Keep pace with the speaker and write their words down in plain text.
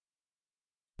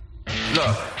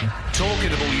Look,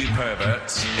 talking of all you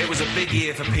perverts, it was a big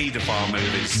year for paedophile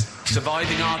movies.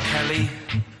 Surviving R. Kelly,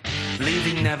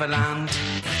 Leaving Neverland,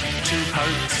 Two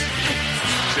Popes.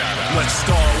 Let's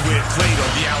start with Plato,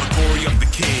 the allegory of the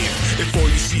cave. If all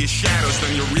you see is shadows,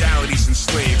 then your reality's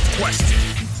enslaved. Question: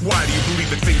 why do you believe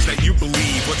the things that you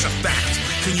believe? What's a fact?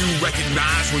 Can you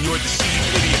recognize when you're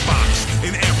deceived? Idiot box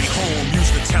in every home.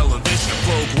 Use the television,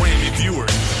 program your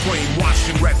viewers. Brainwashed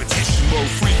in repetition, low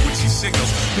frequency signals.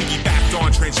 Piggybacked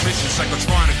on transmission,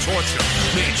 psychotronic torture.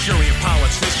 Manchurian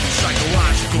politicians,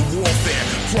 psychological warfare.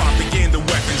 Propaganda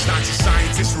weapons, Nazi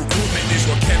scientists, recruitment is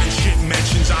what Kevin shit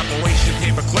mentions. Operation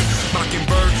Paperclip,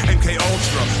 Mockingbird, MK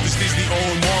Ultra. Is Disney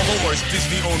own Marvel or is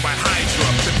Disney owned by Hydra?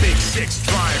 The big six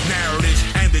drive narratives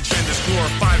and agendas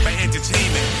glorified by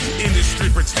entertainment. Industry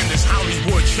pretenders,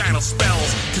 Hollywood channel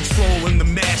spells. Controlling the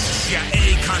masses,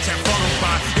 CIA contact funneled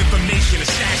by information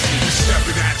assassins.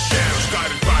 Stepping out of shadows,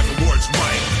 guided by the Lord's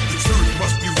might. The truth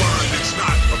must be learned, it's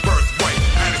not a birthright.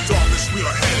 Out of darkness we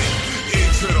are heading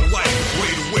into the light.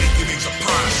 Great awakenings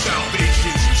upon us,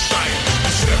 salvation's in sight.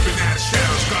 Stepping out of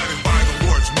shadows, guided by the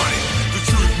Lord's might. The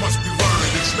truth must be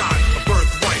learned, it's not a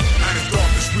birthright. Out of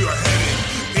darkness we are heading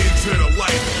into the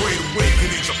light. Great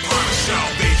awakenings upon us,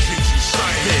 salvation's in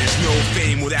sight. There's no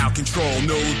fame without control,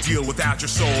 no deal without your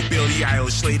soul. Billie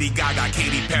Eilish, Lady Gaga,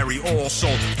 Katy Perry, all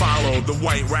sold. Follow the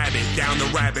white rabbit down the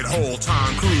rabbit hole.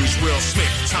 Tom Cruise, Will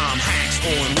Smith, Tom Hanks,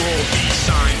 all enrolled.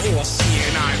 B-sign, all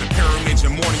CNI, the pyramids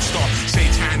and Morningstar.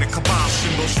 Satanic cabal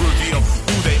symbols reveal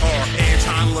who they are.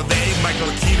 Anton LaVey, Michael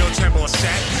Aquino, Temple of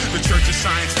Set. The Church of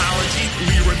Scientology,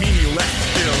 Lee Remini left.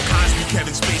 Bill Cosby,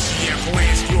 Kevin Spacey, and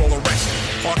Polanski all arrested.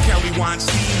 R. Kelly,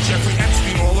 Weinstein, Jeffrey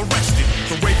Epstein all arrested.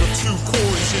 The rape of 2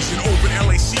 Corys is an open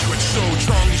LA secret, so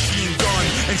Charlie Sheen, Gunn,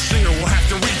 and Singer will have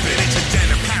to reap it. It's a den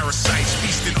of parasites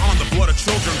feasting on the blood of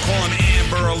children. Calling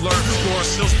Amber Alert, Laura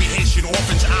Silsby, Haitian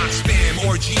orphans, ox spam,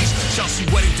 orgies. Chelsea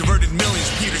wedding diverted millions.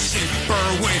 Peterson,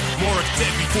 Berwin, Warwick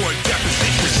dead before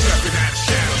deposition. Stepping out of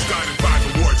shadows, guided by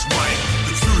the Lord's might.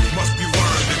 The truth must be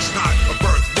learned, it's not a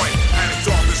birthright. Out of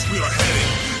darkness we are heading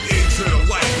into the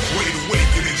light. Great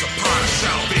awakenings upon us,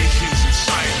 salvation's in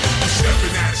sight.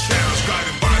 Stepping out of shadows,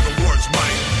 guided by the Lord's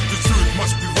might. The truth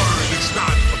must be learned, it's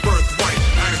not a birthright.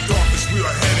 Out of darkness we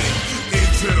are heading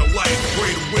into the light.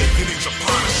 Great awakenings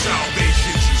upon us,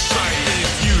 salvation's in sight.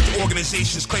 If youth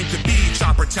organizations claim to be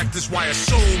child protectors, why are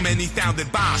so many founded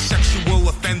by sexual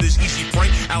offenders? Easy Prey,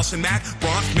 Alison Mack,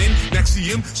 Bronfman,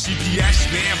 Nexium,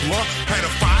 CPS, Nambla,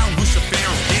 pedophile, Lucifer,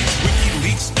 Gigs,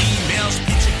 WikiLeaks, emails,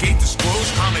 Pizzagate disclosed,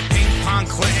 Comet, Ping Pong,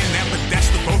 Clinton, and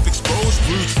Podesta both exposed.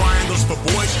 Blue triangles for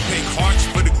boys, pink hearts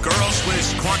for the girls.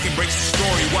 Liz Clarkin breaks the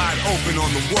story wide open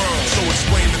on the world. So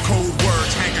explain the code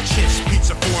words, handkerchiefs,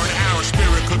 pizza for an hour,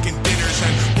 spirit cooking dinners,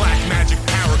 and black magic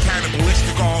power,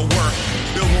 cannibalistic all work.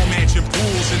 Billmore Mansion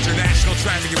pools, international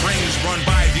trafficking rings run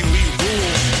by the elite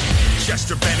rules.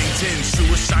 Chester Bennington,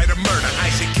 suicide or murder,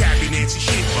 Isaac Cabby, Nancy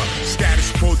Schaefer,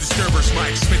 status quo disturbers,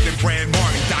 Mike Smith and Brand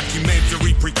Martin,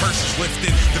 documentary precursors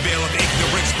lifting the veil of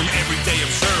ignorance from everyday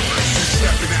observers.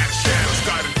 Stepping out of shadows,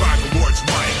 guided by the Lord's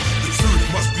might. The truth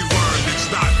must be learned, it's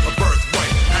not a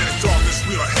birthright. Out of darkness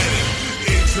we are heading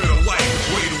into the light.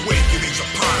 Great awakenings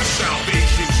upon us,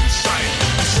 salvation's in sight.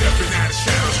 Stepping out of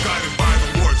shadows, guided by the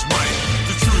Lord's might.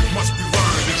 The truth must be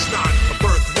learned, it's not a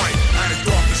birthright. Out of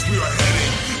darkness we are heading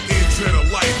into the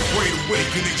light. Great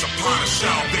awakenings upon us,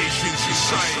 salvation's in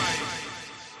sight.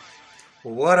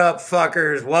 What up,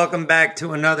 fuckers? Welcome back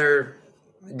to another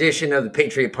edition of the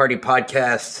Patriot Party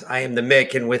Podcast. I am the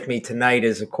Mick, and with me tonight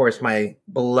is, of course, my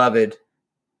beloved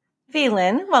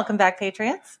Phelan. Welcome back,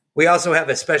 Patriots. We also have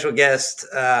a special guest,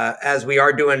 as we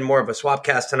are doing more of a swap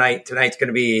cast tonight. Tonight's going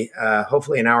to be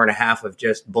hopefully an hour and a half of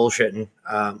just bullshitting.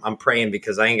 I'm praying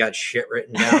because I ain't got shit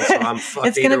written down, so I'm fucked.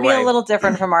 It's going to be a little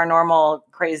different from our normal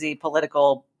crazy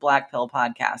political black pill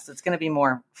podcast. It's going to be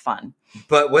more fun.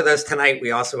 But with us tonight,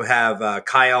 we also have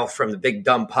Kyle from the Big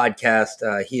Dumb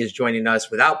Podcast. He is joining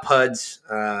us without Puds.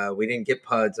 We didn't get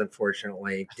Puds,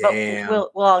 unfortunately. Damn. We'll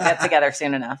all get together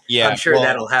soon enough. Yeah, I'm sure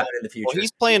that'll happen in the future. Well,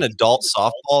 he's playing adult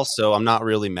softball, so I'm not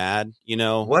really mad, you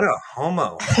know. What a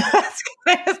homo. That's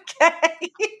kind of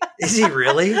gay. Is he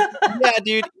really? Yeah,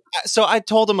 dude. So I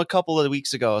told him a couple of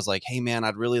weeks ago, I was like, hey, man,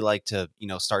 I'd really like to,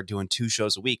 start doing 2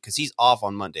 shows a week because he's off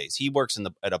on Mondays. He works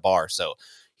at a bar, so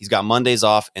he's got Mondays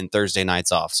off and Thursday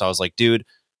nights off. So I was like, dude,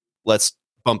 let's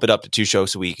bump it up to 2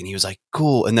 shows a week. And he was like,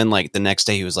 cool. And then like the next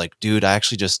day he was like, dude, I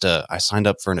actually just, I signed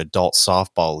up for an adult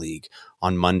softball league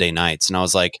on Monday nights. And I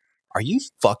was like, are you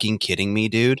fucking kidding me,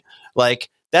 dude? Like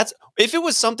if it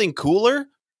was something cooler,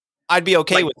 I'd be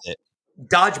okay with it.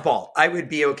 Dodgeball. I would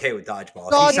be okay with dodgeball.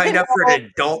 If you signed up for an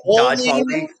adult dodgeball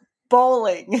league.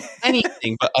 bowling.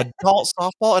 anything but adult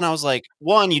softball. And I was like,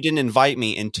 one, you didn't invite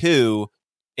me, and two,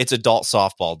 it's adult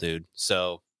softball, dude.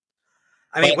 So,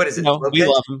 I mean, but, what is it? you know, Slow we pitch?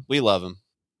 love him. We love him.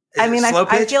 Is I it mean, slow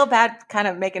I pitch? feel bad kind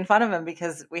of making fun of him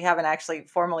because we haven't actually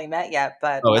formally met yet,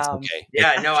 but Oh, it's okay.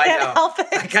 Yeah, no, I can't know. help it.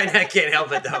 I kind of can't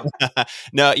help it though.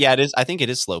 No, yeah, it is. I think it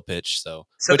is slow pitch. So,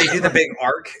 So they do the big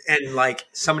arc, and like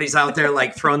somebody's out there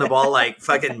like throwing the ball like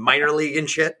fucking minor league and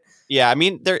shit. yeah, I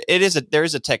mean, there is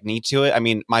a technique to it. I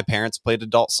mean, my parents played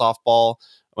adult softball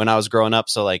when I was growing up,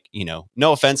 so like, you know,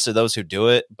 no offense to those who do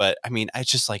it, but I mean, I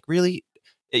just like, really,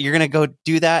 you're gonna go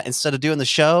do that instead of doing the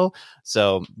show.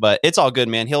 So, but it's all good,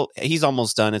 man. He's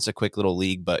almost done. It's a quick little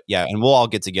league, but yeah, and we'll all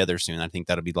get together soon. I think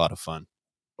that'll be a lot of fun.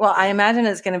 Well, I imagine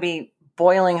it's going to be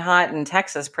boiling hot in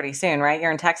Texas pretty soon, right?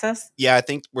 You're in Texas? Yeah, I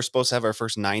think we're supposed to have our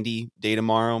first 90 day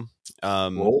tomorrow.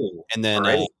 Whoa. And then,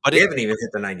 Already? but We haven't even hit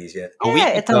the 90s yet. A week Yeah,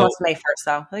 it's ago- almost May 1st,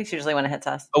 though. That's usually when it hits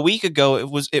us. a week ago,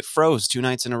 it froze 2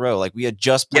 nights in a row. Like we had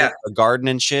just planted a garden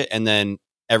and shit, and then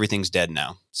everything's dead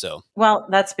now. So, Well,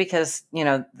 that's because, you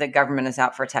know, the government is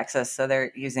out for Texas, so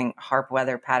they're using HARP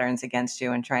weather patterns against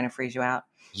you and trying to freeze you out.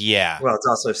 yeah. Well, it's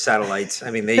also satellites.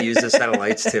 I mean, they use the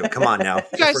satellites too. Come on now.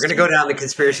 If guys we're going to go down the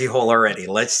conspiracy hole already,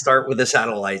 let's start with the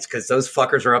satellites because those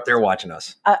fuckers are up there watching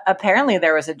us. Apparently,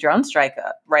 there was a drone strike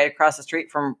right across the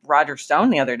street from Roger Stone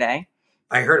the other day.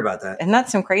 I heard about that. Isn't that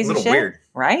some crazy little shit? weird.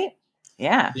 Right?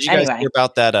 Yeah. Did you guys Anyway, hear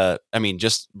about that? I mean,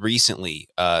 just recently,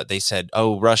 they said,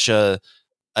 oh, Russia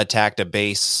attacked a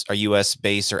base, a U.S.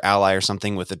 base or ally or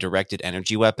something with a directed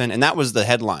energy weapon. And that was the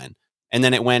headline. And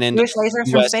then it went into Jewish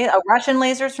lasers from US space? Russian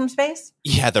lasers from space?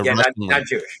 Yeah, the Yeah, Russian not one.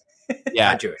 Jewish.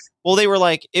 Yeah. Not Jewish. Well, they were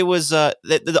like, it was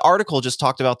the article just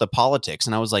talked about the politics,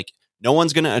 and I was like, no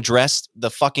one's going to address the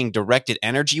fucking directed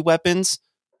energy weapons.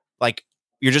 Like,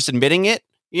 you're just admitting it,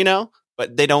 you know?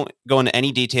 But they don't go into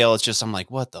any detail. It's just, I'm like,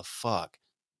 what the fuck?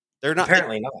 They're not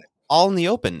Apparently not. all in the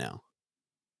open now.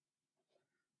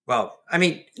 Well, I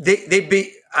mean,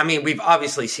 we've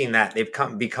obviously seen that they've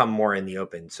become more in the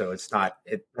open, so it's not.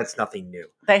 That's nothing new.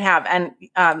 They have. And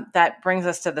that brings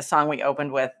us to the song we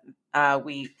opened with. That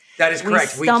is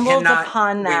correct. We stumbled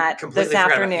upon we that completely this forgot about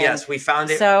it. afternoon. Yes, we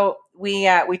found it. So we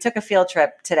took a field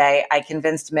trip today. I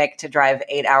convinced Mick to drive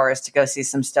 8 hours to go see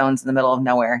some Stones in the middle of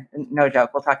nowhere. No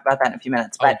joke. We'll talk about that in a few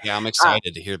minutes. But Yeah, I'm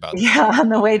excited to hear about that. yeah, on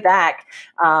the way back,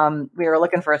 we were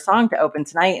looking for a song to open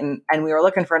tonight, and we were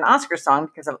looking for an Oscar song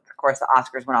because, of course, the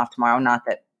Oscars went off tomorrow. Not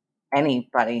that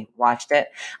anybody watched it.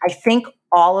 I think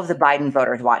all of the Biden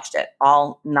voters watched it.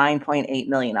 All 9.8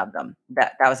 million of them.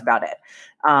 That was about it.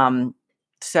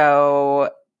 So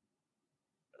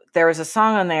there was a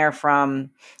song on there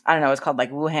from, I don't know, it's called like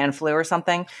Wuhan Flu or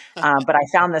something. But I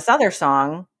found this other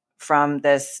song from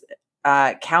this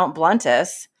Count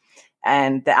Bluntus,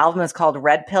 and the album is called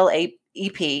Red Pill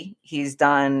EP. He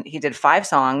did 5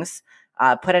 songs,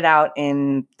 put it out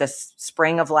in the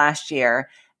spring of last year.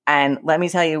 And let me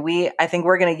tell you, I think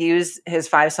we're going to use his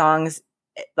 5 songs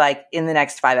like in the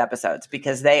next 5 episodes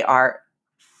because they are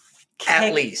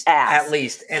at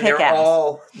least, and they're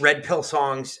all Red Pill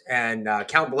songs. And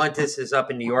Count Bluntus is up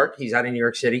in New York. He's out in New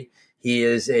York City. He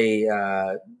is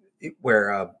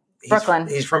Brooklyn.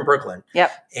 He's from Brooklyn.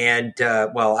 Yep. And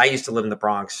I used to live in the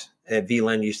Bronx.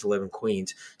 V-Lynn used to live in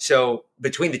Queens. So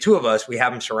between the two of us, we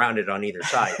have him surrounded on either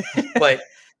side. But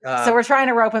so we're trying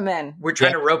to rope him in. We're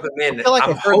trying to rope him in. I feel like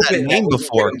I've heard that name we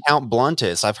before, can- Count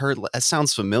Bluntus. I've heard that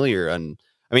sounds familiar, and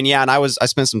I mean, yeah, and I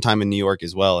spent some time in New York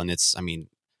as well, and it's, I mean,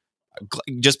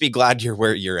 just be glad you're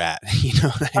where you're at. You know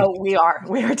what I mean? Oh, we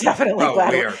are definitely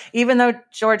glad. we are. Even though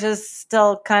George is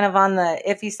still kind of on the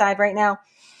iffy side right now,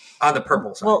 on the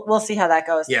purple side. we'll see how that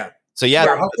goes. Yeah. So yeah,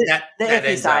 We're hoping that The that iffy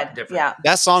ends up side. different. Yeah.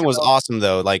 that song was So- awesome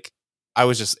though. Like I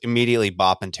was just immediately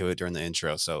bopping to it during the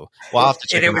intro. So we'll have to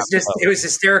check And it him was out. just it was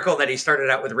hysterical that he started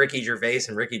out with Ricky Gervais,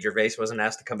 and Ricky Gervais wasn't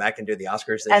asked to come back and do the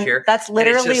Oscars this And year. that's And it's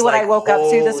literally just what I like, woke up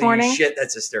to this holy morning. Shit,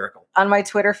 that's hysterical. On my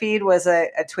Twitter feed was a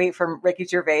tweet from Ricky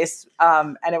Gervais,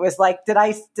 and it was like, did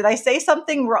I say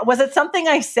something wrong? Was it something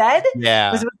I said?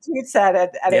 Yeah. Was what the tweet said,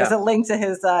 and it was Yeah. a link to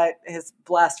his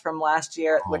Blessed from last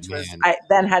year, Oh, which was man. I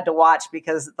then had to watch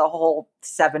because the whole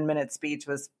 7-minute speech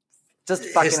was just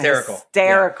fucking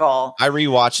hysterical. I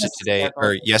rewatched it That's today hysterical.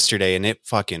 or yesterday, and it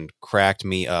fucking cracked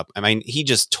me up. I mean, he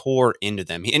just tore into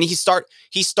them, and he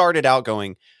started out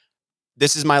going,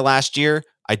 "This is my last year.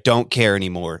 I don't care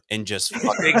anymore," and just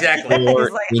fucking Exactly. tore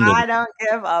He's like, into I them. don't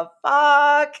give a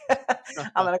fuck.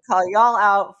 I'm going to call y'all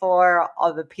out for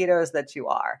all the pedos that you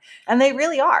are. And they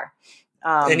really are.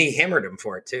 And he hammered him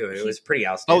for it too. It was pretty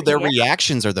Oh, outstanding. their Yeah.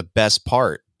 reactions are the best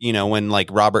part. You know, when like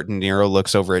Robert De Niro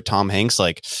looks over at Tom Hanks,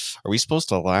 like, "Are we supposed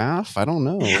to laugh? I don't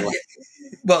know."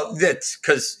 Well, that's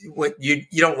because you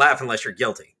don't laugh unless you're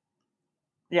guilty.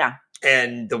 Yeah.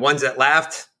 And the ones that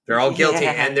laughed, they're all guilty.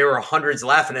 Yeah. And there were hundreds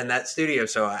laughing in that studio.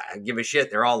 So I give a shit.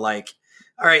 They're all like,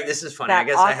 all right, this is funny. That I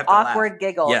guess I have to awkward laugh.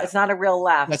 giggle. Yeah. It's not a real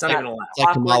laugh. It's not even a laugh. It's like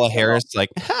awkward Kamala giggle. Harris, like,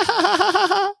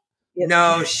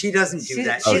 No, she doesn't do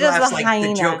that. she She does laughs the like hyena.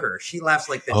 the Joker. She laughs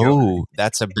like the Joker. oh,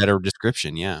 that's a better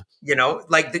description. Yeah. You know,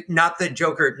 like not the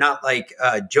Joker, not like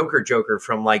Joker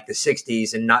from like the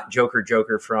 60s and not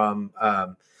Joker from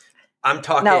I'm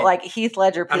talking No, like Heath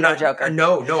Ledger, I'm Peter not Joker.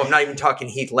 No, I'm not even talking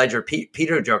Heath Ledger,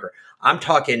 Peter Joker. I'm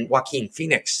talking Joaquin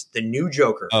Phoenix, the new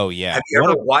Joker. Oh yeah. Have you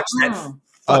ever watched that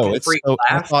fucking it's freak so,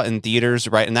 I laugh? saw it in theaters,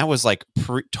 right? And that was like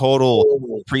total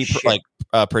Oh, shit.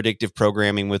 predictive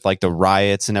programming with like the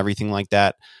riots and everything like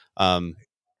that.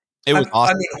 It was I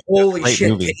awesome. mean, holy Great shit.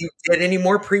 movie. Can you get any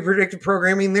more pre-predictive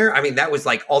programming there? I mean, that was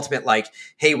like ultimate, like,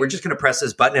 hey, we're just going to press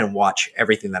this button and watch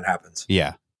everything that happens.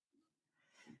 Yeah.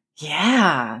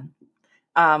 Yeah.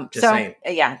 Just saying.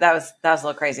 Yeah, that was a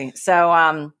little crazy. So,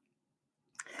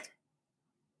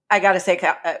 I got to say,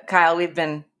 Kyle, we've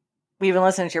been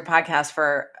listening to your podcast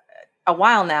for a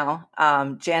while now.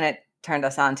 Janet turned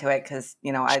us on to it because,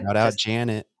 you know, Shout out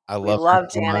Janet. I we love love her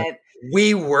so much. Janet.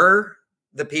 We were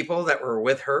the people that were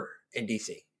with her in DC.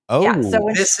 Oh, Yeah, so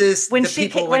This is when the she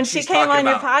people when she's she came talking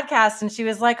on about. your podcast and she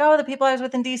was like, "Oh, the people I was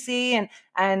with in DC,"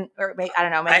 and or maybe, I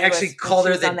don't know. Maybe I it was actually when called she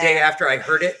her was the on day there. after I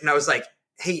heard it, and I was like,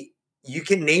 hey, you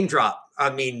can name drop. I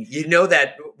mean, you know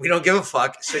that we don't give a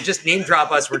fuck. So just name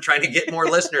drop us. We're trying to get more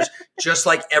listeners, just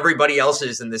like everybody else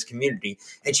is in this community.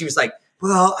 And she was like,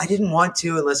 well, I didn't want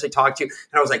to unless I talked to you.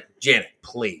 And I was like, Janet,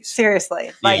 please. Seriously,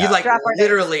 Yeah. You like drop our names.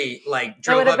 literally like It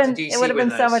drove would have up been to DC. it would have been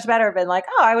with so us. much better. Been like,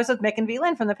 oh, I was with Mick and V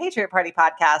Lynn from the Patriot Party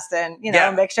podcast, and you know,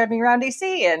 Yeah. Mick showed me around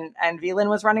DC, and V Lynn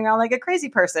was running around like a crazy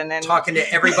person, and Talking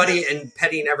to everybody and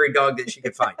petting every dog that she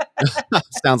could find.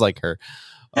 sounds like her.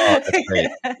 Oh, that's great.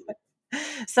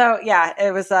 So yeah,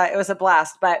 it was a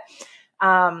blast. But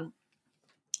and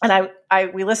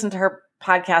we listened to her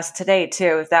podcast today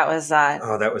too. That was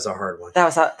Oh, that was a hard one.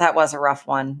 that was a rough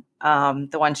one.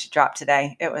 The one she dropped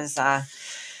today. It was that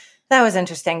was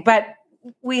interesting. But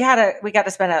we got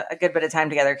to spend a good bit of time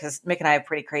together because Mick and I have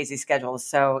pretty crazy schedules.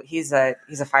 So he's a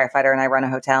firefighter and I run a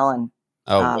hotel, and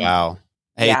Oh, wow.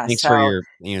 Hey, yeah, thanks so- for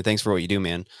thanks for what you do,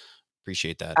 man.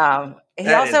 Appreciate that. he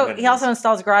That is what it also is.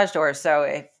 installs garage doors. So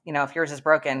if yours is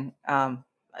broken,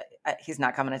 he's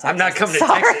not coming to Texas. I'm not coming to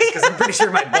Sorry. Texas because I'm pretty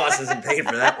sure my boss isn't paying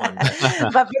for that one.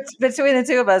 But between the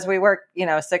two of us, we work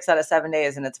 6 out of 7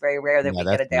 days, and it's very rare that Yeah, we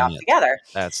get a that's day off nuts. together.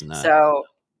 That's nuts. So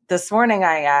this morning,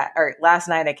 or last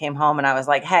night, I came home and I was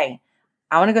like, "Hey,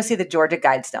 I want to go see the Georgia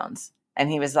Guidestones," and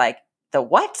he was like, "The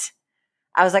what?"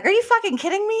 I was like, "Are you fucking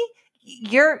kidding me?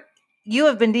 You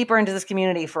have been deeper into this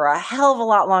community for a hell of a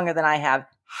lot longer than I have.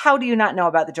 How do you not know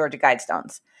about the Georgia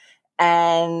Guidestones?"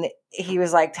 And he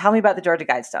was like, "Tell me about the Georgia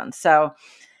Guidestones." So,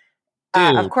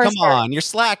 Dude, of course, come on, you're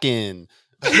slacking.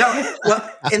 No, well,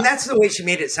 and that's the way she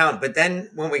made it sound. But then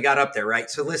when we got up there, right?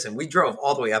 So listen, we drove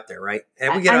all the way up there, right?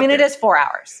 And we get I up mean, there, it is 4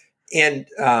 hours. and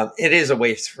it is a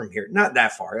ways from here. Not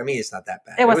that far. I mean, it's not that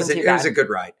bad. It wasn't too It was bad. a good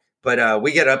ride. But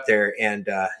we get up there, and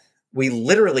we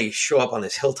literally show up on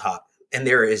this hilltop, and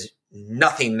there is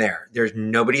nothing there. There's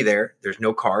nobody there. There's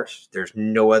no cars. There's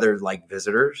no other like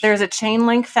visitors. There's a chain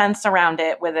link fence around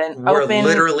it with an We're open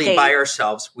literally gate. by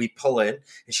ourselves. We pull in,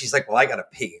 and she's like, "Well, I got to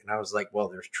pee," and I was like, "Well,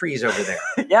 there's trees over there."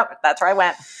 Yep, that's where I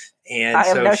went. And I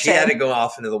have so no she had shame. to go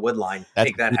off into the wood line, That's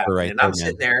make that super happen. right And I'm there,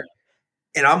 sitting there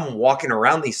and I'm walking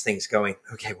around these things going,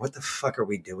 okay, what the fuck are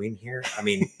we doing here? I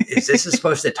mean, is this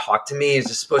supposed to talk to me? Is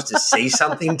this supposed to say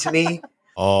something to me?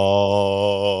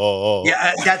 Oh,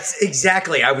 Yeah, that's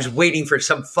exactly. I was waiting for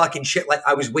some fucking shit. Like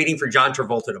I was waiting for John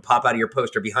Travolta to pop out of your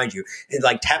poster behind you and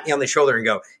like tap me on the shoulder and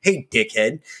go, "Hey,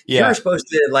 dickhead, yeah. you're supposed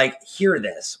to like hear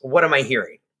this. What am I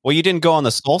hearing?" Well, you didn't go on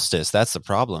the solstice. That's the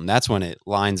problem. That's when it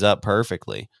lines up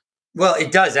perfectly. Well,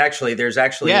 it does actually. There's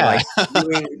actually Yeah. like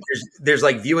there's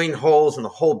like viewing holes and the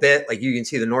whole bit. Like you can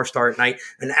see the North Star at night.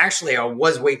 And actually, I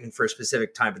was waiting for a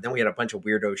specific time, but then we had a bunch of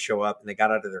weirdos show up and they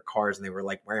got out of their cars and they were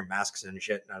like wearing masks and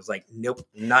shit. And I was like, nope,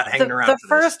 not hanging around. The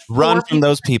for this. first Run 4 from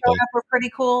those people. showed up were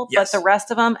pretty cool, Yes. but the rest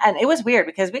of them, and it was weird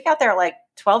because we got there at like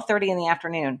 12:30 in the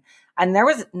afternoon, and there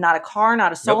was not a car,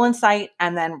 not a soul Nope. in sight.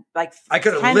 And then like I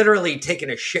could have 10 literally taken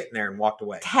a shit in there and walked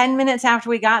away. 10 minutes after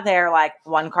we got there, like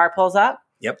one car pulls up.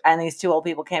 Yep. And these 2 old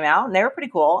people came out, and they were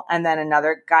pretty cool. And then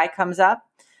another guy comes up.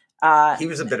 He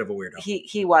was a bit of a weirdo.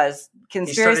 He was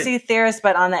conspiracy theorist,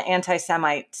 but on the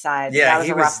anti-Semite side. Yeah, that was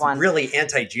he a rough was one. really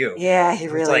anti-Jew. Yeah, he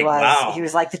It's really like, was. wow. He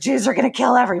was like, the Jews are going to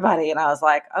kill everybody, and I was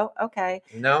like, oh, okay.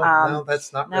 No, Um, no,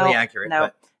 that's not no, really accurate. no.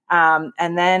 But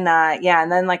And then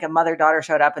like a mother-daughter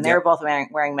showed up and they Yep. were both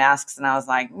wearing masks. And I was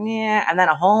like, yeah. And then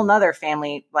a whole nother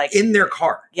family, like in their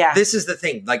car. Yeah. This is the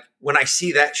thing. Like when I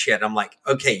see that shit, I'm like,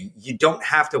 okay, you don't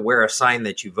have to wear a sign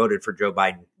that you voted for Joe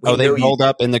Biden. We They know you rolled did.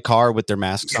 up in the car with their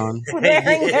masks on. wearing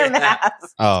their Yeah.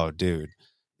 masks. Oh, dude.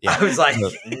 Yeah. I was like,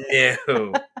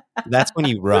 no. That's when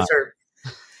you run. Those are-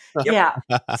 Yeah.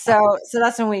 So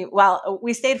that's when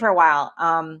we stayed for a while.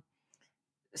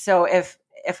 So if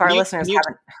our Can you- listeners can you-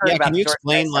 haven't heard about Can you the Georgia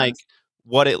explain Guidestones, like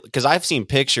what it, because I've seen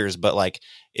pictures, but like,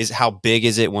 is how big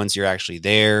is it once you're actually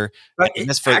there? But And it-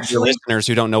 just for your actually, listeners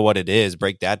who don't know what it is,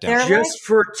 break that down. They're just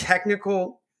for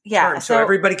technical yeah, terms, so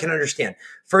everybody can understand.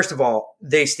 First of all,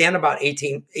 they stand about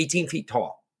 18 feet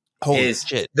tall. Holy is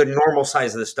shit. the normal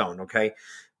size of the stone. Okay.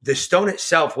 The stone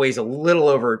itself weighs a little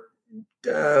over,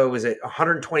 was it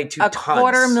 122 a tons?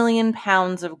 250,000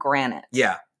 pounds of granite.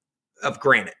 Yeah. Of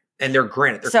granite. And they're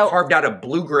granite. They're So- carved out of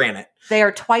blue granite. They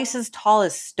are twice as tall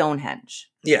as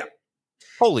Stonehenge. Yeah.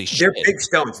 Holy shit. They're big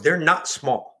stones. They're not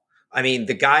small. I mean,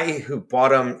 the guy who bought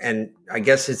them, and I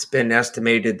guess it's been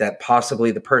estimated that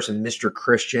possibly the person, Mr.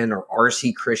 Christian or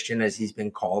RC Christian, as he's been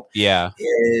called, Yeah.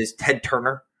 is Ted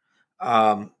Turner.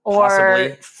 Or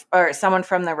Possibly. someone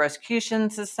from the Rosicrucian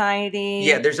Society.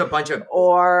 Yeah, there's a bunch of. I've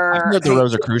Or heard the Hey,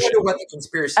 Rosicrucian. I wonder what the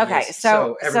conspiracy okay, is,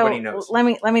 so everybody knows. Let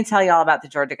me tell you all about the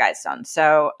Georgia Guidestones.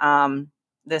 So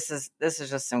this is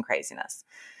just some craziness.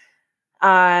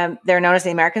 They're known as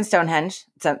the American Stonehenge.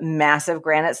 It's a massive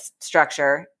granite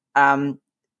structure.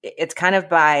 It's kind of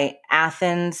by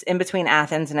Athens, in between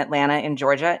Athens and Atlanta in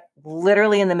Georgia,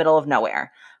 literally in the middle of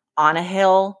nowhere, on a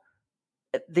hill.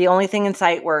 The only thing in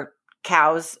sight were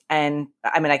cows, and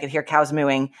I mean, I could hear cows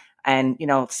mooing, and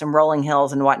some rolling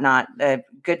hills and whatnot.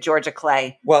 Good Georgia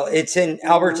clay. Well, it's in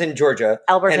Alberton, Georgia.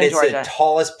 Alberton, and it's Georgia. the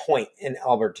tallest point in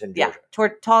Alberton, Georgia. Yeah,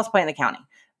 tallest point in the county.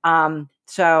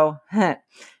 So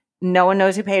no one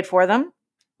knows who paid for them.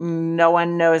 No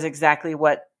one knows exactly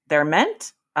what they're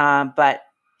meant. But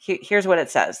here's what it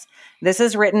says. This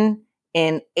is written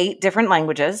in 8 different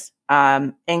languages: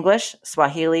 English,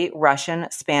 Swahili, Russian,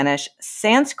 Spanish,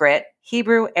 Sanskrit,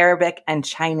 Hebrew, Arabic, and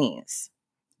Chinese.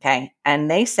 Okay. And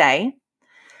they say,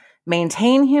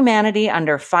 maintain humanity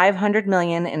under 500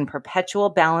 million in perpetual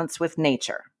balance with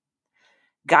nature.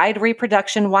 Guide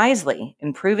reproduction wisely,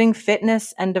 improving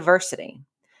fitness and diversity.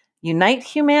 Unite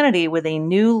humanity with a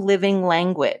new living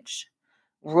language.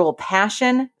 Rule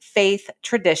passion, faith,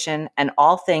 tradition, and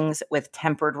all things with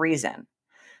tempered reason.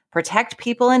 Protect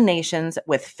people and nations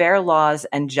with fair laws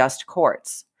and just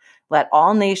courts. Let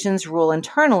all nations rule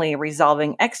internally,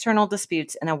 resolving external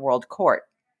disputes in a world court.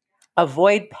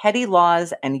 Avoid petty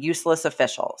laws and useless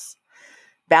officials.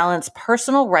 Balance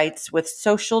personal rights with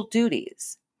social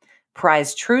duties.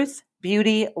 Prize truth,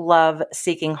 beauty, love,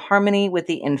 seeking harmony with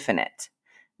the infinite.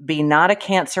 Be not a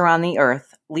cancer on the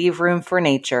earth. Leave room for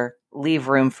nature. Leave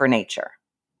room for nature.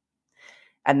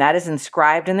 And that is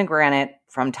inscribed in the granite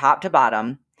from top to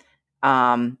bottom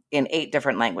in 8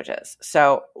 different languages.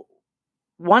 So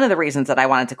one of the reasons that I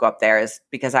wanted to go up there is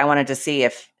because I wanted to see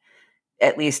if,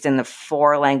 at least in the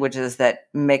 4 languages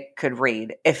that Mick could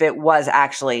read, if it was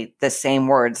actually the same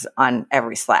words on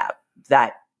every slab.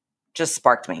 That just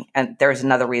sparked me. And there's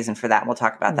another reason for that. We'll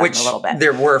talk about that in a little bit.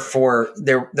 There were 4,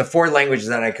 the 4 languages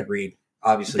that I could read,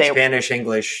 obviously Spanish,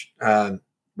 English,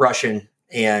 Russian,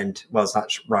 and, well, it's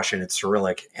not Russian, it's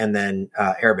Cyrillic, and then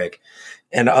Arabic.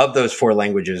 And of those 4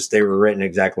 languages, they were written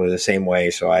exactly the same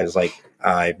way. So I was like,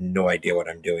 I have no idea what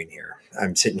I'm doing here.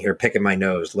 I'm sitting here picking my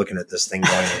nose, looking at this thing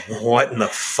going, what in the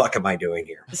fuck am I doing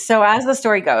here? So as the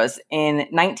story goes, in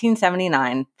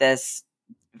 1979, this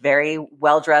very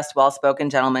well-dressed, well-spoken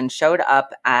gentleman showed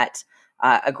up at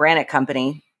a granite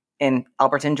company in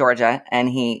Alberton, Georgia, and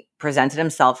he presented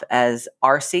himself as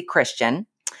RC Christian,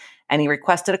 and he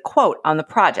requested a quote on the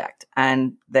project.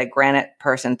 And the granite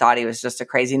person thought he was just a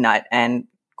crazy nut and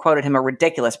quoted him a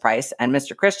ridiculous price. And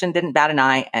Mr. Christian didn't bat an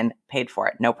eye and paid for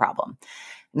it, no problem.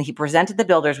 And he presented the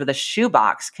builders with a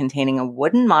shoebox containing a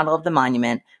wooden model of the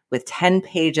monument with 10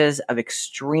 pages of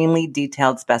extremely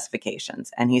detailed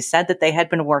specifications. And he said that they had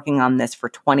been working on this for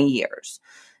 20 years,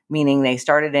 meaning they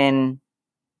started in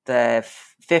the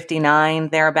 59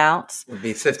 thereabouts. It would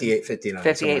be 58, 59.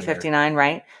 58, 59,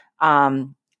 right?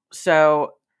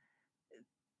 So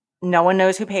no one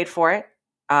knows who paid for it.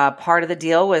 Part of the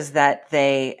deal was that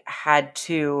they had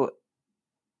to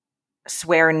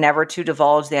swear never to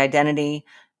divulge the identity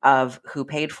of who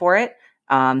paid for it,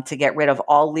 to get rid of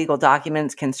all legal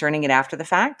documents concerning it after the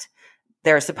fact.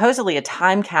 There's supposedly a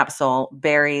time capsule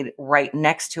buried right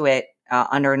next to it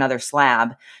under another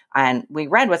slab. And we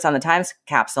read what's on the time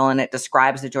capsule, and it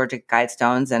describes the Georgia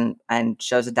Guidestones and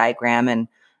shows a diagram and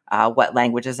what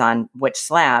language is on which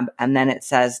slab. And then it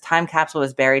says time capsule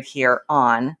was buried here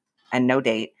on, and no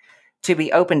date, to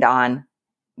be opened on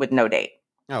with no date.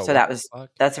 Oh, So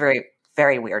that's very,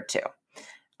 very weird too.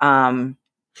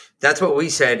 That's what we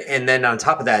said. And then on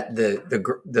top of that,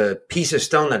 the piece of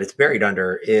stone that it's buried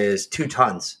under is 2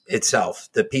 tons itself.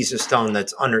 The piece of stone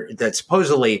that's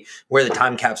supposedly where the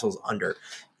time capsule's under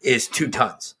is 2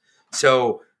 tons.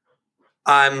 So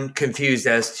I'm confused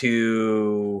as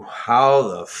to how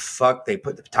the fuck they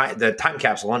put the time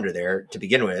capsule under there to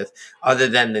begin with, other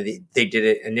than they did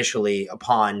it initially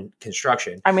upon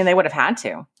construction. I mean, they would have had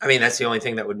to. I mean, that's the only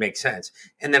thing that would make sense.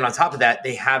 And then on top of that,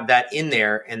 they have that in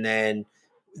there. And then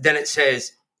it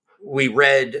says, we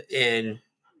read in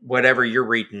whatever you're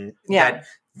reading that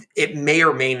it may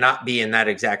or may not be in that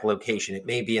exact location. It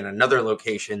may be in another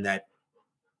location that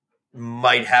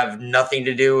might have nothing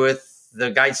to do with the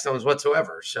guidestones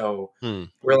whatsoever. So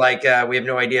we're like, we have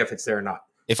no idea if it's there or not.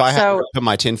 If I had to put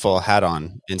my tinfoil hat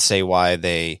on and say why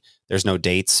there's no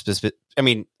dates, I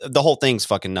mean, the whole thing's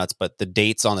fucking nuts, but the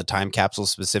dates on the time capsule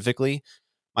specifically,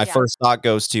 my first thought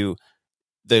goes to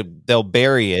they'll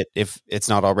bury it if it's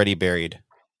not already buried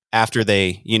after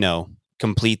they,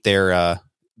 complete their,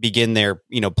 begin their,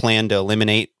 plan to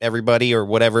eliminate everybody or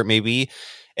whatever it may be.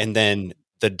 And then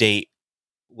the date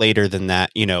later than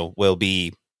that, will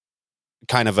be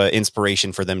kind of an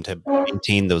inspiration for them to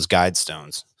maintain those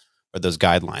guidestones or those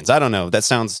guidelines. I don't know.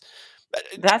 That's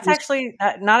actually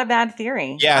not a bad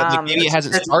theory. Yeah. Maybe it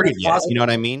hasn't started yet. You know what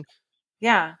I mean?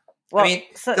 Yeah. Well, I mean,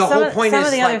 the whole point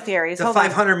is the other theories. The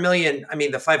 500 million. I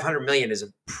mean, the 500 million is a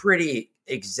pretty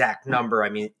exact number. I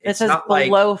mean, it's not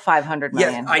below 500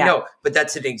 million. Yeah, I know, but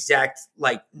that's an exact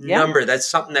number. That's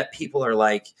something that people are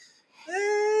like,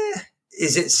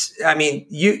 is it? I mean,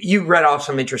 you read off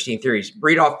some interesting theories.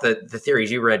 Read off the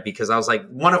theories you read, because I was like,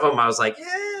 one of them, I was like,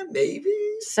 maybe.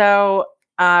 So,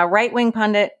 right-wing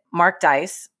pundit Mark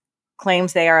Dice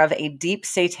claims they are of a deep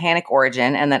satanic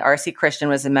origin, and that R.C. Christian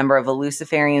was a member of a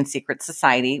Luciferian secret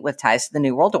society with ties to the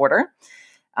New World Order.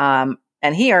 And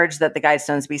he urged that the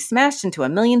guidestones be smashed into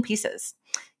 1 million pieces.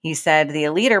 He said the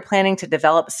elite are planning to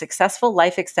develop successful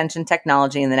life extension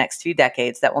technology in the next few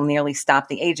decades that will nearly stop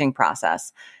the aging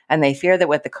process. And they fear that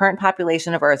with the current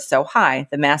population of Earth so high,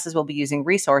 the masses will be using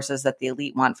resources that the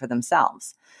elite want for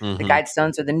themselves. The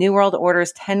guidestones are the New World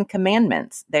Order's 10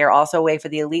 commandments. They are also a way for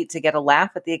the elite to get a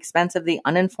laugh at the expense of the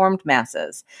uninformed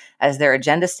masses, as their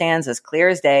agenda stands as clear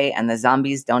as day and the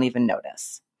zombies don't even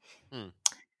notice.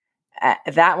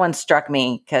 That one struck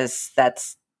me because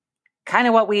that's kind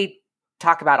of what we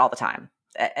talk about all the time.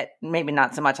 Maybe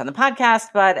not so much on the podcast,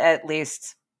 but at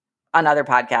least on other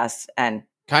podcasts. And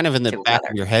kind of in the back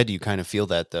of your head, you kind of feel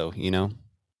that, though,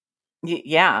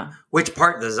 Yeah. Which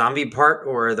part, the zombie part,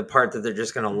 or the part that they're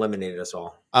just going to eliminate us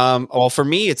all? Well, for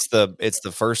me, it's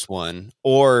the first one.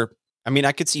 Or, I mean,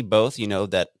 I could see both.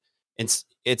 That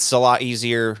it's a lot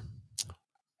easier.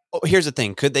 Oh, here's the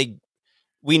thing: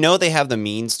 we know they have the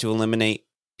means to eliminate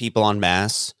people en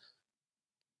masse,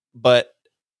 but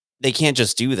they can't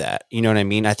just do that. You know what I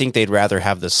mean? I think they'd rather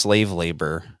have the slave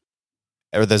labor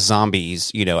or the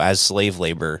zombies, as slave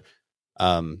labor.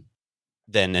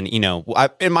 Then,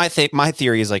 and my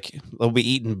theory is like they'll be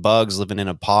eating bugs, living in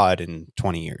a pod in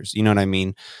 20 years. You know what I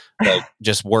mean? Like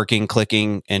just working,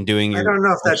 clicking, and doing. I don't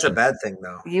know if that's a bad thing,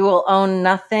 though. You will own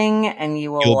nothing, and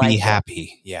you'll be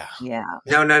happy. Yeah. Yeah.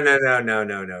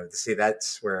 No. See,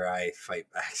 that's where I fight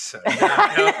back. So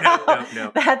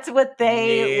no. That's what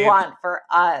they want for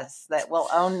us. That we'll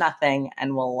own nothing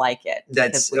and we'll like it.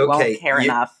 That's we okay. Won't care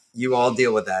enough. You all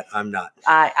deal with that. I'm not.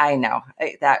 I know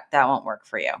that won't work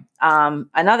for you.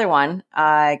 Another one,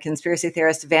 conspiracy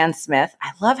theorist Van Smith.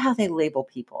 I love how they label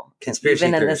people, conspiracy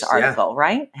even in theorists, this article,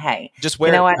 right? Hey, just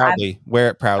wear it proudly. Wear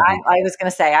it proudly. I was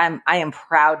going to say I am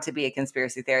proud to be a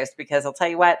conspiracy theorist, because I'll tell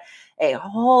you what, a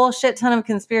whole shit ton of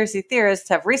conspiracy theorists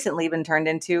have recently been turned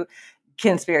into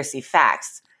conspiracy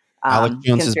facts. Alex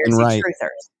Jones has been right.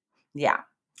 Truthers. Yeah.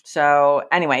 So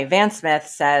anyway, Van Smith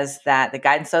says that the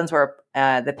guidestones were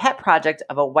the pet project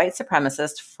of a white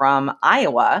supremacist from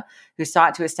Iowa who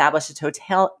sought to establish a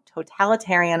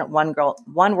totalitarian one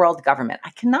world government. I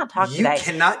cannot talk today. You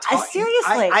cannot talk.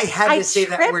 Seriously. I had to say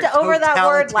that word. I tripped over that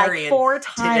word like 4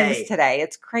 times today.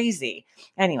 It's crazy.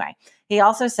 Anyway, he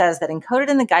also says that encoded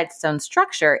in the guidestone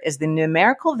structure is the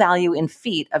numerical value in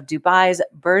feet of Dubai's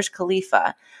Burj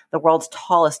Khalifa, the world's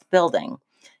tallest building.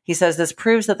 He says this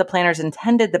proves that the planners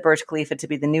intended the Burj Khalifa to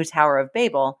be the new Tower of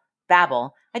Babel.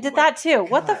 I did that too.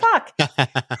 What the fuck?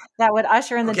 That would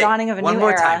usher in the dawning of a new era. One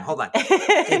more time. Hold on.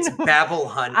 It's Babel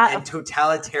Hunt and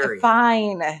totalitarian.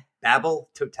 Fine. Babble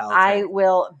I totalitarian.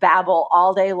 will babble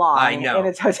all day long I know. in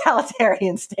a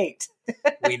totalitarian state.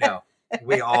 We know.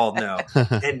 We all know.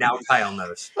 And now Kyle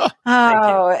knows.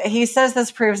 Oh, he says this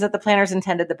proves that the planners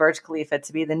intended the Burj Khalifa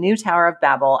to be the new Tower of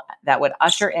Babel that would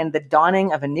usher in the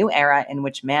dawning of a new era in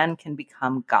which man can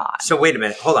become God. So wait a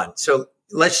minute. Hold on. So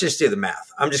let's just do the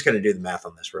math. I'm just going to do the math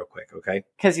on this real quick. Okay.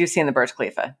 Because you've seen the Burj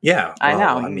Khalifa. Yeah. I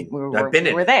know. I mean, I've been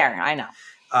in. We're there. I know.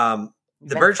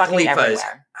 The Been Burj fucking Khalifa is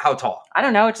everywhere. how tall? I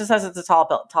don't know. It just says it's the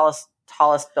tallest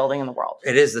building in the world.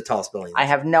 It is the tallest building. I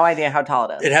have no idea how tall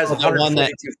it is. It has The one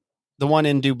 142. The one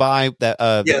in Dubai that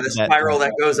The spiral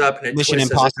that goes up and it Mission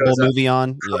twists as it Impossible goes up. movie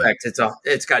on. Yeah. Correct.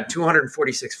 It's got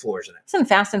 246 floors in it. It's in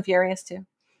Fast and Furious too.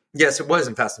 Yes, it was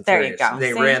in Fast and There you Furious. go.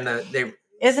 They See? ran the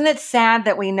Isn't it sad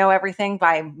that we know everything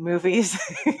by movies?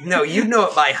 No, you know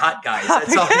it by Hot Guys.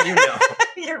 That's all you know.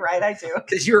 You're right, I do.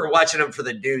 Because you were watching them for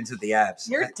the dudes with the abs.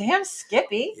 You're damn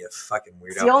Skippy. You fucking weirdo.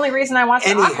 It's the only reason I watched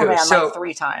Anywho, Aquaman so like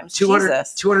 3 times. 200,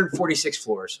 Jesus. 246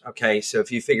 floors. Okay, so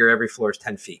if you figure every floor is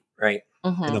 10 feet, right?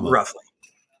 Mhm. Roughly.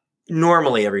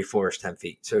 Normally every floor is 10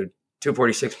 feet. So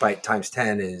 246 times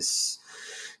 10 is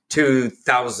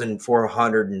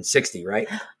 2,460, right?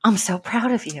 I'm so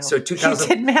proud of you. So you 2,000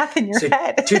 did math in your so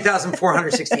head.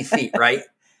 2,460 feet, right?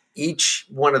 Each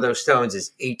one of those stones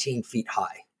is 18 feet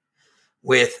high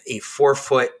with a 4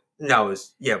 foot. No,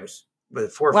 it was with a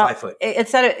 4 or 5 foot. It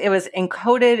said it was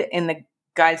encoded in the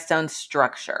guidestone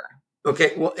structure.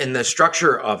 Okay, well, and the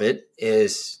structure of it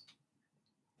is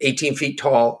 18 feet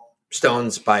tall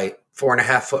stones by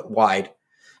 4.5 foot wide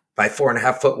by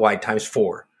 4.5 foot wide times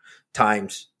 4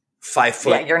 times 5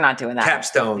 foot. Yeah, you're not doing that.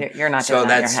 Capstone. You're not So doing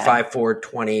that. that's in your head. 5, 4,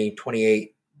 20,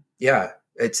 28. Yeah,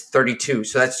 it's 32.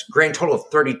 So that's grand total of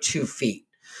 32 feet.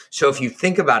 So if you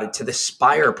think about it, to the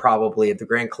spire probably of the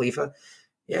Grand Khalifa,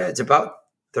 yeah, it's about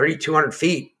 3,200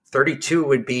 feet. 32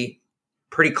 would be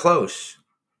pretty close.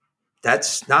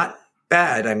 That's not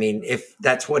bad. I mean, if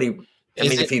that's what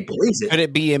if he believes it. Could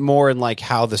it be more in like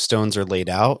how the stones are laid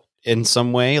out in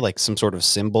some way, like some sort of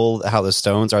symbol? How the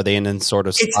stones are they in sort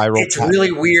of spiral? It's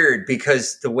really weird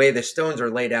because the way the stones are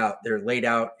laid out, they're laid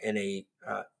out in a.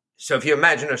 So if you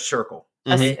imagine a circle,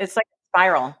 It's like a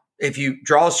spiral. if you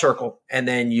draw a circle and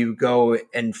then you go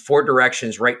in 4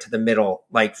 directions right to the middle,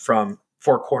 like from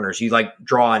 4 corners, you like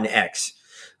draw an X.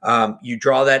 You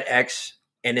draw that X,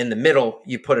 and in the middle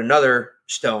you put another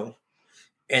stone,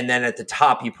 and then at the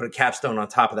top you put a capstone on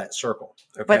top of that circle.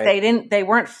 Okay? But they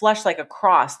weren't flush like a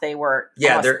cross. They were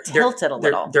almost tilted a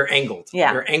little. They're angled.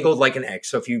 Yeah. They're angled like an X.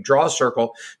 So if you draw a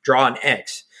circle, draw an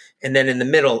X, and then in the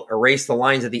middle, erase the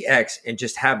lines of the X and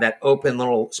just have that open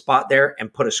little spot there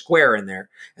and put a square in there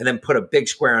and then put a big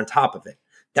square on top of it.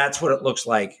 That's what it looks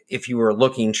like if you were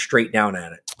looking straight down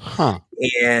at it. Huh.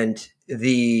 And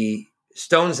the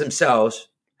stones themselves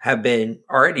have been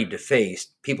already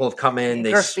defaced. People have come in,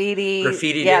 they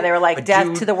graffitied Yeah, it. they were like A death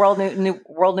dude- to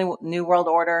the new world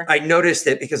order. I noticed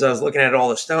it because I was looking at all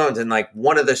the stones, and like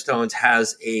one of the stones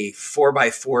has a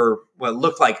 4x4, what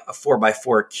looked like a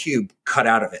 4x4 cube cut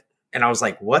out of it. And I was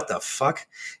like, what the fuck?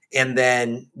 And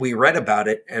then we read about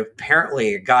it. And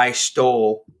apparently a guy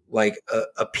stole like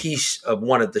a piece of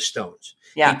one of the stones.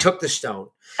 Yeah. He took the stone.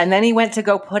 And then he went to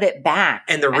go put it back.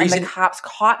 And the reason- cops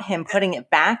caught him putting it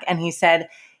back, and he said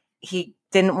he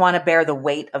didn't want to bear the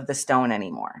weight of the stone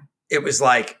anymore. It was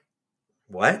like,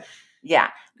 what? Yeah.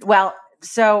 Well,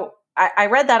 so I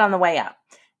read that on the way up.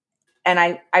 And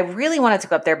I really wanted to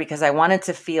go up there because I wanted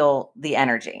to feel the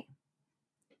energy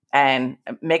and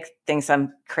make things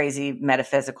some crazy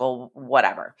metaphysical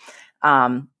whatever.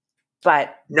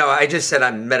 But No, I just said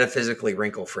I'm metaphysically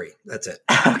wrinkle free. That's it.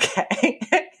 okay.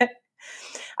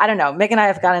 I don't know. Mick and I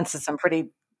have gotten into some pretty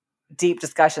deep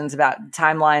discussions about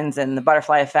timelines and the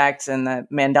butterfly effect and the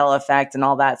Mandela effect and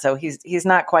all that. So he's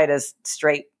not quite as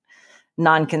straight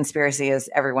non-conspiracy as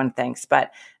everyone thinks,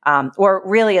 but or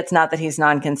really it's not that he's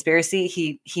non-conspiracy.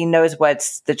 He knows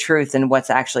what's the truth and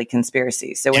what's actually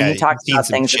conspiracy. So when he talks he's about seen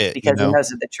some things, shit, it's because you know? he knows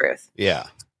the truth. Yeah.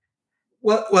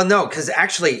 Well, no, because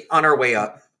actually on our way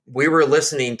up, we were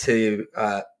listening to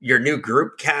your new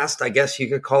group cast, I guess you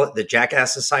could call it, the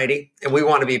Jackass Society. And we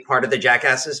want to be part of the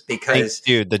Jackasses because Thanks,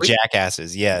 dude, the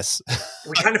jackasses, yes.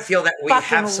 we kind of feel that we Fucking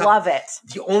have some. love it.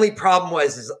 The only problem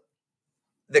is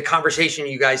the conversation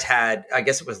you guys had, I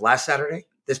guess it was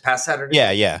this past Saturday.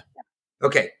 Yeah.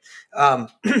 Okay.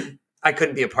 I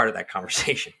couldn't be a part of that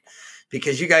conversation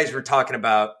because you guys were talking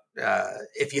about,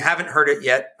 if you haven't heard it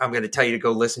yet, I'm going to tell you to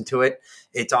go listen to it.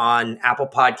 It's on Apple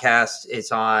Podcasts.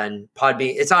 It's on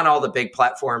Podbean. It's on all the big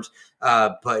platforms.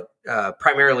 But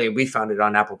primarily we found it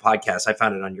on Apple Podcasts. I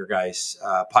found it on your guys'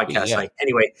 podcast site.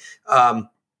 Anyway,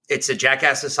 it's a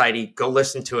Jackass Society. Go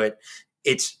listen to it.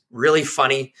 It's really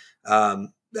funny.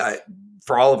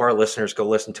 For all of our listeners, go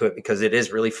listen to it because it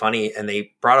is really funny. And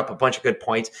they brought up a bunch of good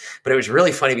points, but it was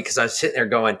really funny because I was sitting there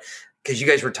going, because you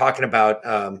guys were talking about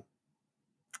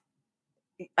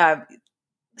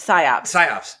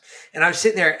psyops. And I was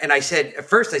sitting there and I said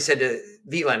to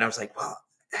V-Len, I was like, well,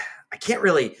 I can't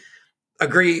really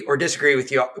agree or disagree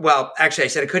with you. Well, actually I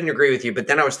said I couldn't agree with you, but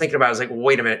then I was thinking about it. I was like, well,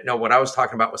 wait a minute. No, what I was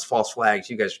talking about was false flags.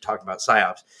 You guys were talking about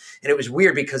psyops. And it was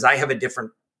weird because I have a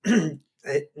different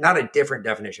not a different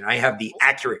definition. I have the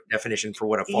accurate definition for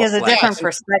what a false flag is. He has a different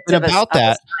perspective about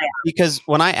that, because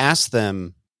when I asked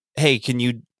them, hey,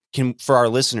 for our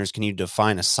listeners, can you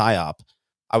define a psyop?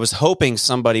 I was hoping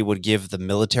somebody would give the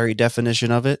military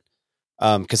definition of it,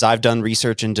 because I've done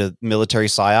research into military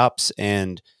psyops,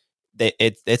 and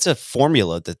it's a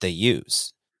formula that they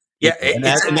use. Yeah, and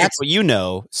that's what you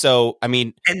know. So, I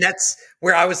mean, and that's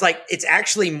where I was like, it's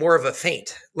actually more of a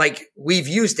feint. Like, we've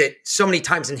used it so many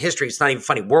times in history. It's not even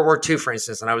funny. World War II, for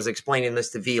instance, and I was explaining this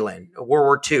to V-Len. World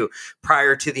War II,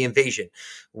 prior to the invasion,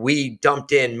 we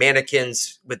dumped in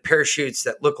mannequins with parachutes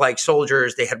that looked like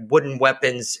soldiers. They had wooden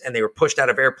weapons and they were pushed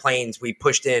out of airplanes. We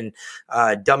pushed in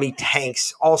dummy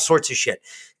tanks, all sorts of shit.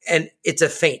 And it's a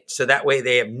feint. So that way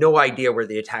they have no idea where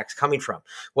the attack's coming from.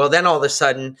 Well, then all of a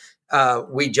sudden,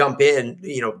 we jump in,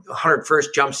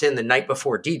 101st jumps in the night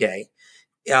before D-Day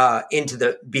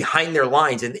into behind their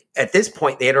lines. And at this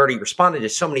point, they had already responded to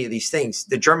so many of these things.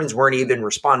 The Germans weren't even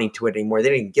responding to it anymore. They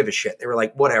didn't even give a shit. They were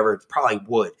like, whatever, it probably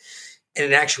would. And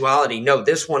in actuality, no,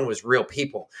 this one was real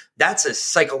people. That's a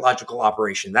psychological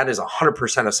operation. That is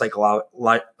 100%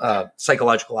 a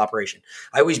psychological operation.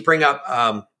 I always bring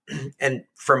up, and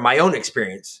from my own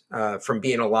experience, from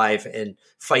being alive and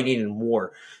fighting in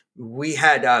war, we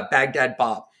had Baghdad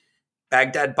Bob.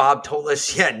 Baghdad Bob told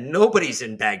us, yeah, nobody's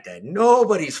in Baghdad.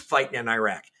 Nobody's fighting in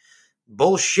Iraq.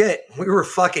 Bullshit. We were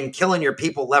fucking killing your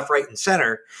people left, right, and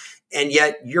center. And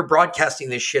yet you're broadcasting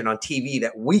this shit on TV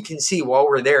that we can see while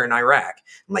we're there in Iraq.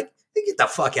 I'm like, get the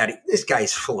fuck out of here. This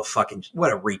guy's full of fucking,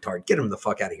 what a retard. Get him the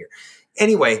fuck out of here.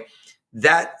 Anyway,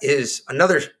 that is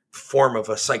another form of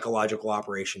a psychological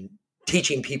operation,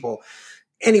 teaching people.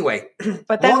 Anyway.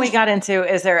 But then we got into,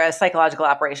 is there a psychological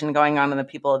operation going on in the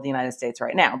people of the United States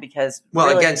right now? Because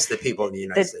really, against the people of the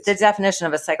United States. The definition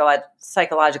of a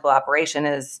psychological operation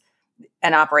is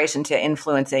an operation to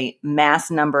influence a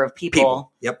mass number of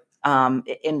people. Yep.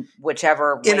 In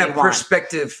whichever way in a you want.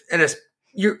 Perspective,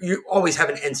 you always have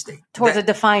an end state towards a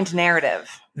defined narrative.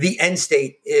 The end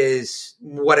state is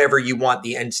whatever you want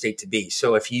the end state to be.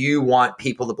 So if you want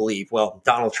people to believe, well,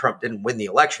 Donald Trump didn't win the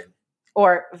election,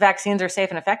 or vaccines are safe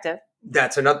and effective,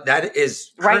 that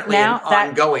is right now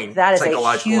ongoing. That is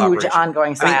psychological a huge operation.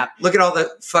 ongoing psyop. I mean, look at all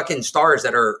the fucking stars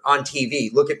that are on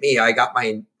TV. Look at me. I got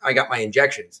my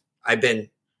injections. I've been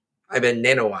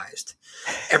nanoized.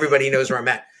 Everybody knows where I'm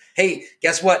at. Hey,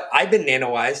 guess what? I've been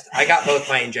nanoized. I got both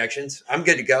my injections. I'm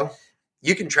good to go.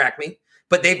 You can track me.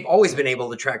 But they've always been able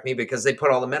to track me because they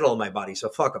put all the metal in my body. So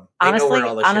fuck them. They know where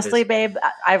all this honestly, shit is. babe,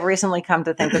 I've recently come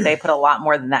to think that they put a lot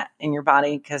more than that in your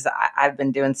body, because I've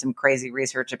been doing some crazy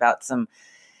research about some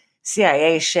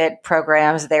CIA shit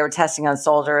programs they were testing on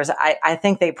soldiers. I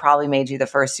think they probably made you the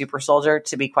first super soldier,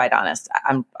 to be quite honest.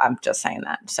 I'm just saying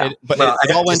that. So,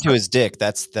 it all went to his dick.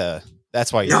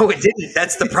 That's why. No, it didn't.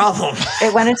 That's the problem.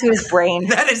 It went into his brain.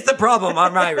 That is the problem.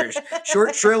 I'm Irish.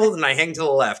 Short, shriveled, and I hang to the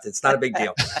left. It's not a big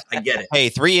deal. I get it. Hey,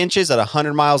 3 inches at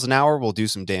 100 miles an hour will do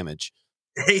some damage.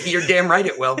 Hey, you're damn right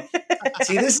it will.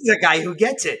 See, this is a guy who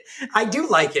gets it. I do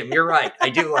like him. You're right. I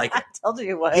do like him. I told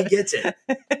you what. He gets it.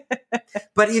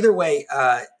 But either way,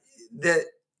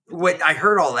 when I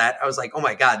heard all that, I was like, oh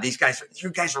my God, you guys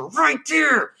are right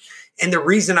there. And the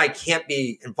reason I can't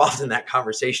be involved in that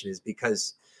conversation is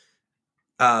because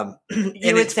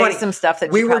you would say funny. Some stuff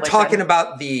that we were talking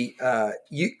about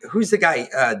who's the guy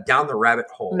down the rabbit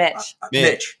hole?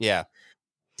 Mitch. Yeah.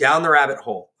 Down the rabbit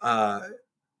hole.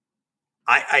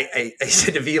 I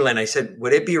said to V-Len, I said,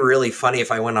 would it be really funny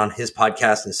if I went on his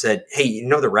podcast and said, hey, you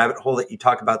know the rabbit hole that you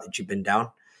talk about that you've been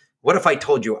down? What if I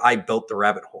told you I built the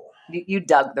rabbit hole? You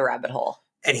dug the rabbit hole.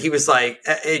 And he was like,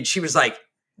 and she was like,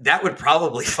 that would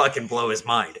probably fucking blow his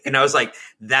mind. And I was like,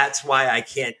 that's why I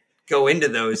can't go into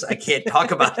those. I can't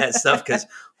talk about that stuff because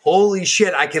holy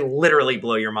shit, I can literally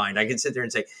blow your mind. I can sit there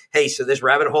and say, hey, so this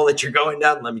rabbit hole that you're going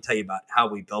down, let me tell you about how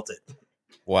we built it.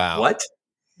 Wow. What?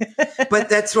 But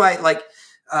that's why, like,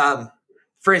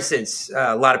 for instance,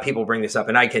 a lot of people bring this up,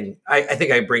 and I could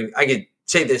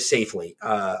say this safely.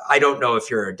 I don't know if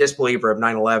you're a disbeliever of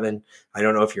 9/11. I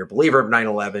don't know if you're a believer of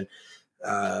 9/11.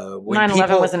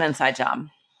 9/11 was an inside job.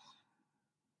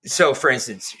 So, for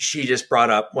instance, she just brought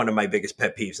up one of my biggest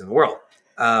pet peeves in the world.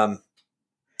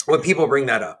 When people bring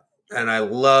that up, and I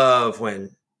love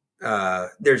when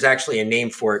there's actually a name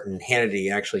for it, and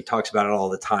Hannity actually talks about it all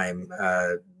the time.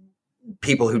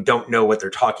 People who don't know what they're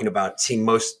talking about seem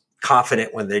most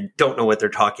confident when they don't know what they're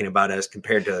talking about, as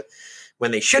compared to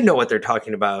when they should know what they're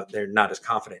talking about, they're not as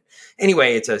confident.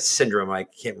 Anyway, it's a syndrome. I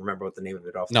can't remember what the name of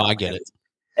it off. No, I get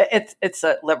it. It's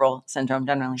a liberal syndrome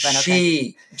generally. But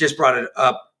she just brought it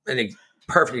up,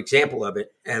 perfect example of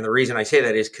it. And the reason I say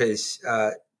that is because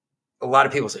a lot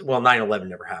of people say, well, 9/11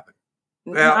 never happened.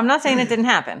 Well, I'm not saying it didn't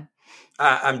happen.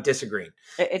 I'm disagreeing.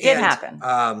 It did happen.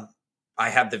 I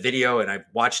have the video and I've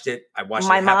watched it.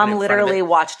 My mom literally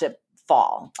watched it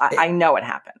fall. I know it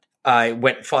happened. I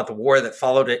went and fought the war that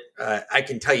followed it. I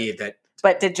can tell you that.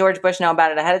 But did George Bush know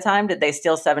about it ahead of time? Did they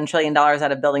steal $7 trillion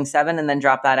out of Building 7 and then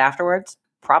drop that afterwards?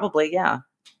 Probably, yeah.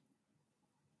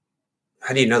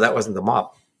 How do you know that wasn't the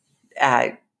mob?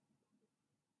 I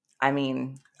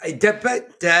mean, I'm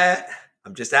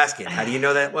just asking. How do you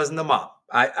know that wasn't the mob?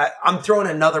 I'm throwing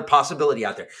another possibility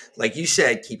out there. Like you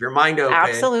said, keep your mind open.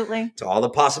 Absolutely. To all the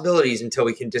possibilities until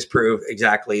we can disprove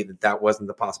exactly that wasn't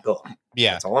the possibility.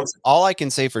 Yeah. That's all I'm saying. All I can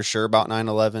say for sure about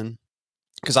 9/11,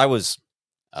 because I was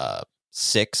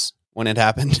 6 when it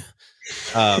happened.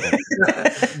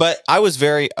 But I was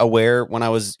very aware when I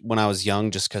was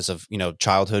young, just because of,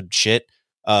 childhood shit.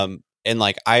 And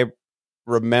like, I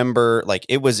remember, like,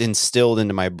 it was instilled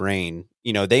into my brain.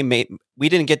 We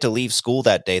didn't get to leave school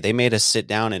that day. They made us sit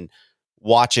down and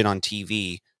watch it on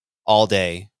TV all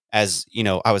day. As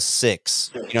I was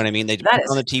 6. You know what I mean? They put it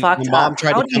on the TV. My mom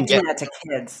tried to come get to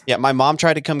kids. Yeah, my mom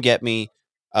tried to come get me.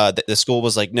 The school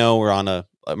was like, "No, we're on a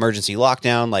emergency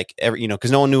lockdown." Like,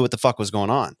 because no one knew what the fuck was going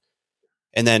on.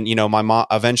 And then, my mom,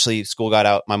 eventually school got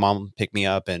out. My mom picked me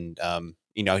up, and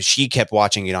she kept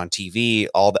watching it on TV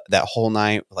all that whole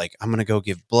night. Like, I'm gonna go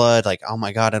give blood. Like, oh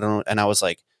my God, I don't know. And I was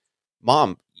like,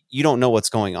 Mom, you don't know what's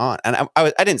going on. And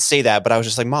I didn't say that, but I was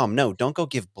just like, Mom, no, don't go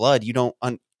give blood. You don't.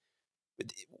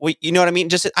 You know what I mean?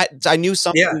 Just I knew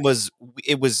something was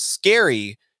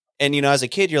scary. And, as a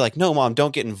kid, you're like, no, Mom,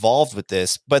 don't get involved with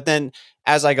this. But then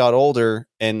as I got older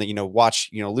and, watch,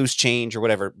 Loose Change or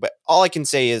whatever. But all I can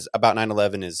say is about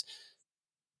 9/11 is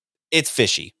it's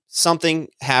fishy. Something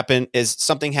happened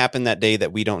that day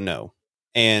that we don't know.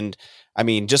 And I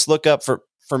mean, just look up for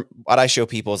what I show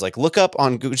people is like, look up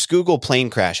on just Google plane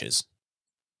crashes,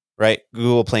 right?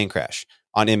 Google plane crash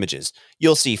on images.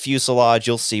 You'll see fuselage,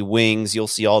 you'll see wings, you'll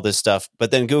see all this stuff. But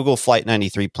then Google Flight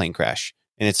 93 plane crash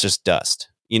and it's just dust.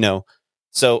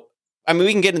 So, I mean,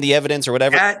 we can get into the evidence or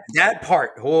whatever. That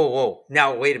part. Whoa.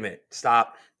 Now, wait a minute.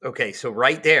 Stop. Okay. So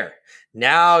right there,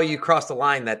 now you cross the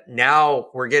line that now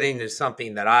we're getting to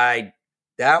something that I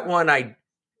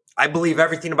believe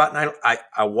everything about 9.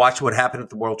 I watched what happened at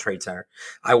the World Trade Center.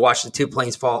 I watched the 2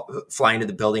 planes fly into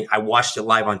the building. I watched it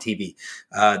live on TV.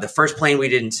 The first plane we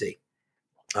didn't see.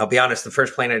 I'll be honest. The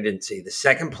first plane I didn't see. The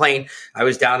second plane, I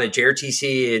was down at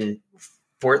JRTC in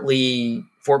Fort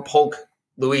Polk,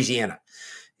 Louisiana.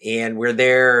 And we're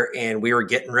there and we were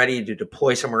getting ready to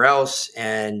deploy somewhere else.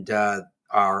 And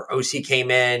our OC came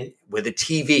in with a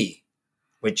TV,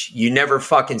 which you never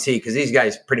fucking see because these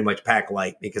guys pretty much pack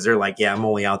light because they're like, yeah, I'm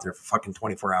only out there for fucking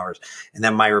 24 hours. And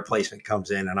then my replacement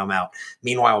comes in and I'm out.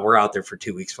 Meanwhile, we're out there for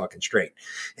 2 weeks fucking straight.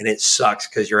 And it sucks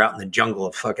because you're out in the jungle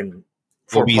of fucking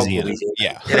Fort Polk, Louisiana.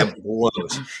 Yeah. And it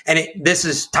blows. And this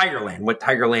is Tigerland, what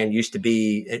Tigerland used to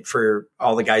be for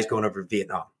all the guys going over to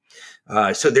Vietnam.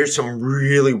 So there's some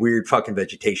really weird fucking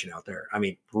vegetation out there. I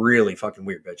mean, really fucking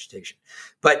weird vegetation.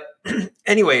 But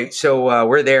anyway, so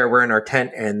we're there, we're in our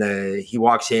tent, and he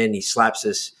walks in, he slaps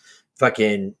this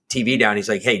fucking TV down. He's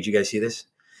like, "Hey, did you guys see this?"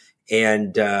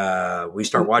 And we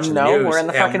start watching the news. No, we're in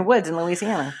the fucking woods in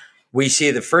Louisiana. We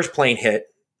see the first plane hit.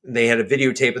 They had a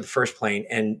videotape of the first plane,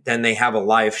 and then they have a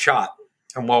live shot.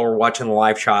 And while we're watching the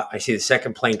live shot, I see the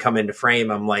second plane come into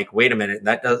frame. I'm like, wait a minute,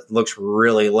 that looks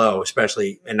really low,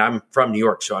 especially, and I'm from New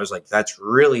York. So I was like, that's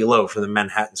really low for the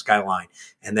Manhattan skyline.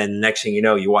 And then next thing you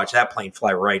know, you watch that plane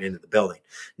fly right into the building.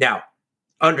 Now,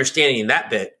 understanding that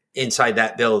bit inside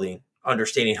that building,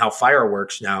 understanding how fire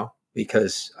works now,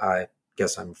 because I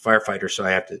guess I'm a firefighter. So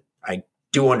I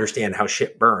do understand how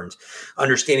shit burns,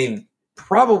 understanding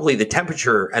probably the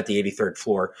temperature at the 83rd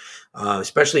floor,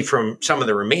 especially from some of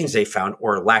the remains they found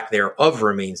or lack thereof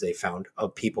remains they found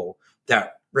of people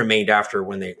that remained after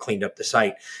when they cleaned up the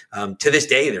site. To this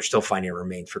day, they're still finding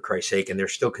remains, for Christ's sake, and they're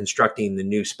still constructing the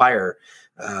new spire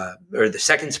or the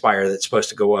second spire that's supposed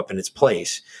to go up in its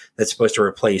place, that's supposed to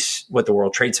replace what the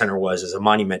World Trade Center was as a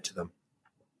monument to them.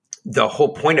 The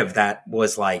whole point of that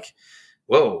was like,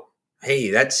 whoa, hey,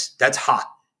 that's hot.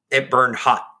 It burned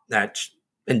hot. That's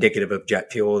indicative of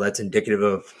jet fuel. That's indicative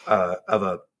of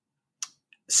a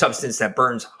substance that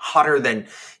burns hotter than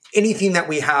anything that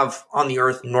we have on the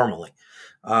earth normally.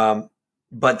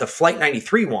 But the Flight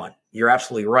 93 one, you're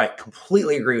absolutely right.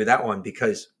 Completely agree with that one,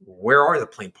 because where are the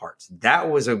plane parts? That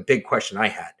was a big question I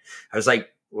had. I was like,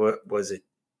 what was it?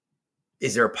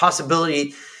 Is there a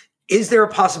possibility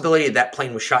that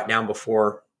plane was shot down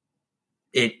before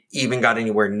it even got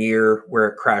anywhere near where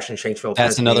it crashed in Shanksville?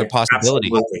 That's another possibility.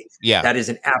 Absolutely. Yeah. That is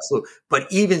an absolute.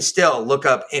 But even still, look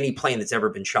up any plane that's ever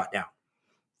been shot down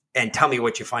and tell me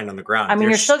what you find on the ground. I mean,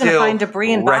 you're still going to find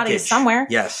debris and bodies somewhere.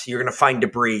 Yes, you're going to find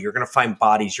debris. You're going to find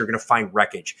bodies. You're going to find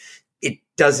wreckage. It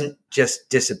doesn't just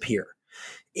disappear.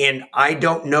 And I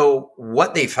don't know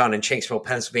what they found in Shanksville,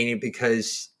 Pennsylvania,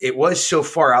 because it was so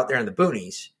far out there in the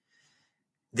boonies.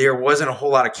 There wasn't a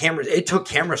whole lot of cameras. It took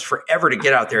cameras forever to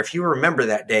get out there. If you remember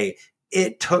that day,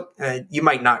 it took, you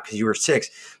might not because you were 6,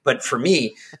 but for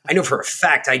me, I know for a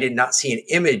fact I did not see an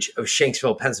image of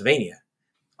Shanksville, Pennsylvania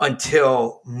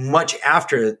until much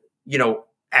after,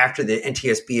 after the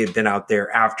NTSB had been out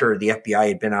there, after the FBI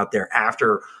had been out there,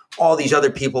 after all these other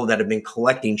people that have been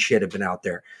collecting shit have been out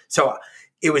there. So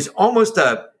it was almost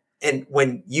and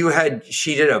when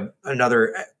she did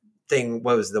another thing,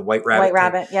 what was the White Rabbit? White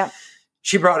Rabbit, yeah.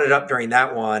 She brought it up during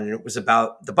that one, and it was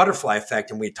about the butterfly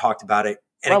effect, and we talked about it.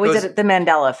 And we did the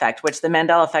Mandela effect, which the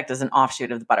Mandela effect is an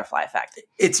offshoot of the butterfly effect.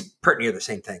 It's pretty near the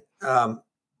same thing.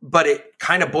 But it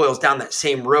kind of boils down that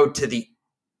same road to the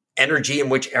energy in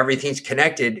which everything's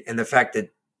connected, and the fact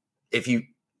that if you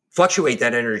fluctuate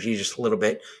that energy just a little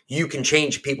bit, you can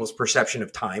change people's perception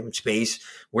of time and space,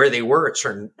 where they were at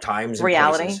certain times and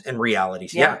places and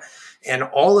realities. Yeah. And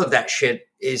all of that shit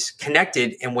is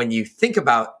connected. And when you think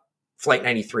about Flight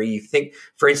 93, you think,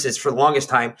 for instance, for the longest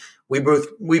time, we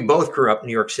both grew up in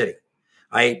New York City.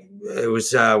 It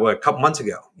was a couple months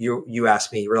ago. You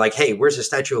asked me, you were like, "Hey, where's the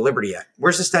Statue of Liberty at?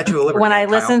 Where's the Statue of Liberty?" When I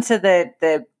listened to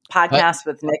the podcast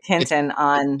with Nick Hinton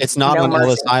it's not on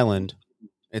Ellis Island.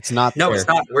 It's not. No, there. it's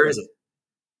not. Where is it?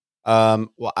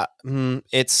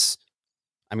 It's.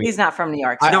 I mean, he's not from New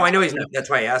York. I know he's not. That's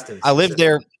why I asked him. I lived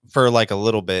there for like a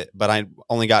little bit, but I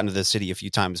only got into the city a few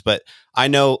times. But I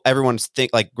know everyone's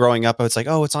growing up, it's like,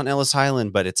 oh, it's on Ellis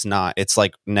Island, but it's not. It's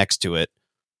like next to it.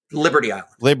 Liberty Island.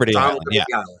 Liberty Island.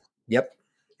 Island. Yep.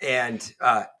 And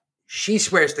she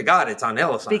swears to God it's on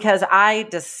Ellis Island. Because I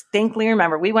distinctly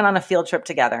remember we went on a field trip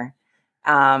together.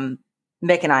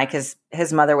 Mick and I, because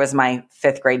his mother was my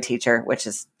 5th grade teacher, which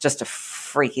is just a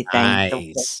freaky thing.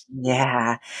 Nice.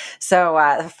 Yeah. So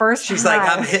the first she's time,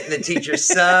 like, I'm hitting the teacher's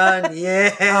son.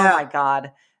 Yeah. Oh my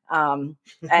God. And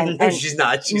she's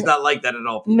not like that at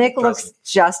all. Mick looks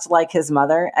just like his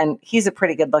mother, and he's a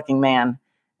pretty good looking man.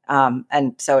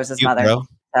 And so is his mother. Bro.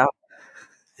 So.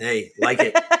 Hey, like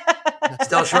it.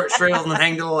 Still short straightles and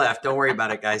hang to the left. Don't worry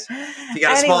about it, guys. If you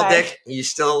got a small dick, you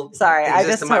still sorry. I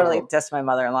just totally world. dissed my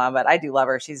mother-in-law, but I do love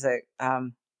her. She's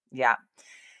yeah.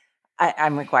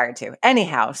 I'm required to.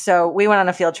 Anyhow, so we went on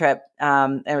a field trip.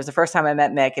 It was the first time I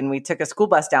met Mick, and we took a school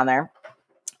bus down there,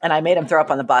 and I made him throw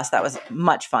up on the bus. That was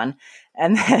much fun.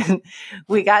 And then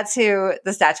we got to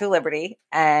the Statue of Liberty,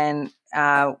 and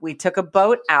we took a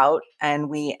boat out, and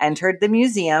we entered the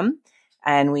museum,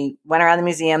 and we went around the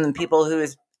museum, and people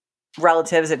whose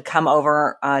relatives had come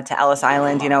over to Ellis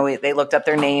Island, they looked up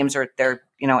their names or their,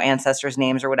 ancestors'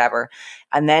 names or whatever.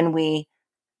 And then we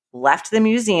left the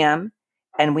museum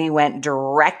and we went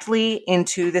directly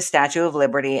into the Statue of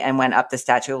Liberty and went up the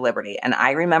Statue of Liberty. And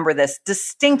I remember this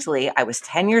distinctly. I was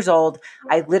 10 years old.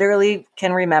 I literally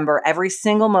can remember every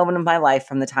single moment of my life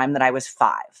from the time that I was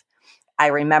 5. I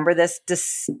remember this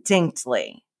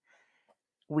distinctly.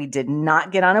 We did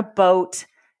not get on a boat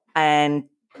and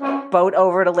boat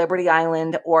over to Liberty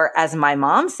Island, or as my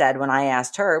mom said when I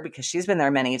asked her, because she's been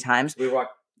there many times,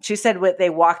 she said they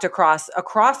walked across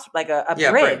like a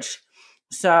bridge.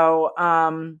 So,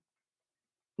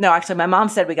 no, actually my mom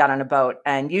said we got on a boat,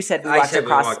 and you said we walked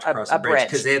across a bridge.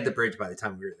 Because they had the bridge by the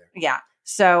time we were there. Yeah.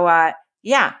 So,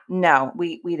 no,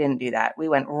 we didn't do that. We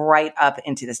went right up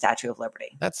into the Statue of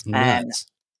Liberty. That's nuts.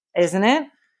 Isn't it?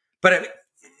 But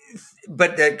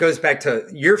that goes back to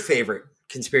your favorite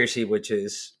conspiracy, which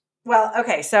is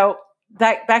okay. So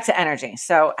back to energy.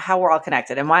 So how we're all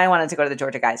connected, and why I wanted to go to the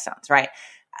Georgia Guidestones, right?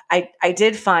 I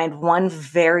did find one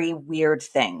very weird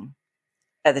thing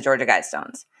at the Georgia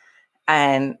Guidestones,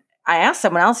 and I asked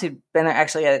someone else who'd been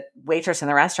actually a waitress in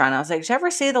the restaurant. I was like, "Did you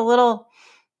ever see the little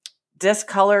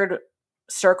discolored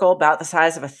circle about the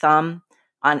size of a thumb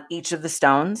on each of the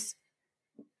stones?"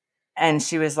 And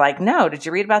she was like, "No, did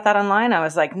you read about that online?" I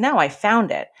was like, "No, I found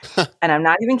it." And I'm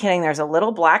not even kidding. There's a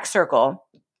little black circle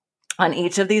on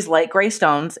each of these light gray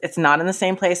stones. It's not in the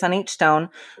same place on each stone.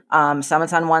 Some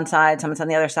it's on one side, some it's on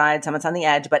the other side, some it's on the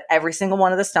edge, but every single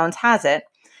one of the stones has it.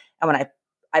 And when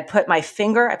I put my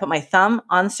thumb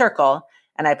on the circle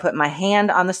and I put my hand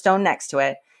on the stone next to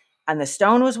it, and the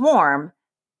stone was warm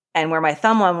and where my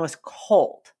thumb on was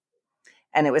cold.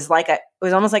 And it was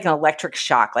almost like an electric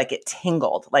shock, like it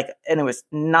tingled, and it was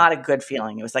not a good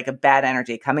feeling. It was like a bad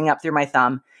energy coming up through my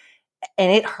thumb.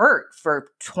 And it hurt for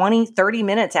 20, 30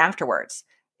 minutes afterwards.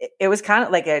 It was kind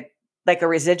of like a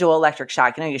residual electric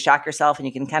shock. You shock yourself and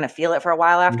you can kind of feel it for a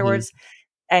while afterwards.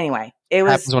 Mm-hmm. Anyway, it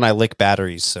happens when I lick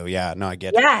batteries. So yeah, no, I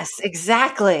get it. Yes,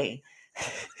 exactly.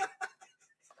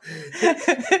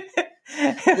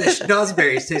 The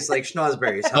schnozberries taste like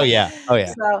schnozberries. Huh? Oh yeah.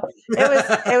 So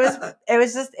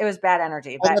it was bad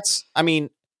energy. Well, but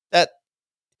that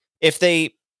if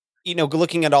they,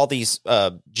 looking at all these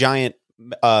giant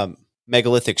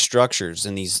megalithic structures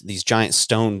and these giant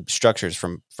stone structures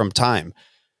from time,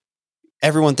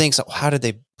 everyone thinks, oh, how did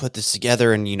they put this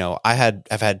together? And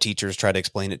I've had teachers try to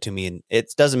explain it to me, and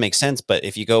it doesn't make sense. But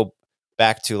if you go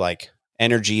back to like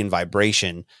energy and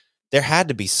vibration, there had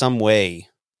to be some way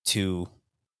to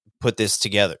put this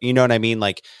together. You know what I mean?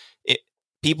 Like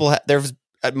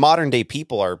modern day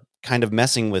people are kind of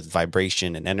messing with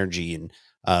vibration and energy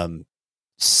and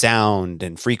sound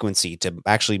and frequency to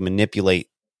actually manipulate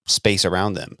space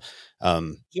around them.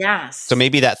 Yes. So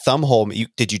maybe that thumb hole,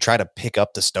 did you try to pick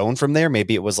up the stone from there?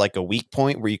 Maybe it was like a weak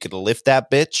point where you could lift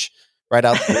that bitch right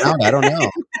out the ground. I don't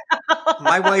know.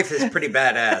 My wife is pretty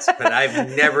badass, but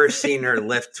I've never seen her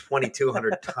lift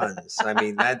 2,200 tons. I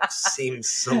mean, that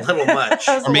seems a little much.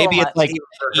 Or maybe it's like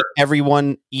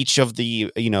each of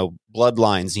the,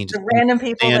 bloodlines need the random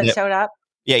people that showed up.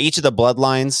 Yeah, each of the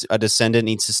bloodlines, a descendant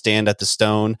needs to stand at the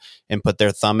stone and put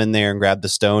their thumb in there and grab the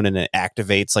stone, and it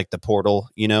activates like the portal,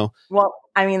 Well,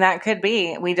 I mean, that could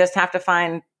be. We just have to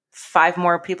find 5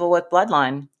 more people with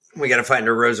bloodline. We got to find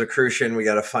a Rosicrucian. We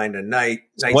got to find a knight.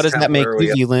 What does that make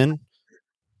you, Lynn?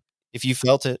 If you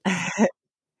felt it,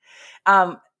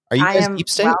 are you guys deep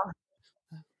state? Well,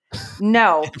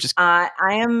 no, I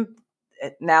am.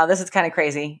 Now this is kind of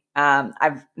crazy.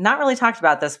 I've not really talked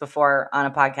about this before on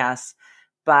a podcast,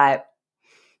 but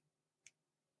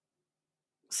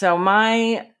so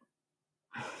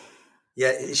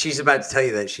yeah, she's about to tell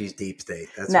you that she's deep state.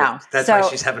 That's why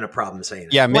she's having a problem saying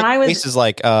it. Yeah, Mace is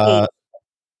like, what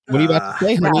are you about to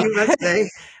say? What are you about to say?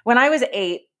 When I was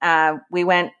 8,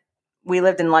 we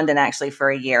lived in London actually for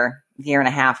a year and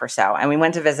a half or so. And we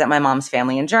went to visit my mom's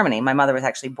family in Germany. My mother was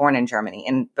actually born in Germany,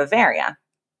 in Bavaria.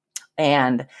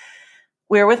 And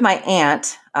we were with my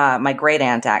aunt, my great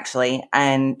aunt actually,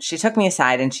 and she took me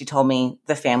aside and she told me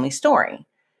the family story.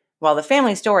 Well, the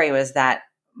family story was that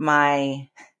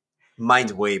mine's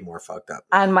way more fucked up.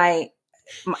 On my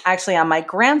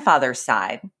grandfather's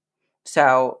side.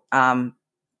 So,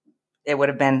 it would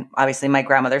have been obviously my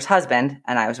grandmother's husband,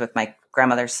 and I was with my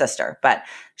grandmother's sister, but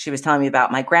she was telling me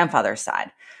about my grandfather's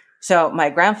side. So my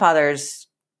grandfather's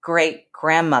great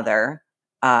grandmother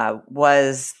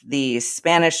was the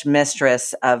Spanish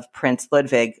mistress of Prince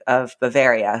Ludwig of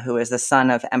Bavaria, who is the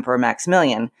son of Emperor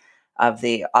Maximilian of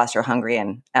the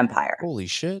Austro-Hungarian Empire. Holy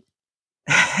shit.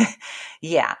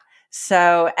 Yeah.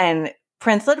 So, and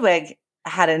Prince Ludwig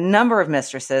had a number of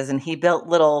mistresses, and he built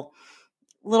little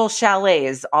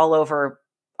chalets all over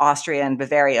Austria and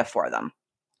Bavaria for them.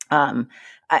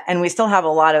 And we still have a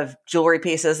lot of jewelry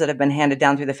pieces that have been handed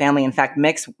down through the family. In fact,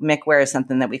 Mick wears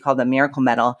something that we call the miracle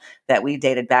medal that we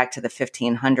dated back to the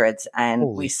 1500s. And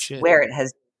Holy we shit. swear it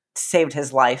has saved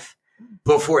his life.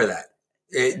 Before that.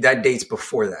 That dates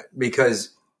before that,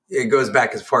 because it goes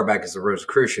back as far back as the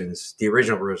Rosicrucians, the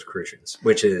original Rosicrucians,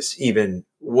 which is even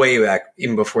way back,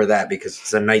 even before that, because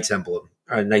it's a Knights emblem,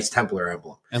 a Knights Templar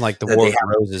emblem. And like the War of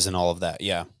the Roses and all of that.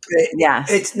 Yeah. Yeah.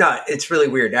 It's not. It's really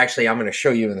weird. Actually, I'm going to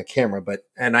show you in the camera,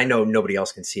 and I know nobody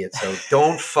else can see it, so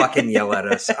don't fucking yell at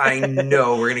us. I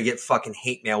know we're going to get fucking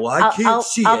hate mail. Well, I can't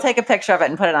see it. I'll take a picture of it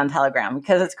and put it on Telegram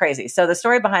because it's crazy. So the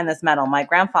story behind this medal, my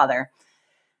grandfather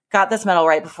got this medal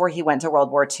right before he went to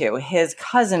World War II. His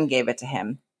cousin gave it to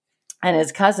him, and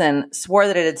his cousin swore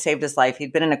that it had saved his life.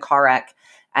 He'd been in a car wreck,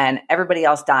 and everybody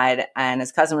else died, and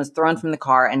his cousin was thrown from the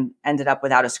car and ended up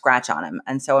without a scratch on him.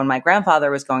 And so when my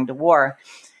grandfather was going to war,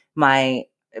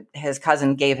 his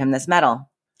cousin gave him this medal,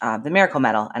 the miracle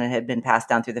medal, and it had been passed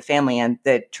down through the family. And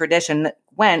the tradition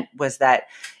was that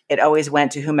it always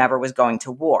went to whomever was going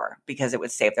to war because it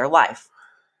would save their life.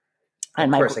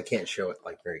 And of course, I can't show it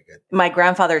very good. My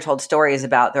grandfather told stories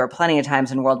about there were plenty of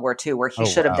times in World War II where he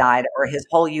should have died or his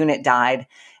whole unit died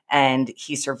and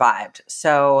he survived.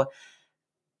 So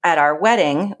at our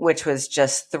wedding, which was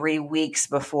just 3 weeks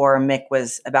before Mick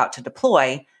was about to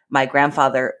deploy, my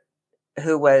grandfather,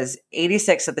 who was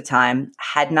 86 at the time,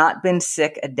 had not been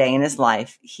sick a day in his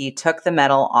life. He took the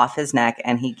medal off his neck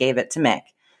and he gave it to Mick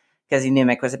because he knew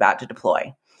Mick was about to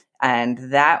deploy. And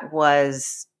that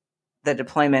was the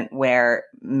deployment where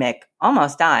Mick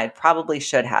almost died, probably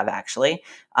should have actually.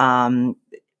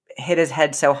 Hit his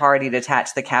head so hard he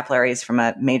detached the capillaries from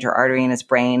a major artery in his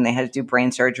brain. They had to do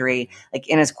brain surgery, like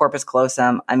in his corpus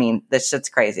callosum. I mean, this shit's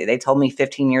crazy. They told me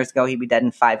 15 years ago he'd be dead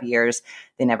in 5 years.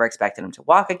 They never expected him to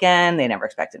walk again. They never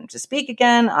expected him to speak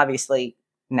again. Obviously,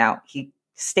 now he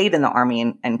stayed in the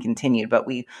Army and continued, but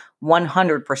we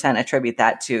 100% attribute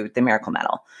that to the Miracle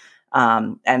Medal.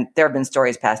 And there have been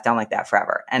stories passed down like that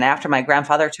forever. And after my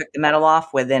grandfather took the medal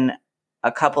off, within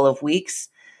a couple of weeks,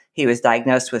 he was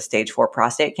diagnosed with stage 4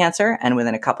 prostate cancer, and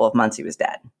within a couple of months, he was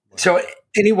dead. So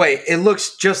anyway, it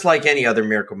looks just like any other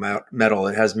Miracle Medal.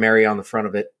 It has Mary on the front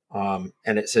of it,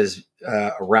 and it says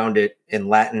around it in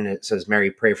Latin, it says,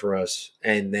 "Mary, pray for us."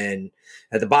 And then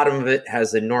at the bottom of it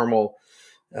has the normal,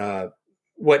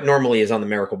 what normally is on the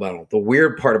Miracle Medal. The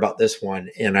weird part about this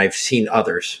one, and I've seen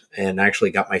others, and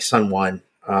actually got my son one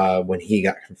when he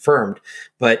got confirmed,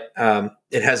 but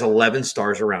it has 11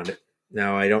 stars around it.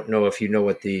 Now, I don't know if you know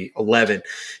what the 11,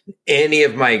 any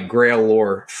of my Grail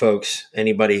lore folks,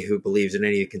 anybody who believes in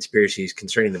any of the conspiracies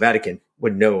concerning the Vatican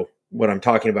would know what I'm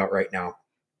talking about right now.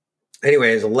 Anyway,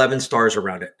 it has 11 stars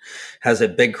around it, has a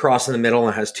big cross in the middle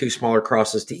and has 2 smaller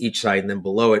crosses to each side. And then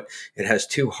below it, it has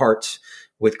 2 hearts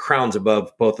with crowns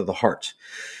above both of the hearts.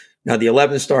 Now, the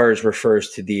 11 stars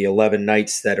refers to the 11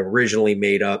 knights that originally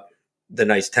made up the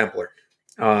Knights Templar.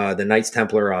 The Knights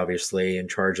Templar, obviously, in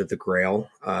charge of the Grail.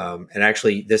 And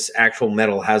actually, this actual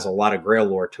medal has a lot of Grail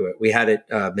lore to it. We had it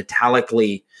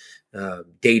metallically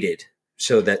dated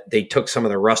so that they took some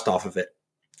of the rust off of it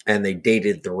and they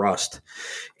dated the rust.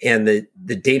 And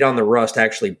the date on the rust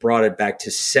actually brought it back to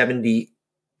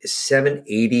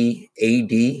 780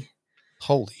 AD.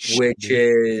 Holy shit. Which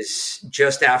is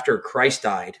just after Christ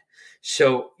died.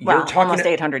 So you're talking almost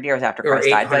 800 years after or Christ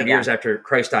died. 800 years after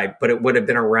Christ died, but it would have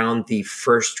been around the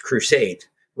First Crusade,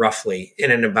 roughly. In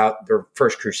and about the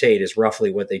First Crusade is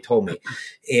roughly what they told me.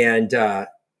 And the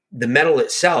medal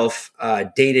itself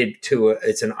dated to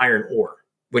it's an iron ore,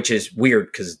 which is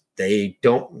weird because they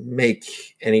don't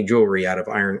make any jewelry out of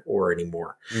iron ore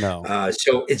anymore. No.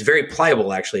 So it's very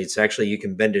pliable, actually. It's actually, you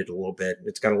can bend it a little bit.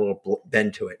 It's got a little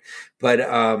bend to it. But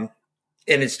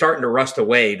and it's starting to rust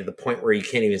away to the point where you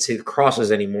can't even see the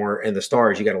crosses anymore and the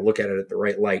stars. You got to look at it at the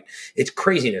right light. It's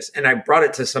craziness. And I brought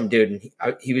it to some dude, and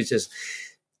he was just,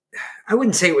 I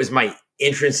wouldn't say it was my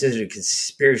entrance into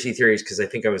conspiracy theories because I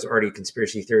think I was already a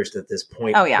conspiracy theorist at this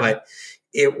point. Oh, yeah. But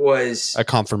it was A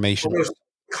confirmation.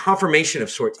 confirmation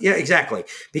of sorts. Yeah, exactly.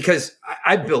 Because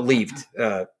I believed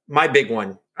my big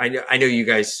one. I know you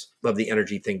guys love the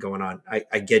energy thing going on.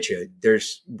 I get you.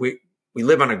 We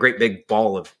live on a great big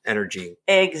ball of energy.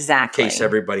 Exactly. In case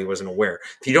everybody wasn't aware.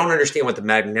 If you don't understand what the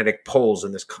magnetic poles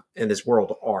in this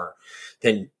world are,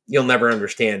 then you'll never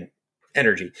understand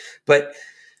energy. But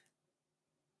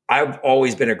I've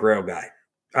always been a Grail guy.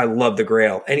 I love the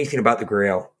Grail. Anything about the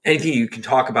Grail. Anything you can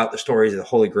talk about the stories of the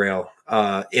Holy Grail.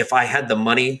 If I had the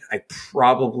money, I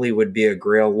probably would be a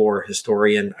Grail lore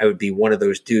historian. I would be one of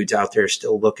those dudes out there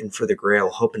still looking for the Grail,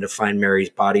 hoping to find Mary's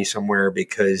body somewhere,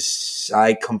 because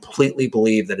I completely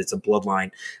believe that it's a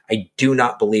bloodline. I do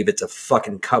not believe it's a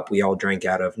fucking cup we all drank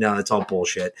out of. No, that's all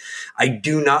bullshit. I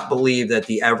do not believe that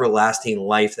the everlasting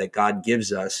life that God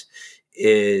gives us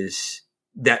is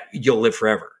that you'll live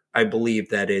forever. I believe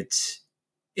that it's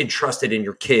entrusted in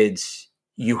your kids.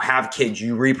 You have kids,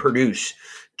 you reproduce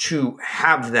to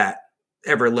have that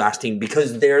everlasting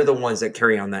because they're the ones that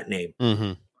carry on that name.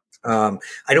 Mm-hmm.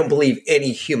 I don't believe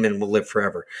any human will live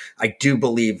forever. I do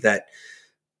believe that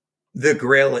the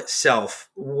Grail itself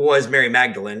was Mary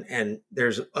Magdalene, and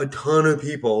there's a ton of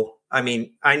people. I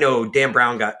mean, I know Dan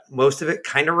Brown got most of it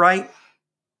kind of right.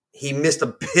 He missed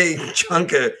a big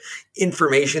chunk of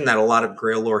information that a lot of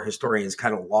Grail lore historians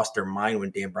kind of lost their mind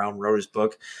when Dan Brown wrote his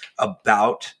book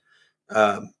about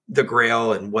the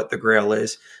Grail and what the Grail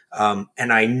is.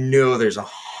 And I know there's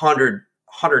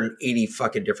 180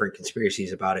 fucking different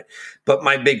conspiracies about it. But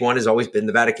my big one has always been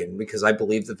the Vatican, because I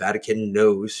believe the Vatican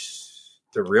knows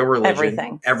the real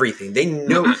religion. Everything. They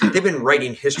know. They've been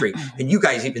writing history. And you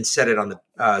guys even said it on the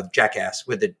Jackass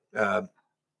with the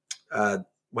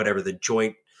whatever, the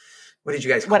joint. What did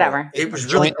you guys call Whatever. it? It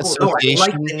was really cool. No, I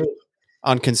liked the name.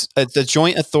 The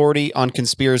Joint Authority on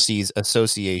Conspiracies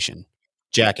Association.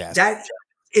 Jackass. That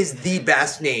is the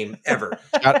best name ever.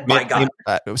 My God.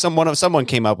 Someone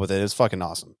came up with it. It's fucking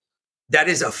awesome. That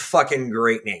is a fucking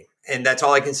great name. And that's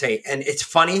all I can say. And it's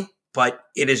funny, but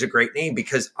it is a great name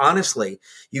because honestly,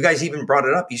 you guys even brought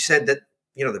it up. You said that,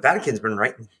 the Vatican's been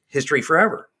writing history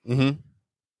forever. Mm-hmm.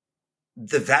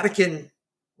 The Vatican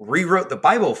rewrote the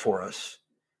Bible for us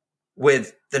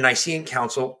with the Nicene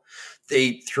Council.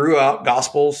 They threw out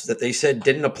gospels that they said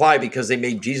didn't apply because they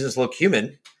made Jesus look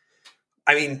human.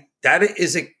 I mean,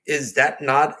 is that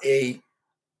not a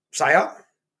psyop?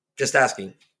 Just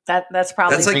asking. That's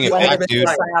probably That's like Bring it one of back, the dude.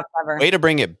 biggest psyops ever. Way to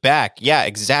bring it back. Yeah,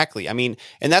 exactly. I mean,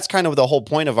 and that's kind of the whole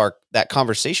point of that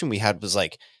conversation we had was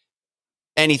like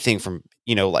anything from,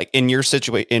 like in your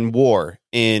situation, in war,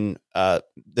 in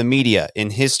the media, in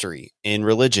history, in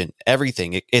religion,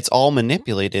 everything. It's all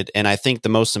manipulated. And I think the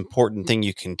most important thing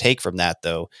you can take from that,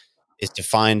 though, is to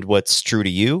find what's true to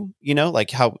you.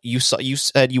 Like how you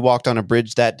said you walked on a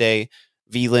bridge that day.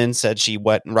 V-Lynn said she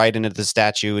went right into the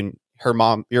statue, and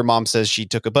your mom says she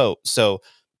took a boat. So,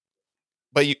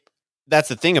 but that's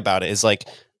the thing about it is like,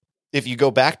 if you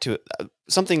go back to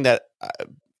something that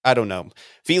I don't know,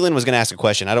 V-Lynn was going to ask a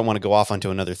question. I don't want to go off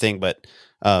onto another thing, but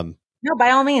No,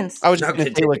 by all means. I was just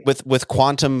going to say, like with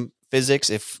quantum physics,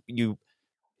 if you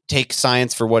take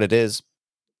science for what it is,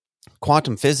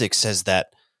 quantum physics says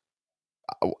that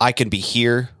I can be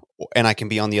here and I can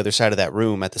be on the other side of that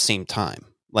room at the same time.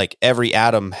 Like every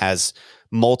atom has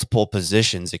multiple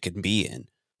positions it can be in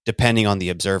depending on the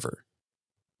observer.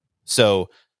 So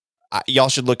y'all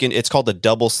should look in. It's called the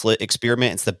double slit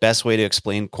experiment. It's the best way to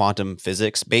explain quantum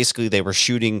physics. Basically, they were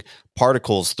shooting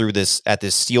particles through this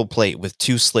steel plate with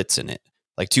two slits in it,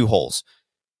 like two holes.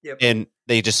 Yep. And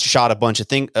they just shot a bunch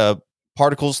of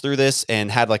particles through this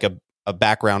and had like a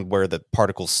background where the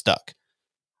particles stuck.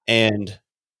 And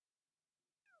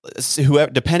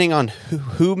depending on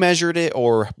who measured it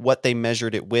or what they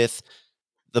measured it with,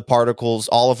 the particles,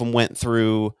 all of them went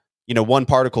through. One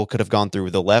particle could have gone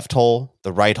through the left hole,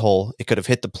 the right hole. It could have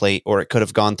hit the plate, or it could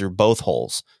have gone through both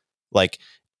holes. Like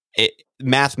it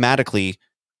mathematically,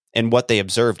 and what they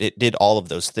observed, it did all of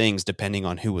those things depending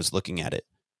on who was looking at it.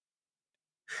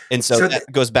 And so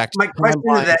that goes back to my question.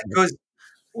 To that goes.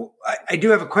 I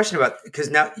do have a question about, because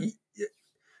now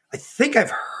I think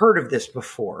I've heard of this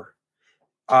before.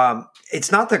 It's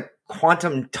not the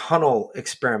quantum tunnel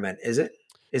experiment, is it?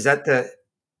 Is that the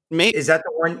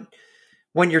one?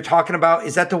 When you're talking about,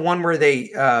 is that the one where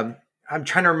they, I'm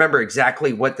trying to remember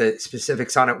exactly what the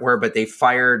specifics on it were, but they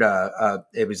fired,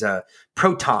 it was a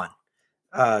proton,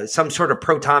 some sort of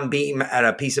proton beam at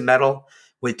a piece of metal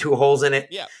with two holes in it.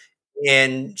 Yeah.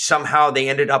 And somehow they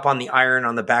ended up on the iron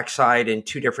on the backside in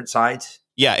two different sides.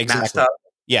 Yeah, exactly.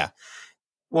 Yeah.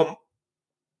 Well,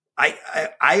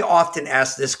 I often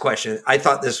ask this question. I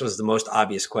thought this was the most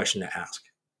obvious question to ask.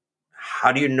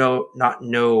 How do you not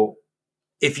know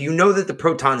if you know that the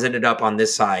protons ended up on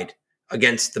this side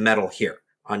against the metal here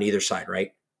on either side,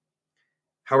 right?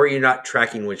 How are you not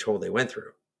tracking which hole they went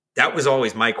through? That was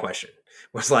always my question.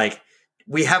 Was like,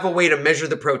 we have a way to measure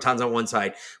the protons on one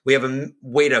side. We have a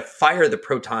way to fire the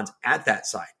protons at that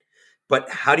side. But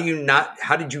how did you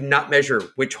not measure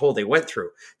which hole they went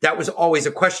through? That was always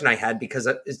a question I had, because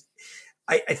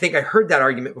I think I heard that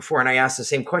argument before, and I asked the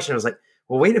same question. I was like,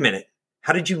 well, wait a minute.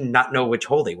 How did you not know which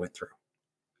hole they went through?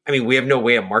 I mean, we have no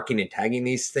way of marking and tagging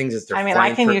these things as they're flying.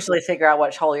 I can usually figure out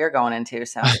which hole you're going into.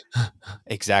 So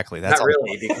exactly. That's not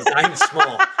really, because I'm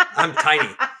small. I'm tiny.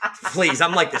 Please,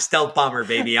 I'm like the stealth bomber,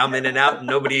 baby. I'm in and out, and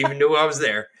nobody even knew I was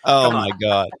there. Oh my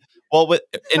God. Well,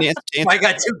 I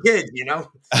got two kids,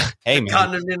 Hey, man.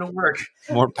 Condom didn't work.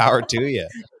 More power to you.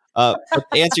 To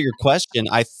answer your question,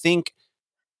 I think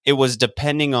it was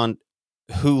depending on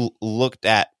who looked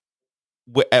at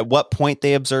what point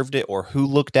they observed it or who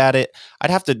looked at it.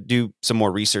 I'd have to do some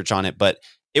more research on it, but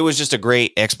it was just a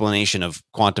great explanation of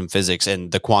quantum physics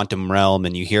and the quantum realm.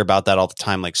 And you hear about that all the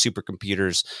time, like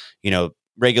supercomputers,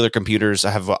 regular computers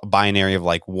have a binary of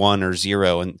like 1 or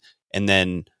 0. And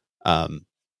then,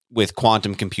 with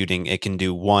quantum computing, it can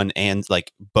do one and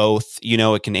like both,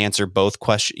 it can answer both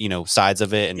sides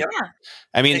of it. And yeah,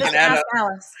 I mean,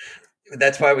 Alice.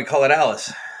 That's why we call it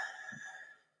Alice.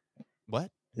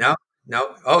 What? No.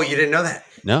 Oh, you didn't know that?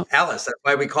 No. Alice. That's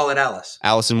why we call it Alice.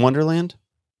 Alice in Wonderland?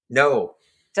 No.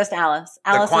 Just Alice.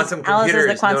 Alice is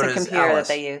the quantum computer that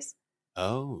they use.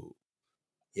 Oh.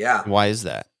 Yeah. Why is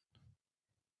that?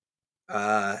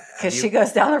 Because she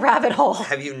goes down a rabbit hole.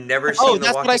 Have you never seen? Oh,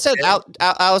 that's what I said.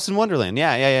 Alice in Wonderland.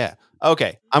 Yeah.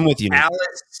 Okay, I'm with you now.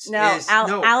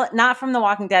 Alice not from The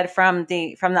Walking Dead. From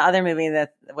the other movie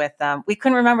that with we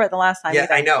couldn't remember it the last time. Yeah,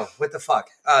 either. I know. What the fuck?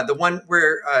 The one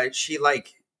where she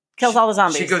kills all the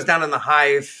zombies. She goes down in the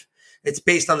hive. It's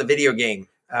based on the video game.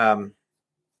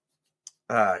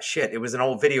 Shit, it was an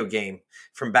old video game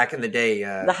from back in the day.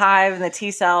 The Hive and the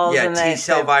T cells. Yeah, and T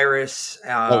cell virus.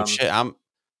 Oh shit, I'm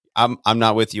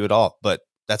not with you at all, but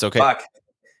that's okay. Fuck.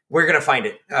 We're gonna find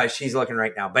it. She's looking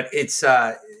right now, but it's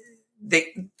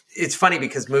it's funny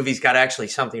because movies got actually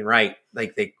something right.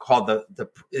 Like they called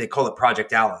they call it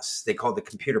Project Alice. They called the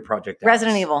computer Project Alice.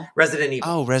 Resident Evil. Resident Evil.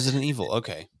 Oh, Resident Evil.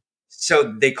 Okay.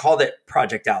 So they called it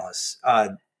Project Alice.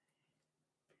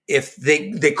 If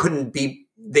they couldn't be,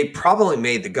 they probably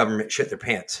made the government shit their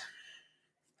pants.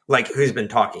 Like, who's been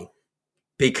talking?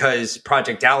 Because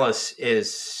Project Alice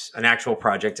is an actual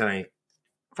project, and I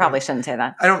Probably shouldn't say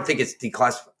that. I don't think it's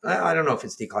declassified. I don't know if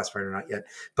it's declassified or not yet.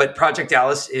 But Project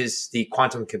Alice is the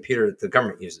quantum computer that the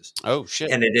government uses. Oh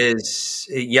shit. And it is,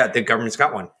 yeah, the government's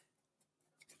got one.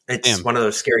 It's Damn. one of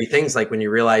those scary things, like when you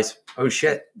realize, oh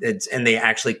shit, and they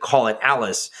actually call it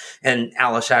Alice. And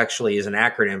Alice actually is an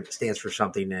acronym. It stands for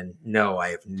something. And no, I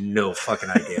have no fucking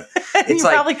idea. It's You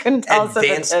like probably couldn't tell us if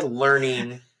advanced it's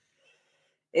learning.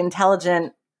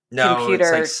 intelligent. No,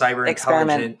 computer it's like cyber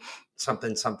experiment. intelligent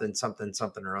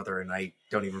something or other, and I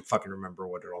don't even fucking remember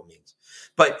what it all means.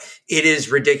 But it is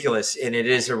ridiculous, and it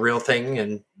is a real thing,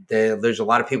 and there's a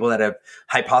lot of people that have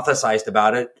hypothesized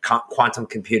about it, quantum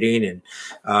computing, and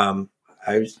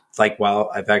I was like,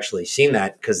 well, I've actually seen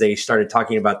that because they started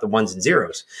talking about the ones and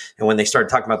zeros, and when they started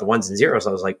talking about the ones and zeros,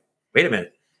 I was like, wait a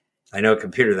minute, I know a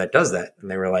computer that does that,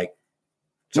 and they were like,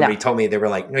 somebody told me, they were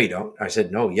like, no, you don't. I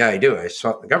said, no, yeah, I do. I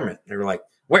saw it in the government. They were like,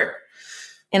 where?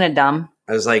 In a dumb.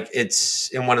 I was like, it's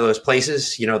in one of those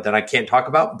places, you know, that I can't talk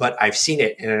about, but I've seen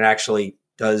it, and it actually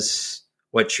does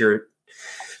what you're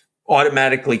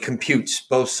automatically computes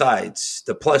both sides,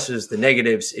 the pluses, the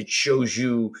negatives. It shows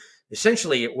you,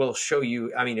 essentially, it will show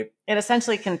you. I mean, It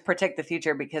essentially can predict the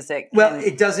future because it.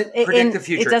 it doesn't predict the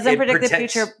future. It doesn't predict the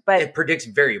future, but it predicts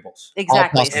variables.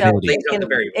 Exactly. So possibilities.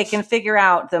 it can figure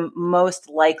out the most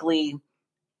likely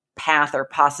path or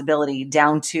possibility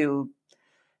down to,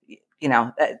 you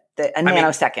know, a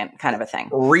nanosecond kind of a thing.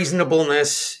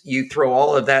 Reasonableness, you throw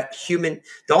all of that human.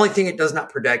 The only thing it does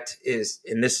not predict is,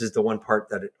 and this is the one part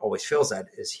that it always fails at,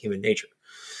 is human nature.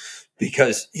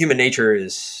 Because human nature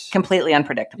is Completely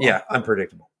unpredictable. Yeah,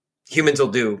 unpredictable. Humans will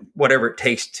do whatever it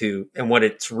takes to, and what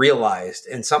it's realized,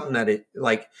 and something that it,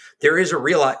 like, there is a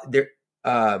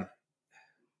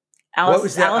Alice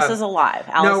is alive.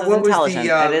 Alice is intelligent.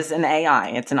 It is an AI.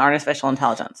 It's an artificial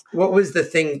intelligence. What was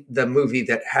the movie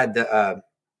that had the,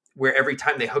 where every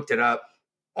time they hooked it up,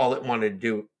 all it wanted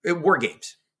to do, War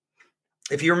Games.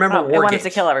 If you remember War Games. It wanted to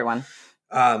kill everyone.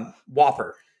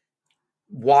 Whopper.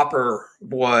 Whopper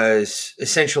was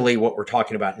essentially what we're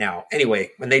talking about now.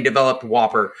 Anyway, when they developed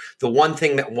Whopper, the one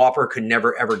thing that Whopper could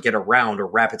never ever get around or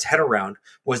wrap its head around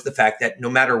was the fact that no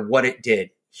matter what it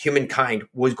did, humankind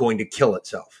was going to kill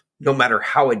itself, no matter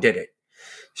how it did it.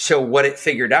 So what it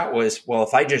figured out was, well,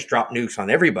 if I just drop nukes on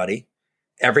everybody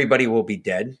will be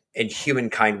dead, and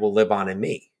humankind will live on in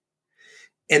me.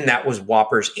 And that was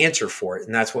Whopper's answer for it.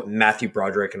 And that's what Matthew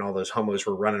Broderick and all those homos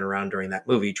were running around during that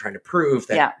movie, trying to prove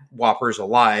that Whopper's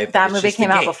alive. That movie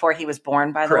came out before he was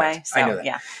born, by Correct. the way. So, I know that.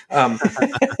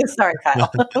 Yeah. Sorry, Kyle.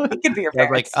 We could be your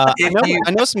parents.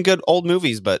 I know some good old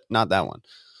movies, but not that one.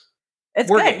 It's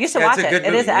good. You should watch it.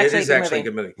 It is actually a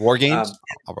good movie. War Games?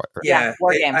 Yeah,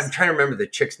 War Games. I'm trying to remember the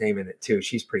chick's name in it, too.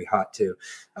 She's pretty hot, too,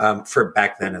 for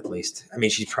back then, at least. I mean,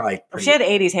 she's probably... She had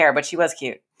 80s hair, but she was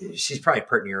cute. She's probably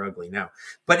pretty or ugly now.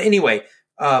 But anyway,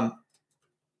 and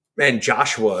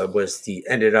Joshua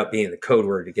ended up being the code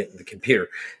word to get in the computer.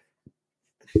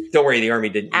 Don't worry, the Army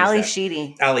didn't use Ali that.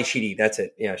 Sheedy. Ali Sheedy, that's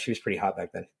it. Yeah, she was pretty hot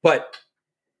back then. But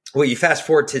well, you fast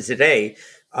forward to today,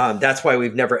 that's why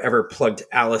we've never ever plugged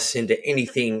Alice into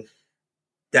anything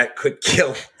that could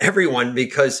kill everyone,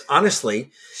 because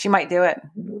honestly, she might do it.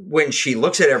 When she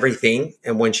looks at everything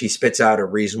and when she spits out a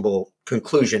reasonable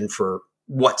conclusion for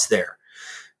what's there,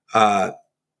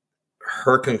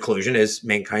 her conclusion is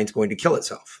mankind's going to kill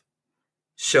itself.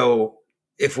 So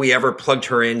if we ever plugged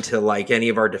her into like any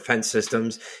of our defense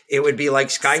systems, it would be like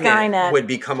Skynet. Would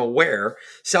become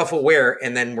self-aware,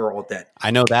 and then we're all dead.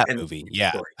 I know that movie.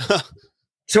 Yeah.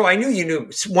 So I knew you knew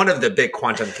one of the big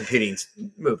quantum computing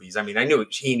movies. I mean, I knew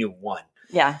he knew one.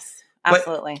 Yes,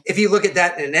 absolutely. But if you look at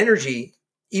that in energy,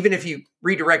 even if you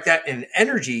redirect that in an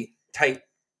energy type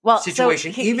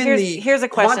situation, so even here's a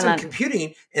question quantum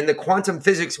computing and the quantum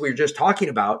physics we were just talking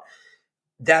about,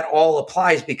 that all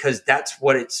applies because that's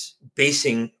what it's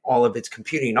basing all of its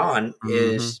computing on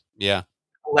is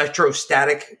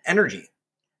electrostatic energy.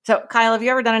 So, Kyle, have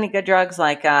you ever done any good drugs,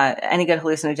 like any good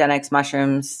hallucinogenics,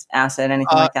 mushrooms, acid,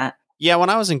 anything like that? Yeah, when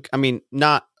I was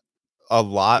not a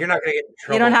lot. You're not going to get in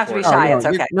trouble. You don't have to be for it. shy. no, It's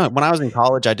okay. No, when I was in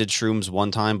college, I did shrooms one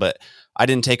time, but I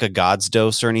didn't take a God's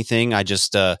dose or anything. I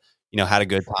just, had a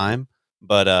good time.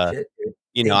 But, Shit,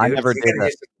 dude. I Dude, never you did gotta that.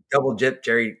 use double dip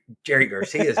Jerry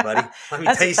Garcia's, buddy. Let me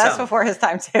That's tell you something. before his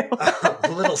time too.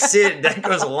 Little Sid, that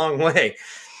goes a long way.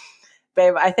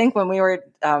 Babe, I think when we were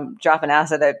dropping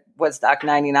acid at Woodstock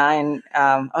 99,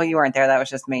 you weren't there. That was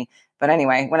just me. But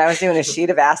anyway, when I was doing a sheet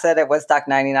of acid at Woodstock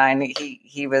 99,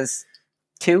 he was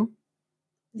 2.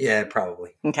 Yeah,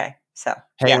 probably. Okay. So,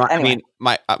 Hey, yeah, I anyway.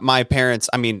 mean, my parents,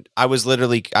 I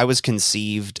was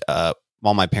conceived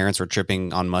while my parents were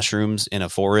tripping on mushrooms in a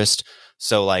forest.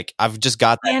 So like, I've just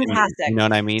got that. Fantastic. You know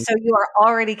what I mean? So you are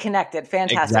already connected.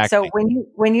 Fantastic. Exactly. So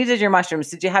when you did your mushrooms,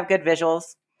 did you have good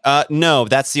visuals? No,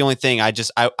 that's the only thing. I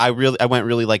went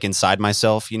really like inside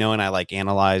myself, and I like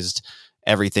analyzed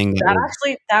everything.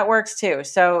 That works too.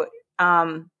 So,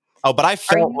 but I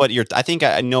felt I think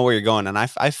I know where you're going. And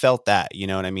I felt that, you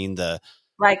know what I mean? The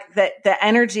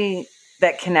energy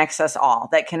that connects us all,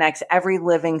 that connects every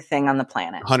living thing on the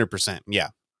planet. 100%. Yeah.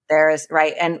 There is,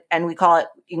 right. And you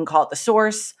can call it the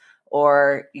source,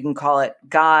 or you can call it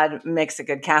God. Mick's a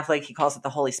good Catholic. He calls it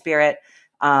the Holy Spirit.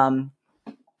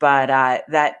 But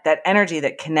that energy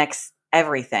that connects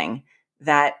everything,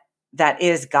 that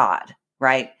is God,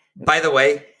 right? By the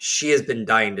way, she has been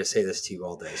dying to say this to you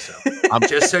all day. So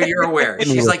just so you're aware,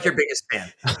 she's like your biggest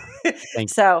fan.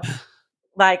 So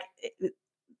like,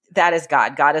 that is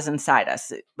God. God is inside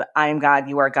us. I am God.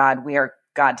 You are God. We are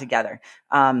God together.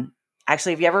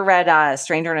 Actually, have you ever read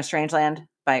Stranger in a Strange Land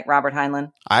by Robert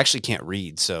Heinlein? I actually can't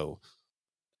read, so.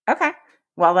 Okay.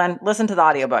 Well, then listen to the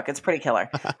audiobook. It's pretty killer.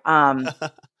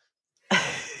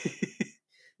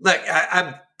 Look,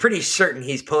 I'm pretty certain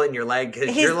he's pulling your leg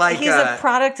because you're like he's a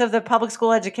product of the public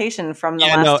school education from the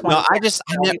last 20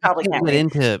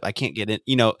 years. I can't get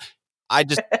in. I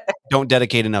just don't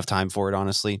dedicate enough time for it,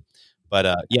 honestly. But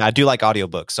I do like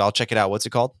audiobooks, so I'll check it out. What's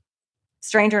it called?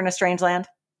 Stranger in a Strange Land.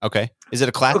 Okay. Is it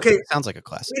a classic? Okay. It sounds like a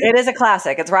classic. It is a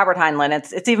classic. It's Robert Heinlein.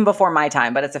 It's even before my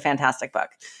time, but it's a fantastic book.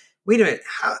 Wait a minute.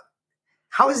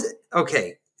 How is it?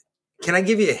 Okay. Can I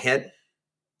give you a hint?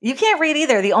 You can't read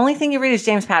either. The only thing you read is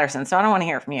James Patterson, so I don't want to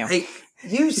hear from you. Hey,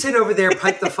 you sit over there,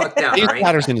 pipe the fuck down, James right?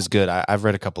 Patterson is good. I've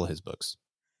read a couple of his books.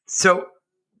 So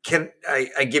can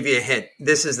I give you a hint?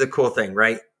 This is the cool thing,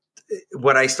 right?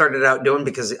 What I started out doing,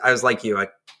 because I was like you, I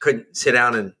couldn't sit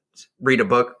down and read a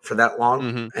book for that long.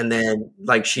 Mm-hmm. And then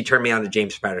like she turned me on to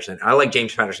James Patterson. I like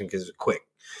James Patterson because it's quick.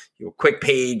 You quick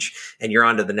page and you're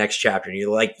on to the next chapter. And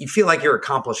you feel like you're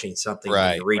accomplishing something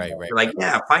when you're reading. You're like,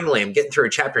 yeah, finally I'm getting through a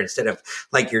chapter, instead of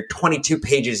like you're 22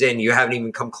 pages in, you haven't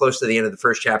even come close to the end of the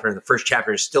first chapter, and the first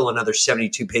chapter is still another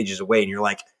 72 pages away. And you're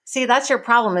like, see, that's your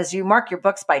problem, is you mark your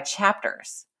books by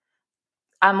chapters.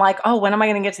 I'm like, oh, when am I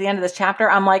going to get to the end of this chapter?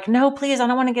 I'm like, no, please, I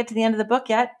don't want to get to the end of the book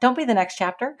yet. Don't be the next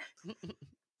chapter.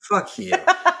 fuck you.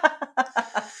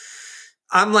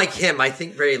 I'm like him. I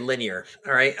think very linear.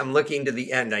 All right. I'm looking to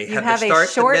the end. I have the start,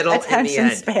 the middle, and the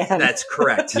end. Span. That's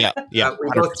correct. Yeah. We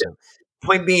both do.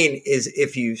 Point being is,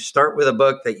 if you start with a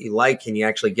book that you like and you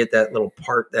actually get that little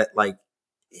part that like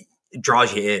it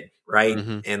draws you in, right?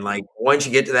 Mm-hmm. And like once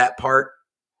you get to that part,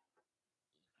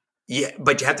 yeah,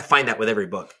 but you have to find that with every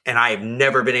book. And I have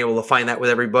never been able to find that with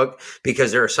every book,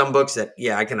 because there are some books that,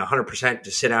 I can 100%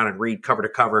 just sit down and read cover to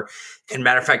cover. And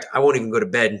matter of fact, I won't even go to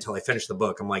bed until I finish the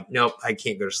book. I'm like, nope, I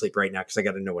can't go to sleep right now because I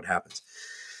got to know what happens.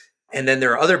 And then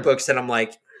there are other books that I'm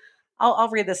like, I'll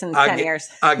read this in 10 years.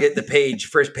 I'll get the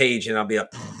first page, and I'll be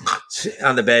up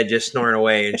on the bed just snoring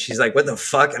away. And she's like, what the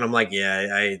fuck? And I'm like,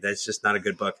 that's just not a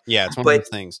good book. Yeah, it's one of those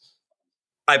things.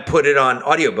 I put it on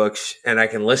audiobooks and I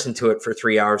can listen to it for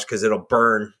 3 hours, because it'll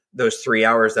burn those 3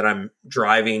 hours that I'm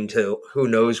driving to who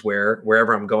knows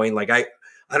wherever I'm going. Like I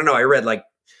don't know. I read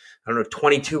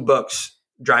 22 books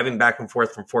driving back and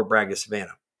forth from Fort Bragg to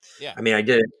Savannah. Yeah. I mean, I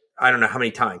did it. I don't know how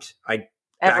many times.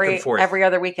 Every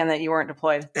other weekend that you weren't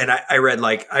deployed. And I read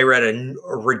a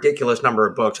ridiculous number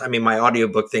of books. I mean, my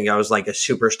audiobook thing, I was like a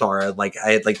superstar.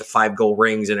 I had like the 5 gold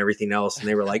rings and everything else. And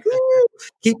they were like, ooh,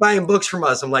 keep buying books from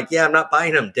us. I'm like, yeah, I'm not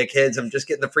buying them, dickheads. I'm just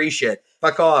getting the free shit.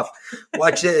 Fuck off.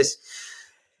 Watch this.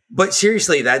 But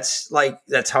seriously, that's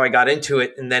how I got into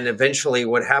it. And then eventually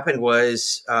what happened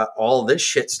was all this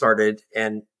shit started,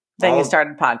 and then you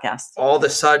started podcasts. All of a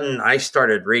sudden, I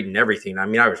started reading everything. I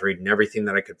mean, I was reading everything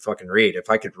that I could fucking read.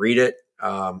 If I could read it,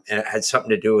 and it had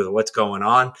something to do with what's going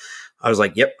on, I was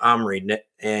like, yep, I'm reading it.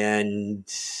 And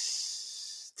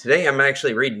today I'm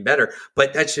actually reading better.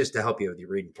 But that's just to help you with your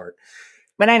reading part.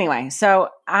 But anyway, so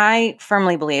I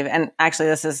firmly believe, and actually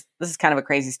this is kind of a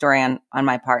crazy story on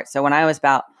my part. So when I was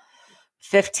about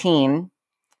 15,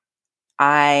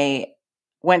 I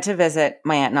went to visit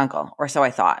my aunt and uncle, or so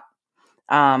I thought.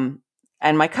 And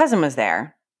my cousin was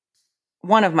there,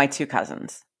 one of my two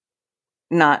cousins,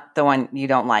 not the one you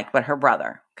don't like, but her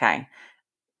brother. Okay.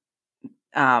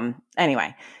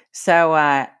 Anyway, so,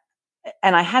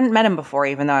 and I hadn't met him before,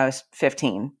 even though I was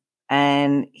 15.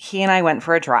 And he and I went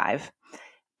for a drive,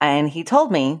 and he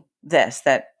told me this,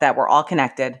 that we're all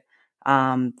connected,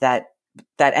 that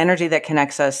energy that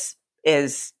connects us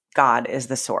is God, is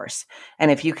the source.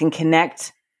 And if you can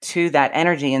connect to that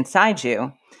energy inside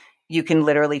you, you can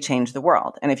literally change the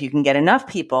world. And if you can get enough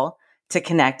people to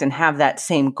connect and have that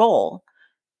same goal,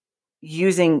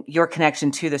 using your connection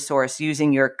to the source,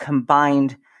 using your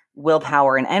combined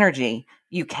willpower and energy,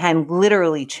 you can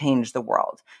literally change the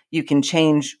world. You can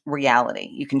change reality.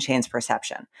 You can change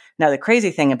perception. Now, the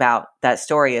crazy thing about that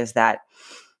story is that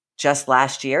just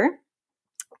last year,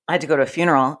 I had to go to a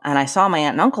funeral, and I saw my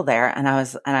aunt and uncle there, and I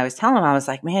was telling them, I was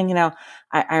like, man,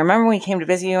 I remember when we came to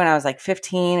visit you, and I was like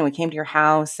 15, and we came to your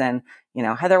house, and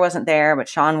Heather wasn't there, but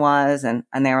Sean was, and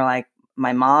they were like,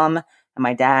 my mom and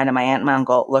my dad and my aunt and my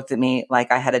uncle looked at me like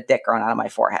I had a dick growing out of my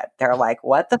forehead. They're like,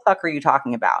 what the fuck are you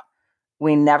talking about?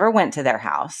 We never went to their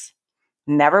house,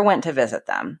 never went to visit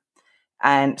them.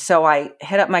 And so I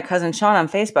hit up my cousin Sean on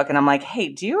Facebook, and I'm like, hey,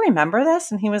 do you remember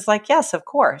this? And he was like, yes, of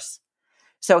course.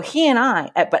 So he and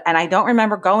I don't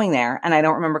remember going there, and I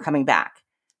don't remember coming back.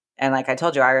 And like I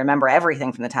told you, I remember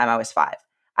everything from the time I was 5.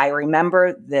 I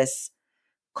remember this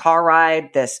car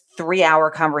ride, this 3-hour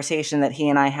conversation that he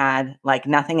and I had, like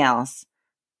nothing else.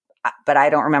 But I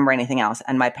don't remember anything else.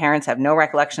 And my parents have no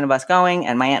recollection of us going,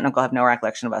 and my aunt and uncle have no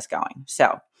recollection of us going.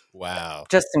 So Wow.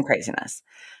 Just some craziness.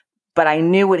 But I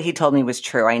knew what he told me was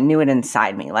true. I knew it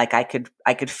inside me. Like I could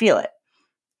feel it.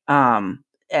 And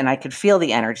I could feel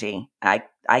the energy.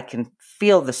 I can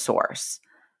feel the source.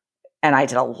 And I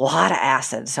did a lot of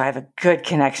acid, so I have a good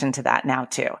connection to that now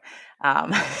too.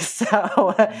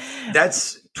 So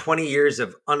that's 20 years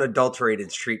of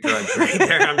unadulterated street drugs right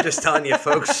there. I'm just telling you,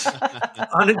 folks,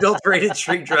 unadulterated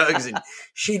street drugs. And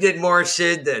she did more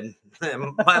Sid than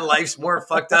my life's more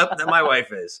fucked up than my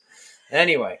wife is.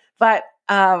 Anyway. But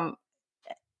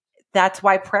that's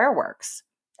why prayer works.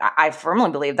 I firmly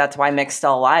believe that's why Mick's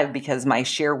still alive, because my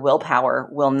sheer willpower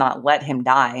will not let him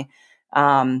die.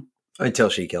 Until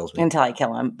she kills me. Until I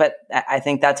kill him. But I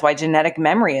think that's why genetic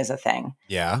memory is a thing.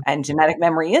 Yeah. And genetic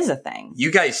memory is a thing.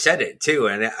 You guys said it too.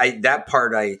 And that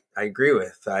part I agree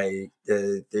with.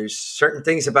 There's certain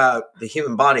things about the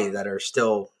human body that are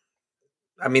still,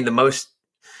 the most,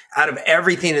 out of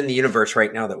everything in the universe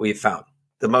right now that we've found,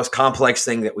 the most complex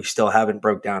thing that we still haven't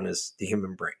broke down is the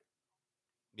human brain.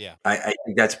 Yeah. I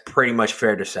think that's pretty much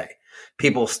fair to say.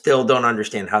 People still don't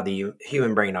understand how the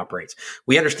human brain operates.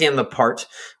 We understand the parts.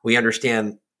 We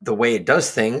understand the way it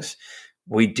does things.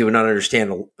 We do not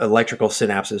understand electrical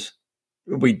synapses.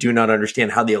 We do not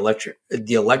understand how the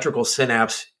electrical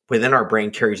synapse within our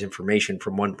brain carries information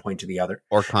from one point to the other.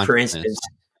 Or for instance,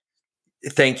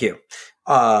 thank you.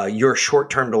 Your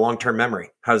short-term to long-term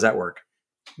memory. How does that work?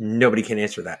 Nobody can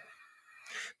answer that.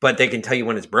 But they can tell you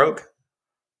when it's broke.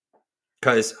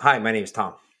 Because, hi, my name is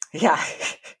Tom. Yeah.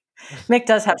 Mick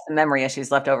does have some memory issues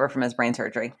left over from his brain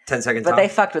surgery. 10 seconds. But Tom. they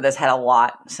fucked with his head a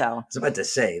lot. So I was about to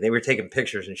say, they were taking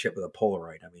pictures and shit with a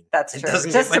Polaroid. That's true.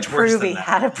 Doesn't just get much to prove worse he than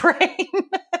had a brain.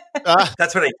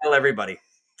 That's what I tell everybody.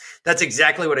 That's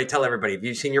exactly what I tell everybody. Have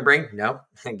you seen your brain? No.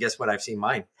 And guess what? I've seen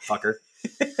mine, fucker.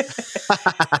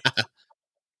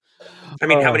 How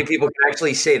many people can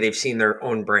actually say they've seen their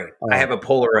own brain? I have a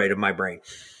Polaroid of my brain.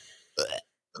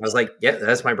 I was like, yeah,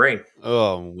 that's my brain.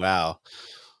 Oh, wow.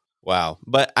 Wow.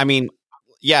 But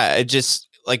yeah, it just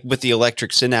like with the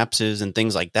electric synapses and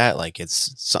things like that, like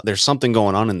there's something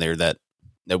going on in there that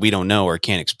we don't know or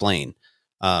can't explain.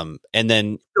 And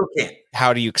then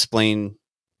how do you explain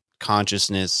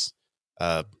consciousness?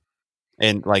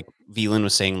 And like Velan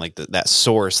was saying, like that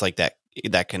source, like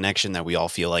that connection that we all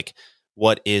feel like,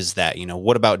 what is that?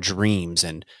 What about dreams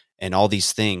and all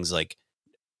these things? Like,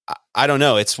 I don't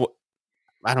know.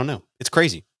 I don't know. It's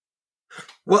crazy.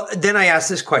 Well, then I asked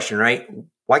this question, right?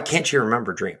 Why can't you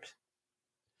remember dreams?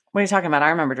 What are you talking about? I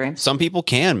remember dreams. Some people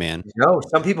can, man. No,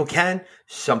 some people can.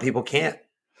 Some people can't.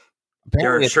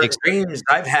 Apparently there are certain dreams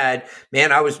I've had.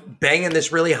 Man, I was banging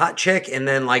this really hot chick, and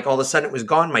then like all of a sudden it was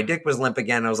gone. My dick was limp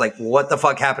again. I was like, what the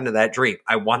fuck happened to that dream?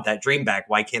 I want that dream back.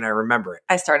 Why can't I remember it?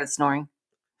 I started snoring.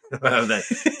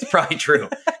 That's probably true,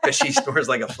 because she snores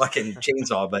like a fucking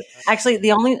chainsaw. But actually,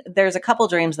 there's a couple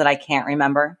dreams that I can't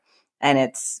remember,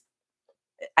 and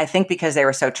I think because they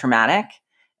were so traumatic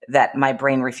that my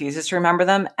brain refuses to remember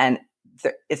them, and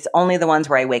it's only the ones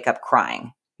where I wake up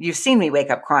crying. You've seen me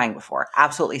wake up crying before,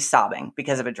 absolutely sobbing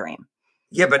because of a dream.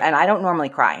 Yeah, but and I don't normally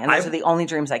cry, and those I- are the only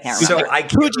dreams I can't so remember. I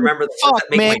can't remember the ones that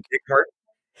make man. my dick hard.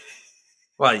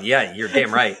 Well, yeah, you're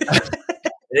damn right.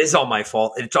 It is all my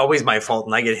fault. It's always my fault,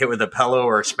 and I get hit with a pillow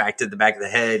or smacked in the back of the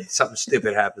head. Something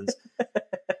stupid happens.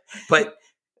 But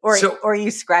or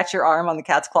you scratch your arm on the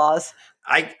cat's claws.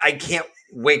 I can't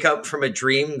wake up from a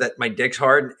dream that my dick's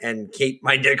hard and keep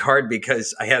my dick hard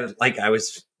because I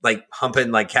was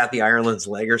humping like Kathy Ireland's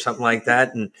leg or something like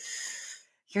that. And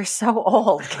You're so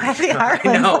old. Kathy I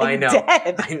Ireland's know, like I know.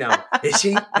 dead. I know. Is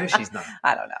she? No, she's not.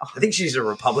 I don't know. I think she's a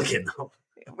Republican though.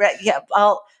 Right, yeah,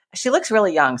 well, she looks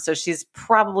really young, so she's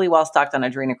probably well stocked on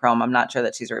adrenochrome. I'm not sure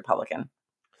that she's a Republican.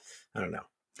 I don't know.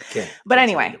 But Can't say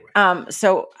anyway, either way.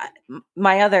 so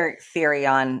my other theory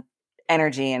on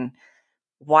energy and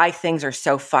why things are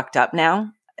so fucked up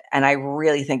now, and I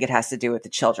really think it has to do with the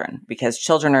children, because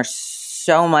children are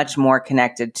so much more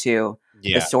connected to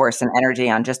the source and energy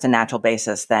on just a natural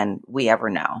basis than we ever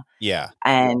know. Yeah.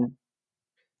 And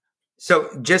So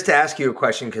just to ask you a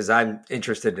question, because I'm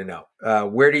interested to know,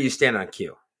 where do you stand on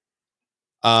Q?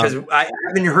 Because I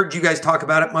haven't heard you guys talk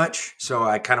about it much, so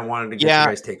I kind of wanted to get you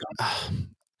guys' take on it.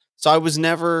 So I was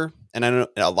never, and I know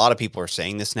a lot of people are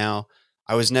saying this now,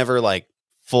 I was never like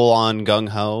full on gung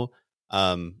ho.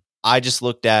 I just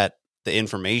looked at the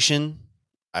information,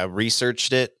 I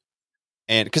researched it,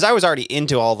 and because I was already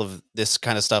into all of this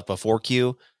kind of stuff before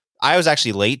Q, I was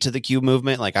actually late to the Q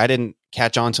movement. Like I didn't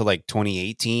catch on to like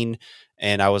 2018,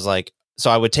 and I was like, so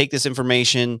I would take this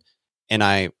information and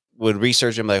I would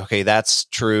research it. I'm like, okay, that's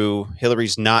true.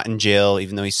 Hillary's not in jail,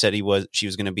 even though she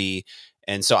was going to be.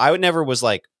 And so I never was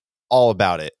like all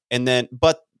about it. And then,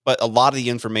 but a lot of the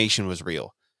information was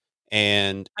real,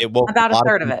 and it woke about a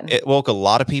third of it. It woke a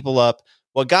lot of people up.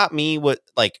 What got me, what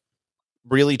like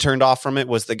really turned off from it,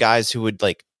 was the guys who would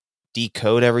like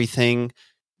decode everything,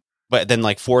 but then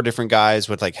like 4 different guys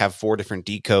would like have 4 different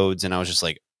decodes, and I was just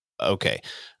like, okay.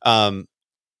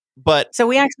 But so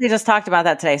we actually just talked about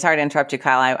that today. Sorry to interrupt you,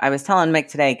 Kyle. I was telling Mick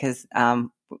today because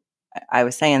I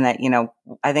was saying that,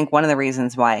 I think one of the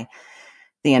reasons why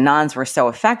the Anons were so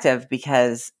effective,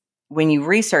 because when you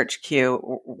research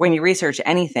Q, when you research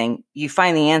anything, you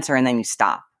find the answer and then you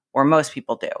stop, or most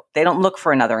people do. They don't look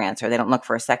for another answer. They don't look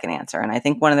for a second answer. And I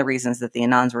think one of the reasons that the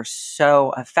Anons were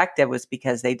so effective was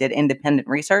because they did independent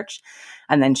research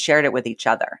and then shared it with each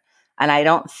other. And I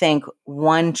don't think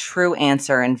one true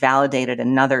answer invalidated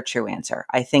another true answer.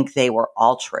 I think they were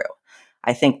all true.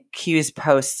 I think Q's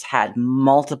posts had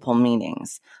multiple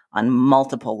meanings on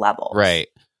multiple levels. right.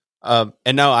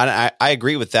 And no, I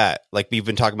agree with that. Like we've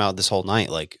been talking about this whole night,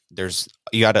 like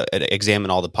you got to examine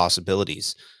all the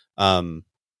possibilities. And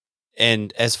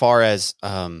as far as,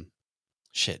 where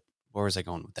was I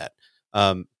going with that?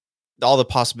 All the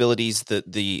possibilities,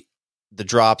 the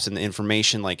drops and the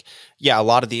information, like, yeah, a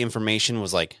lot of the information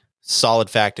was like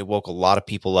solid fact. It woke a lot of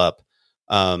people up.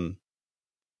 I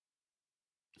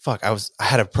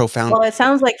had a profound. Well, it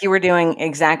sounds like you were doing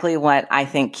exactly what I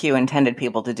think Q intended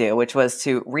people to do, which was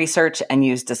to research and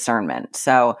use discernment.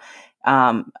 So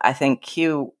I think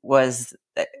Q was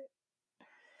a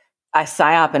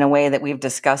PSYOP in a way that we've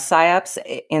discussed PSYOPs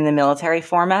in the military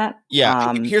format.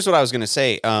 Yeah. Here's what I was going to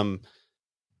say.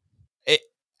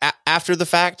 After the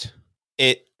fact,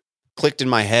 it clicked in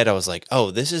my head. I was like, oh,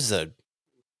 this is a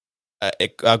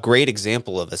great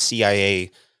example of a CIA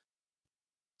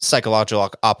psychological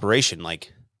operation.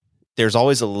 Like there's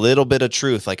always a little bit of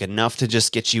truth, like enough to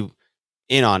just get you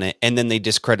in on it. And then they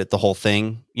discredit the whole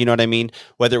thing. You know what I mean?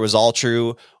 Whether it was all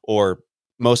true or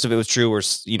most of it was true, or,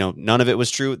 none of it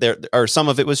was true there, or some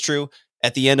of it was true.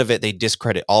 At the end of it, they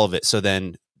discredit all of it. So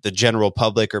then the general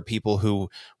public or people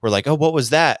who were like, oh, what was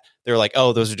that? They're like,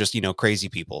 oh, those are just, crazy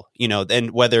people,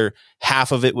 then whether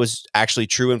half of it was actually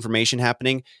true information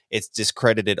happening, it's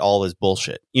discredited all as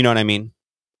bullshit. You know what I mean?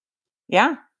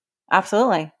 Yeah,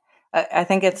 absolutely. I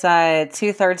think it's a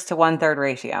 2/3 to 1/3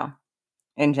 ratio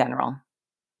in general.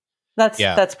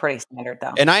 That's pretty standard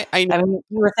though. And I mean,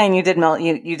 you were saying you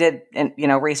did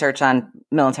research on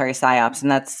military psyops, and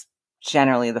that's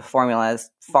generally the formula as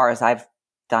far as I've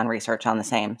done research on the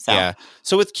same. So yeah.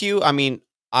 So with Q, I mean,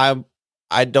 I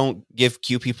don't give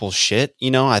Q people shit.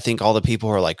 I think all the people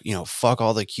who are like, fuck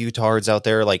all the Q tards out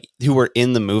there, like who were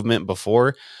in the movement before.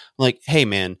 I'm like, hey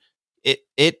man, it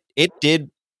did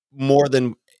more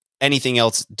than anything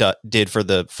else did for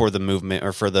the movement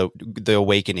or for the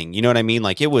awakening. You know what I mean?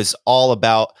 Like it was all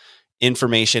about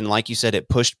information. Like you said, it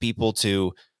pushed people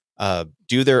to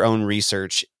do their own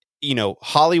research.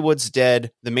 Hollywood's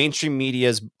dead. The mainstream media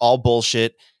is all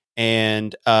bullshit.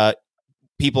 And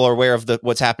people are aware of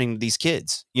what's happening to these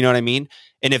kids. You know what I mean?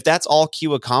 And if that's all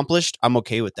Q accomplished, I'm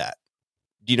okay with that.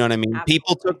 Do you know what I mean? Absolutely.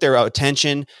 People took their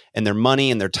attention and their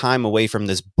money and their time away from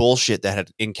this bullshit that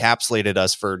had encapsulated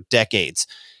us for decades.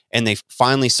 And they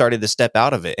finally started to step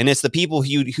out of it. And it's the people who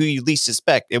you least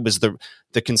suspect. It was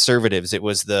the conservatives. It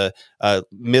was the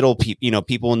middle people,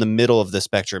 people in the middle of the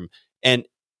spectrum. And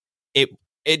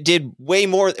it did way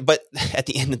more. But at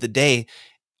the end of the day,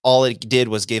 all it did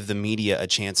was give the media a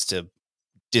chance to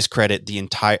discredit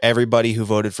everybody who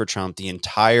voted for Trump, the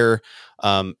entire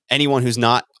anyone who's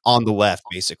not on the left,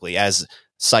 basically, as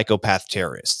psychopath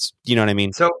terrorists. You know what I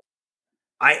mean? So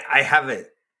I have a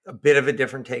bit of a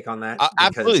different take on that.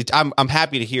 Absolutely. I'm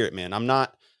happy to hear it, man. I'm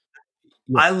not.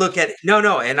 I look at it.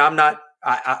 No. And I'm not,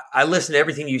 I listen to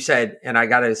everything you said, and I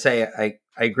got to say, I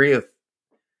agree with.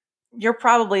 You're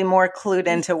probably more clued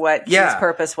into what his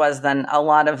purpose was than a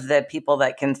lot of the people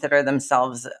that consider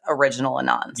themselves original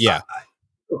Anons. Yeah.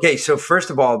 Okay. So first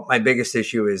of all, my biggest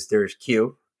issue is there's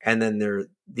Q, and then there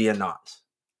the Anons.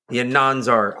 The Anons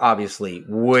are obviously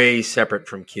way separate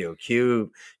from Q.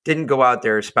 Q didn't go out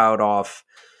there, spout off.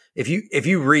 If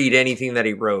you read anything that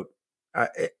he wrote,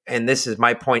 and this is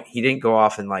my point, he didn't go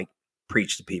off and like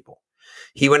preach to people.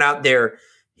 He went out there,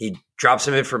 he dropped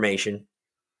some information.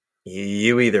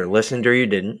 You either listened or you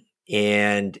didn't.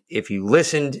 And if you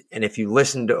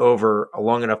listened, over a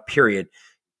long enough period,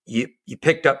 you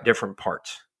picked up different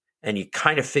parts, and you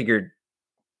kind of figured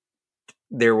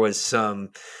there was some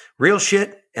real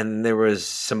shit and there was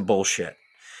some bullshit.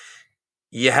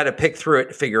 You had to pick through it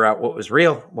to figure out what was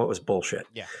real, what was bullshit.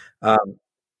 Yeah.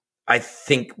 I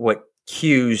think what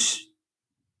Q's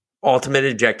ultimate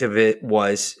objective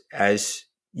was, as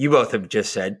you both have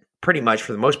just said, pretty much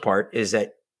for the most part, is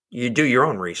that you do your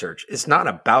own research. It's not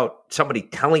about somebody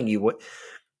telling you what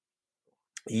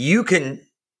you can.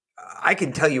 I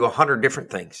can tell you 100 different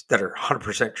things that are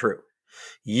 100% true.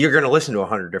 You're going to listen to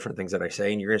 100 different things that I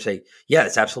say, and you're going to say, yeah,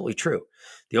 it's absolutely true.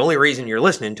 The only reason you're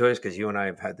listening to it is because you and I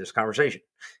have had this conversation.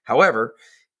 However,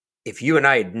 if you and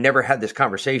I had never had this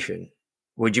conversation,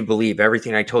 would you believe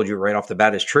everything I told you right off the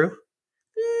bat is true?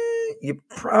 You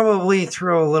probably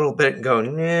throw a little bit and go,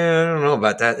 nah, I don't know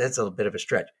about that. That's a little bit of a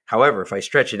stretch. However, if I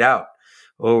stretch it out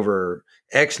over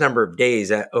X number of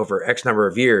days, over X number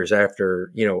of years,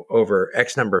 after, over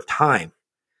X number of time,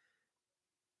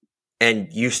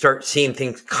 and you start seeing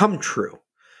things come true,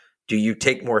 do you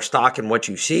take more stock in what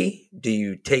you see? Do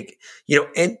you take,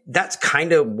 and that's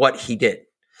kind of what he did.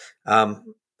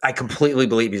 I completely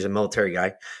believe he's a military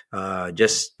guy.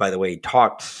 Just by the way he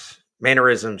talked,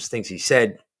 mannerisms, things he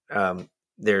said.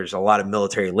 There's a lot of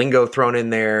military lingo thrown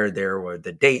in there. There were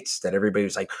the dates that everybody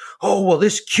was like, oh, well,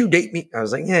 this Q date me. I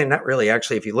was like, yeah, not really.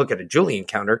 Actually, if you look at a Julian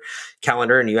calendar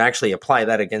and you actually apply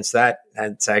that against that,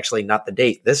 that's actually not the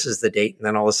date. This is the date. And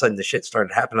then all of a sudden the shit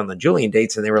started happening on the Julian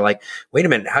dates. And they were like, wait a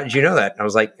minute, how did you know that? And I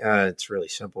was like, it's really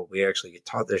simple. We actually get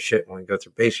taught this shit when we go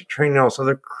through basic training. All this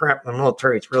other crap in the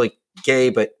military. It's really gay,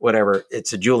 but whatever.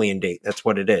 It's a Julian date. That's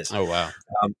what it is. Oh, wow.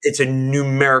 It's a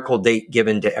numerical date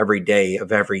given to every day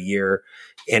of every year.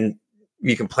 And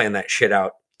you can plan that shit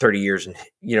out 30 years and,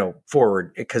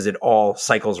 forward, because it all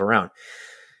cycles around.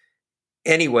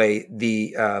 Anyway,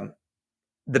 the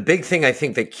big thing I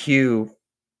think that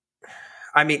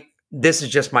this is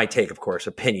just my take, of course,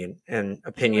 opinion. Q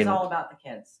is all about the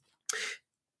kids.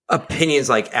 Opinions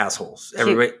like assholes.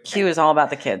 Q is all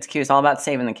about the kids. Q is all about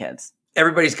saving the kids.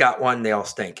 Everybody's got one. They all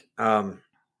stink.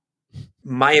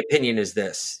 My opinion is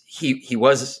this.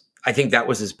 I think that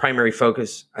was his primary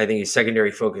focus. I think his secondary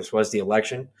focus was the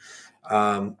election.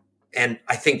 And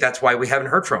I think that's why we haven't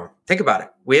heard from him. Think about it.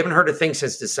 We haven't heard a thing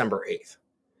since December 8th.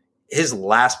 His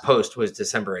last post was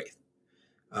December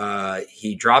 8th.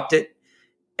 He dropped it,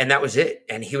 and that was it.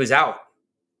 And he was out.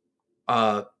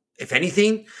 If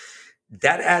anything,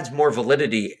 that adds more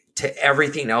validity to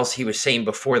everything else he was saying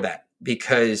before that,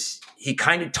 because he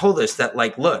kind of told us that,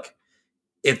 like, look,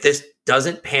 if this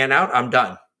doesn't pan out, I'm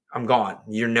done. I'm gone.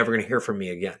 You're never going to hear from me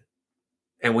again.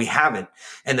 And we haven't.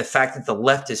 And the fact that the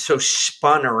left is so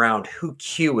spun around who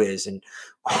Q is and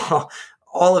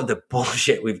all of the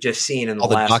bullshit we've just seen in all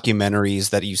the documentaries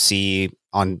that you see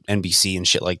on NBC and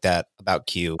shit like that about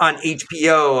Q. On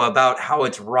HBO about how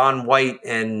it's Ron White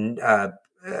and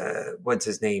what's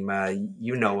his name?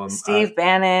 You know him. Steve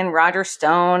Bannon, Roger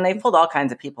Stone. They pulled all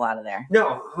kinds of people out of there.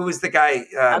 No, who was the guy?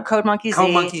 Code Monkey Z.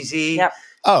 Code Monkey Z. Yep.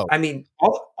 Oh, I mean,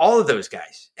 all of those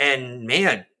guys. And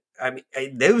man, I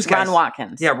mean, those guys. Ron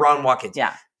Watkins. Yeah, Ron Watkins.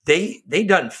 Yeah. They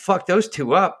done fucked those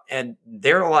two up, and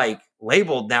they're like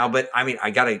labeled now. But I mean, I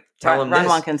got to tell them Ron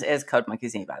Watkins is Code Monkey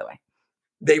Z, by the way.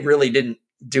 They really didn't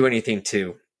do anything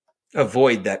to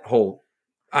avoid that whole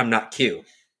I'm not Q.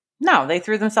 No, they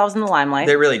threw themselves in the limelight.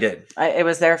 They really did. It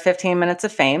was their 15 minutes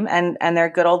of fame, and they're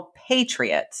good old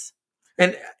patriots.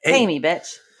 And Pay hey, me,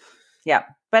 bitch. Yeah.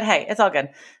 But hey, it's all good.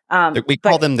 We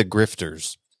call them the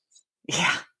grifters.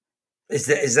 Yeah.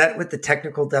 is that what the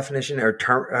technical definition or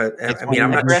term? It's I mean, when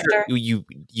I'm not grifter? sure.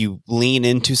 you lean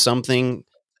into something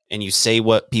and you say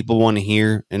what people want to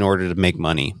hear in order to make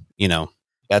money.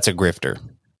 That's a grifter.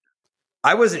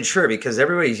 I wasn't sure because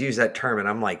everybody's used that term, and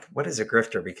I'm like, what is a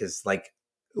grifter? Because like,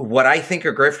 what I think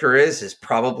a grifter is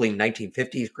probably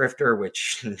 1950s grifter,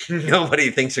 which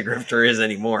nobody thinks a grifter is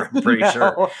anymore. I'm pretty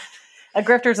sure. A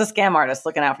grifter is a scam artist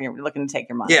looking out for you, looking to take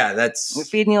your money. Yeah, We're that's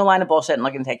feeding you a line of bullshit and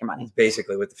looking to take your money.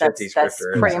 basically what the That's 50s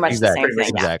grifter pretty is. much the same thing.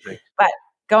 Exactly. But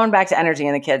going back to energy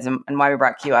and the kids and why we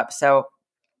brought Q up. So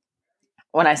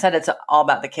when I said it's all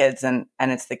about the kids and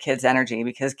it's the kids' energy,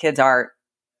 because kids are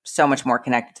so much more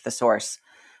connected to the source.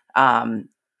 And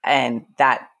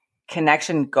that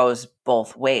connection goes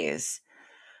both ways.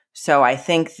 So I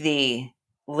think the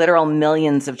literal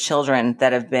millions of children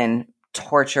that have been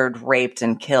tortured, raped,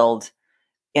 and killed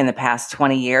in the past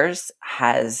 20 years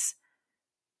has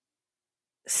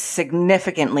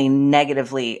significantly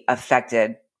negatively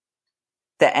affected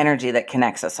the energy that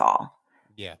connects us all.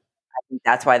 Yeah.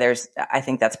 I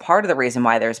think that's part of the reason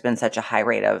why there's been such a high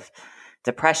rate of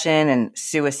depression and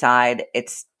suicide.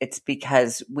 It's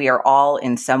because we are all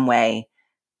in some way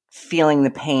feeling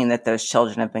the pain that those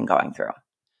children have been going through.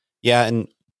 Yeah, and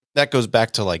that goes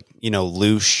back to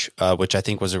Loosh, which I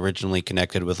think was originally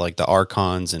connected with like the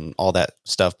Archons and all that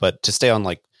stuff. But to stay on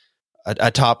like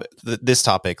this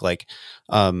topic,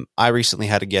 I recently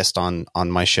had a guest on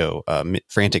my show,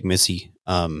 Frantic Missy.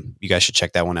 You guys should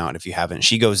check that one out if you haven't.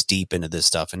 She goes deep into this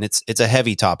stuff, and it's a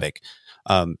heavy topic.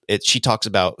 She talks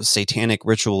about satanic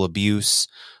ritual abuse,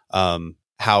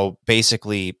 how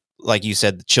basically, like you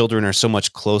said, the children are so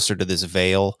much closer to this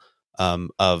veil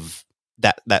of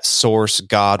that source,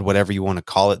 God, whatever you want to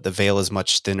call it. The veil is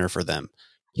much thinner for them.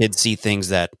 Kids see things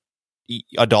that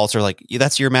adults are like,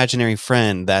 that's your imaginary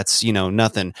friend. That's,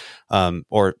 nothing.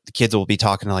 Or the kids will be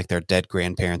talking to like their dead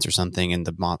grandparents or something. And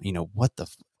the mom, what the,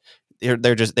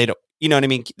 they're just, they don't, you know what I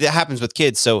mean? That happens with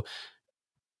kids. So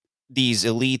these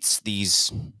elites,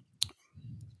 these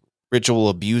ritual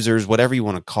abusers, whatever you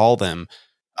want to call them,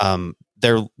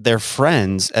 they're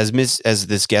friends, as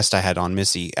this guest I had on,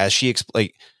 Missy, as she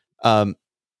explained,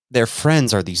 their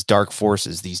friends are these dark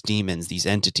forces, these demons, these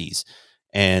entities,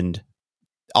 and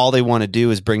all they want to do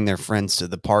is bring their friends to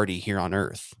the party here on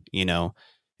Earth, and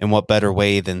what better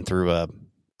way than through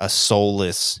a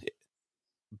soulless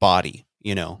body,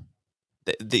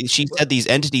 she said these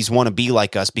entities want to be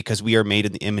like us because we are made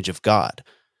in the image of God.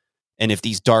 And if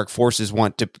these dark forces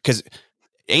want to, because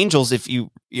angels,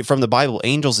 from the Bible,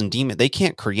 angels and demons, they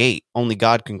can't create, only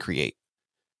God can create.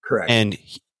 Correct. And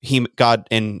God,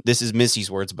 and this is Missy's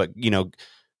words, but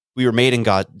we were made in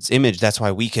God's image. That's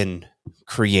why we can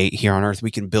create here on Earth.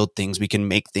 We can build things. We can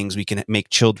make things. We can make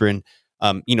children,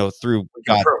 through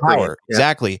God's power. Yeah.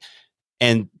 Exactly.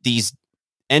 And these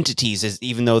entities,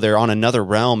 even though they're on another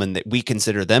realm and that we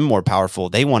consider them more powerful,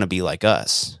 they want to be like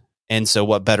us. And so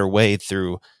what better way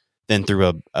than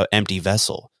through a empty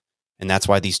vessel? And that's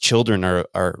why these children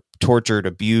are tortured,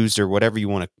 abused, or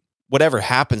whatever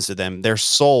happens to them, their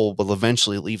soul will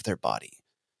eventually leave their body,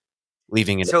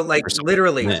 leaving it. So like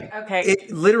literally,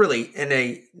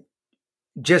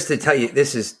 just to tell you,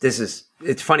 this is,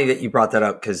 it's funny that you brought that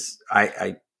up because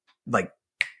I like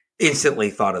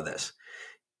instantly thought of this.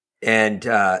 And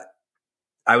I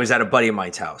was at a buddy of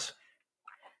mine's house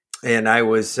and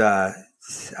this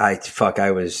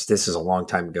is a long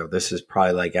time ago. This is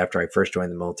probably like after I first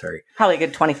joined the military. Probably a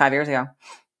good 25 years ago.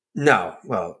 No.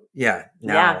 Well, yeah.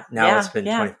 Now it's been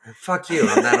 20. Fuck you.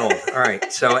 I'm that old. All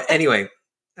right. So anyway,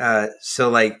 so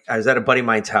like I was at a buddy of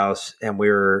mine's house and we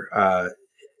were,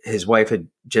 his wife had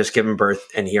just given birth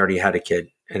and he already had a kid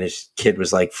and his kid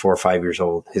was like 4 or 5 years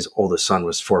old. His oldest son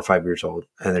was 4 or 5 years old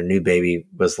and their new baby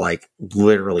was like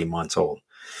literally months old.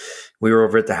 We were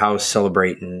over at the house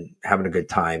celebrating, having a good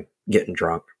time, getting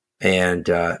drunk, and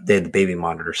they had the baby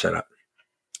monitor set up.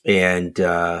 And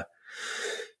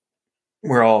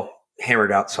we're all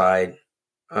hammered outside.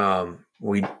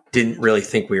 We didn't really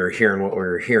think we were hearing what we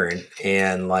were hearing.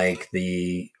 And like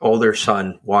the older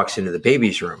son walks into the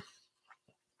baby's room.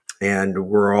 And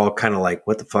we're all kind of like,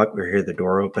 what the fuck? We hear the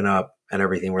door open up and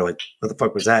everything. We're like, what the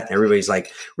fuck was that? And everybody's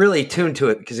like really tuned to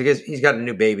it because he's got a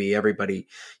new baby. Everybody,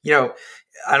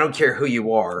 I don't care who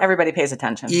you are. Everybody pays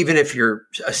attention. Even if you're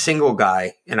a single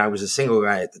guy, and I was a single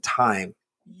guy at the time,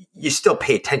 you still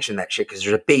pay attention to that shit because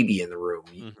there's a baby in the room.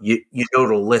 Mm-hmm. You know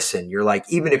to listen. You're like,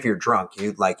 even if you're drunk,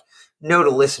 you like know to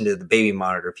listen to the baby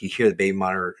monitor if you hear the baby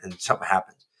monitor and something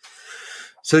happens.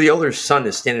 So the older son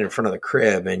is standing in front of the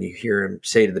crib and you hear him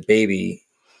say to the baby,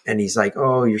 and he's like,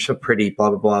 "Oh, you're so pretty," blah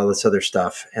blah blah, all this other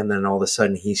stuff. And then all of a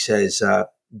sudden he says,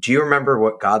 "Do you remember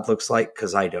what God looks like?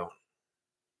 Because I don't."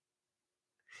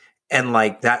 And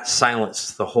like that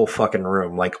silenced the whole fucking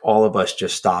room. Like all of us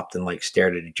just stopped and like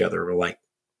stared at each other. We're like,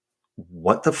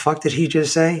 "What the fuck did he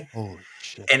just say?" Holy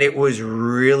shit. And it was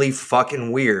really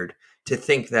fucking weird to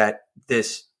think that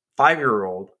this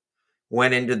 5-year-old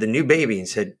went into the new baby and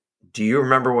said, "Do you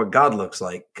remember what God looks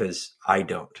like? Because I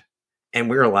don't." And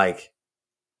we were like,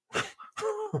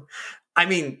 I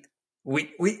mean,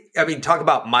 talk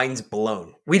about minds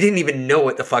blown. We didn't even know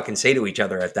what to fucking say to each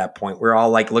other at that point. We're all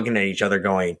like looking at each other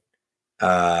going,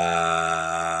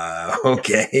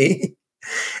 okay.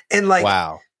 And like,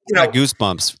 wow. you know, Got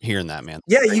goosebumps hearing that, man.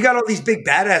 yeah, you got all these big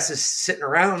badasses sitting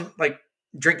around like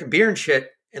drinking beer and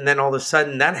shit. And then all of a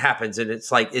sudden that happens. And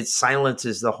it's like, it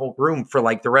silences the whole room for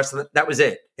like the rest of the, that was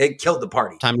it. It killed the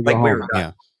party. Time to go like home. we were done.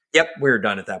 Yeah. Yep. We were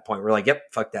done at that point. We're like, yep,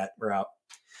 fuck that. We're out.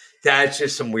 That's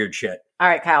just some weird shit. All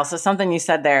right, Kyle. So something you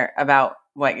said there about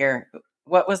what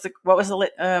was the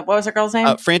girl's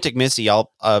name? Frantic Missy.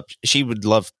 She would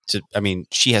love to. I mean,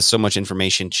 she has so much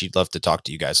information. She'd love to talk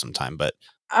to you guys sometime. But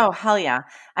oh hell yeah!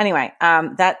 Anyway,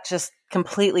 that just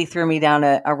completely threw me down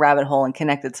a rabbit hole and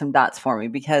connected some dots for me,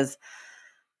 because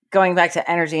going back to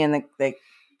energy and the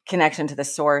connection to the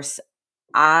source,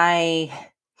 I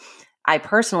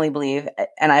personally believe,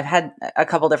 and I've had a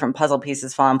couple different puzzle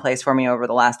pieces fall in place for me over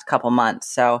the last couple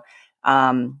months. So,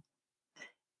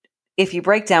 if you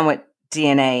break down what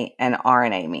DNA and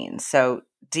RNA means, so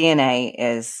DNA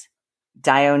is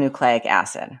dinucleic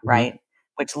acid, right?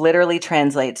 Which literally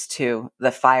translates to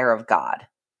the fire of God.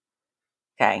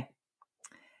 Okay.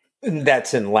 And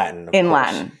that's in Latin. In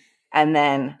Latin. And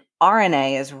then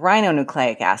RNA is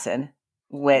ribonucleic acid,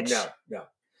 which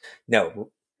No.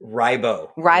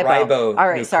 Ribo. All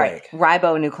right, sorry.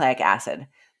 Ribonucleic acid,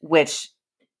 which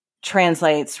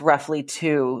translates roughly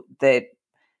to the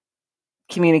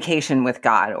communication with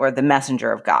God, or the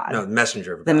messenger of God. No, the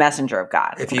messenger of God. The messenger of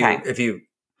God. If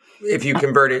you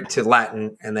convert it to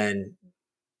Latin and then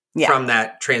from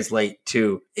that translate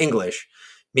to English,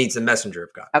 means the messenger of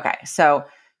God. Okay. So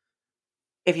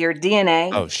if your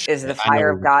DNA is the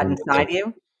fire of God inside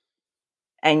you,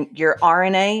 and your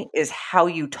RNA is how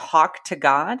you talk to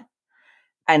God,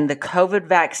 and the COVID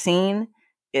vaccine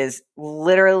is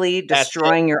literally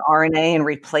destroying your RNA and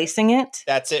replacing it.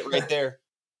 That's it right there.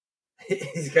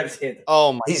 He's got his hands.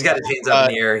 Oh my! He's got his hands up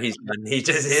in the air. He's done. He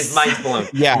just his mind's blown.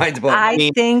 Yeah, mind's blown. I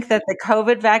think that the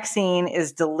COVID vaccine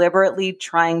is deliberately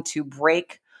trying to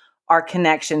break our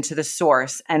connection to the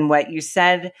source. And what you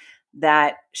said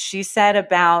that she said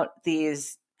about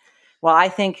these, well, I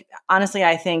think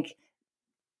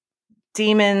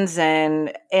demons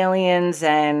and aliens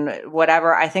and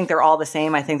whatever, I think they're all the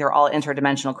same. I think they're all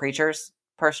interdimensional creatures.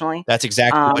 Personally, that's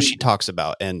exactly what she talks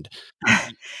about, and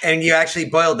you actually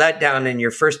boiled that down in your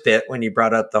first bit when you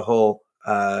brought up the whole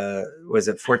was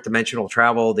it fourth dimensional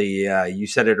travel? You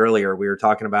said it earlier. We were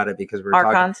talking about it because we were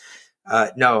Archons.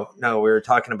 talking. No, we were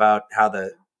talking about how the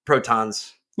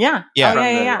protons. Yeah.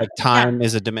 Like time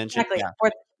is a dimension. Exactly.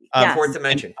 Yeah. Fourth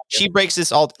dimension. And she breaks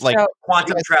this all like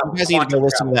quantum travel. You guys need to go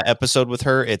listen to that episode with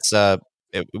her. It's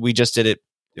we just did it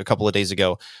a couple of days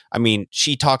ago. I mean,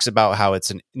 she talks about how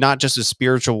it's not just a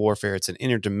spiritual warfare, it's an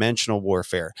interdimensional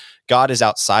warfare. God is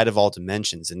outside of all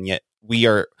dimensions, and yet we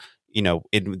are,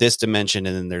 in this dimension,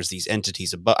 and then there's these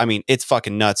entities above. I mean, it's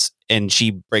fucking nuts, and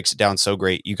she breaks it down so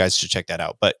great. You guys should check that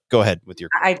out. But go ahead with your.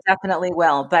 I definitely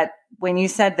will. But when you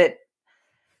said that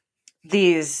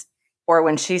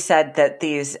when she said that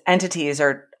these entities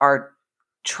are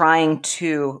trying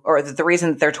to, or the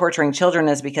reason that they're torturing children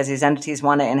is because these entities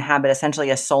want to inhabit essentially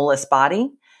a soulless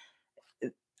body.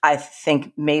 I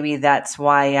think maybe that's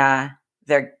why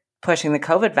they're pushing the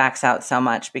COVID vax out so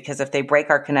much, because if they break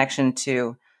our connection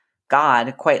to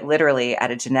God, quite literally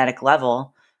at a genetic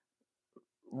level,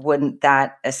 wouldn't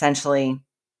that essentially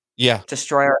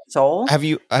destroy our soul? Have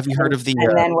you heard of the?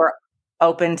 And then we're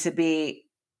open to be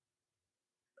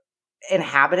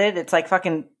inhabited. It's like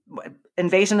fucking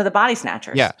Invasion of the Body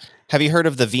Snatchers. Yeah. Have you heard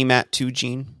of the VMAT2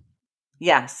 gene?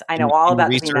 Yes, I know all about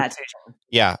the VMAT2 gene.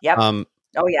 Yeah. Yep.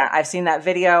 Oh yeah, I've seen that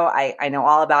video. I know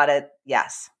all about it.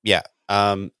 Yes. Yeah.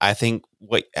 I think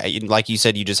like you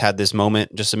said, you just had this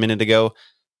moment just a minute ago.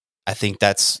 I think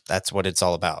that's what it's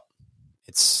all about.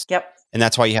 Yep. And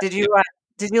that's why you have. Did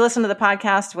you listen to the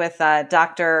podcast with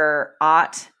Dr.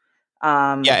 Ott?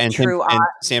 And True Ott, and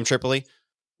Sam Tripoli.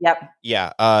 Yep.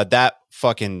 Yeah.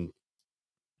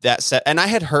 That set, and I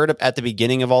had heard at the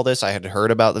beginning of all this, I had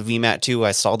heard about the VMAT2.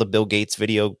 I saw the Bill Gates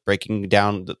video breaking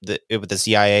down it with the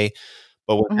CIA,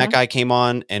 but when that guy came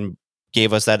on and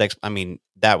gave us that,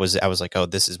 I was like, oh,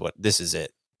 this is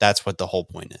it. That's what the whole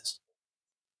point is.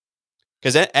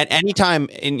 Because at any time,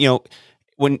 and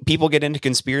when people get into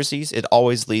conspiracies, it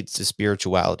always leads to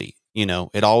spirituality.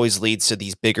 It always leads to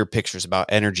these bigger pictures about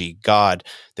energy, God,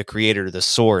 the creator, the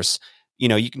source.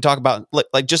 You can talk about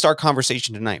like just our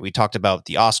conversation tonight. We talked about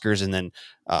the Oscars and then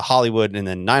Hollywood and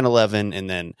then 9/11 and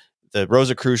then the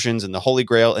Rosicrucians and the Holy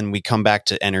Grail. And we come back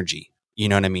to energy, you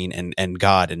know what I mean? And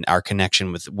God and our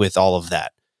connection with all of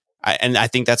that. I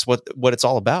think that's what it's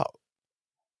all about.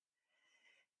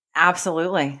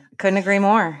 Absolutely. Couldn't agree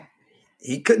more.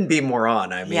 He couldn't be more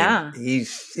on. I mean, Yeah. he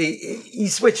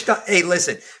switched on. Hey,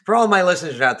 listen, for all my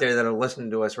listeners out there that are listening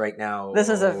to us right now, This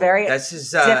is a very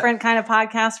different kind of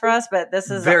podcast for us, but this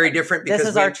is very different because this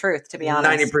is our truth, to be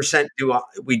honest. 90%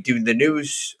 we do the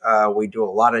news. We do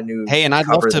a lot of news. Hey, and I'd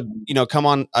love to, come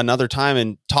on another time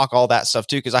and talk all that stuff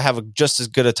too, because I have just as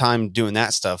good a time doing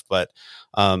that stuff. But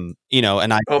and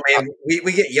I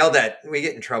we get yelled at. We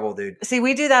get in trouble, dude. See,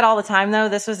 we do that all the time, though.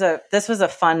 This was a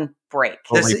fun break.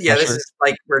 This is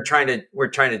like we're trying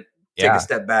to take a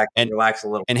step back and relax a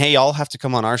little. And hey, y'all have to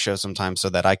come on our show sometime so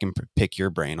that I can pick your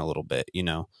brain a little bit.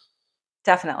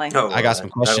 Definitely. I got some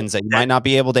questions that you might not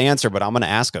be able to answer, but I'm going to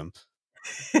ask them.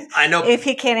 I know. If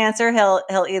he can't answer, he'll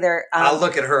either I'll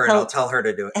look at her and I'll tell her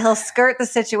to do it. He'll skirt the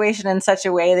situation in such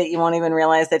a way that you won't even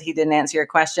realize that he didn't answer your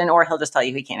question, or he'll just tell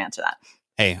you he can't answer that.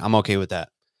 Hey, I'm okay with that.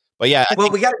 But yeah,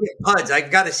 we got to get Puds. I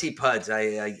got to see Puds.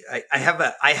 I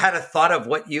had a thought of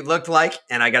what you looked like,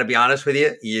 and I got to be honest with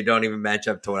you, you don't even match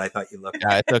up to what I thought you looked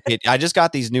like. It's okay. I just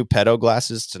got these new pedo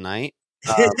glasses tonight.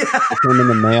 They came in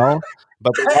the mail.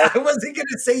 But I wasn't going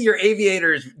to say your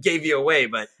aviators gave you away,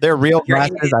 but they're real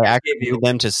glasses. I actually need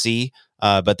them to see.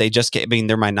 But they just came. I mean,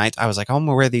 they're my night. I was like, I'm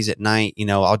gonna wear these at night.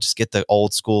 I'll just get the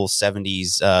old school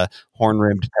 70s horn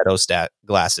rimmed pedostat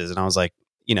glasses. And I was like,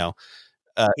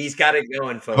 he's got it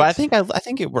going, folks. But I think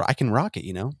I can rock it.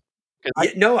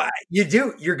 You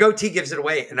do. Your goatee gives it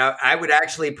away, and I would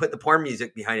actually put the porn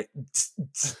music behind it.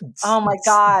 Oh my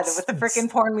god, with the freaking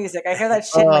porn music! I hear that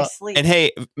shit in my sleep. And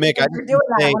hey, Mick, I'm doing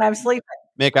that when I'm sleeping.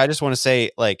 Mick, I just want to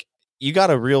say, like, you got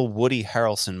a real Woody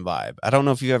Harrelson vibe. I don't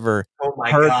know if you ever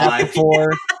heard that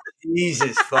before.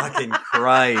 Jesus fucking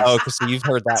Christ! Oh, so you've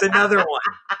heard that. It's another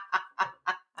one,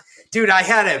 dude. I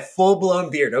had a full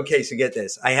blown beard. Okay, so get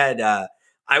this.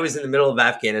 I was in the middle of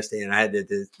Afghanistan, and I had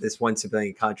this one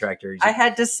civilian contractor. I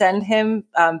had to send him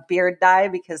beard dye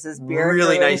because his beard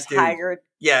really nice tiger.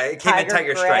 Yeah, it came in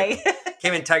tiger striped.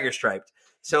 Came in tiger striped.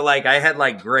 So like I had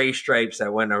like gray stripes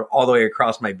that went all the way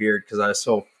across my beard because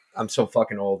I'm so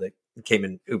fucking old. It came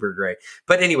in uber gray.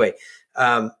 But anyway,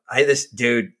 I had this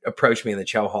dude approach me in the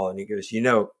chow hall, and he goes,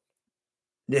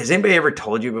 has anybody ever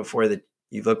told you before that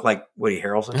you look like Woody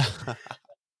Harrelson?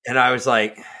 And I was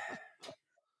like,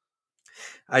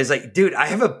 dude, I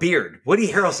have a beard. Woody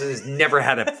Harrelson has never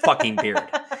had a fucking beard.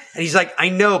 And he's like, I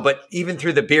know, but even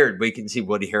through the beard, we can see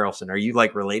Woody Harrelson. Are you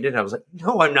like related? I was like,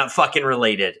 no, I'm not fucking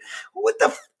related. What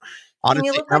the?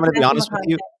 Honestly, I'm going to be honest with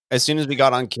you. As soon as we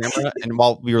got on camera and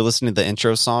while we were listening to the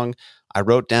intro song, I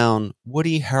wrote down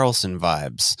Woody Harrelson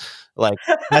vibes. Like,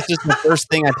 that's just the first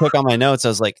thing I took on my notes. I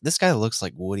was like, this guy looks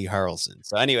like Woody Harrelson.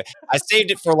 So anyway, I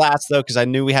saved it for last though, because I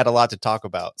knew we had a lot to talk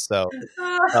about. So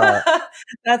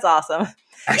that's awesome.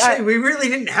 Actually, we really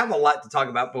didn't have a lot to talk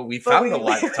about, but we found a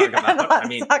lot to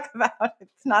talk about.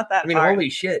 It's not that hard. Holy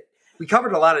shit. We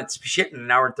covered a lot of shit in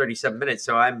an hour and 37 minutes,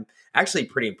 so I'm actually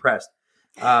pretty impressed.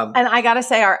 And I got to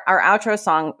say, our outro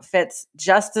song fits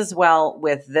just as well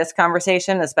with this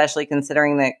conversation, especially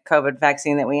considering the COVID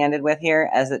vaccine that we ended with here,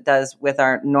 as it does with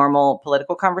our normal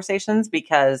political conversations,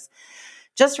 because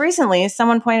just recently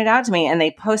someone pointed out to me and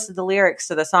they posted the lyrics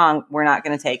to the song, We're Not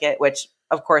Gonna Take It, which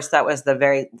of course that was the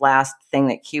very last thing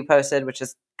that Q posted, which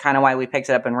is kind of why we picked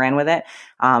it up and ran with it.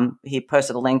 He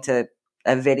posted a link to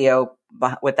a video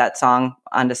with that song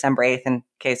on December 8th. In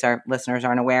case our listeners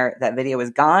aren't aware, that video is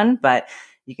gone, but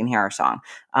you can hear our song.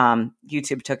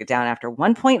 YouTube took it down after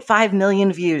 1.5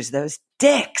 million views. Those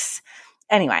dicks.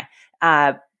 Anyway,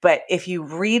 but if you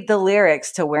read the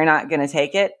lyrics to We're Not Gonna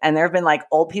Take It, and there have been like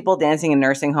old people dancing in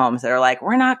nursing homes that are like,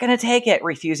 we're not going to take it,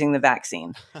 refusing the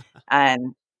vaccine.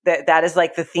 And that is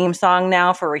like the theme song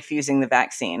now for refusing the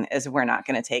vaccine is We're Not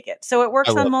Gonna Take It. So it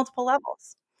works on multiple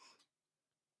levels.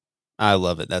 I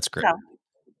love it. That's great. So,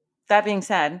 that being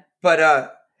said.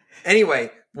 But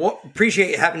anyway,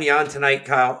 appreciate having you on tonight,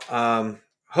 Kyle.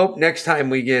 Hope next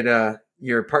time we get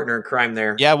your partner in crime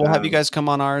there. Yeah, we'll have you guys come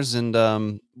on ours and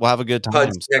we'll have a good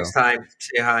time. Next time.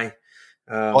 Say hi.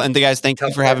 And the guys, thank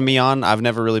you for having me on. I've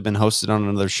never really been hosted on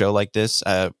another show like this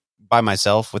by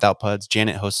myself without Puds.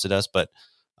 Janet hosted us, but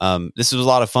this was a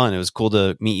lot of fun. It was cool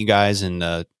to meet you guys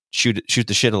and shoot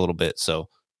the shit a little bit. So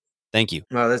thank you.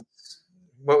 Well,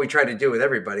 what we try to do with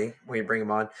everybody when you bring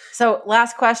them on. So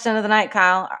last question of the night,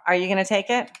 Kyle. Are you going to take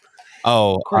it?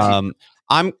 Oh, course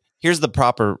here's the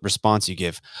proper response you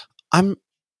give. I'm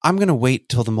going to wait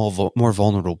till the more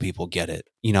vulnerable people get it.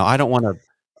 I don't want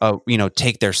to,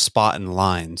 take their spot in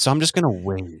line. So I'm just going to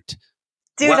wait.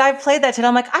 Dude, Well- I've played that today.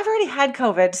 I'm like, I've already had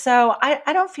COVID, so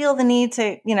I don't feel the need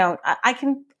to, I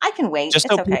can wait. Just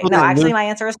it's so okay. people No, don't actually, lose- my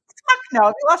answer is fuck no.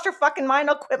 If you lost your fucking mind,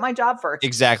 I'll quit my job first.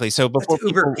 Exactly. So before That's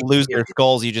uber people lose their PTSD.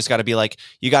 skulls, you just got to be like,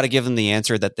 you got to give them the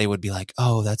answer that they would be like,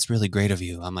 oh, that's really great of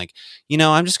you. I'm like,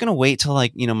 I'm just going to wait till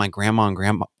like, my grandma and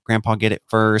grandpa get it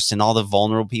first and all the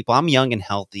vulnerable people. I'm young and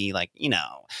healthy,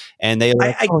 and they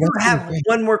like, I oh, do that's have really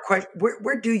great. one more question.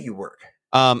 Where do you work?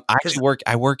 I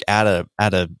work at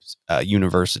a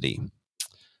university.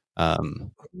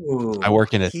 Ooh, I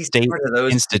work in a he's state part of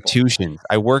those institution.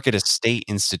 I work at a state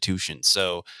institution.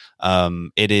 So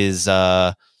it is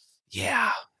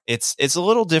it's a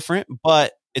little different,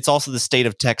 but it's also the state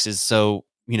of Texas. So,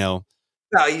 people.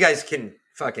 No, you guys can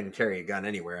fucking carry a gun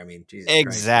anywhere. I mean, Jesus Christ.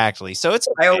 exactly. So it's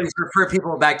I always refer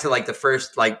people back to like the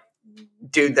first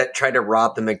dude that tried to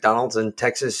rob the McDonald's in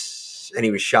Texas, and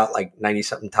he was shot like 90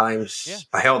 something times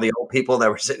by all the old people that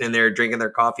were sitting in there drinking their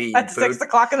coffee eating At food. 6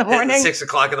 o'clock in the morning. At 6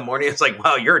 o'clock in the morning. It's like,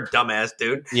 wow, you're a dumbass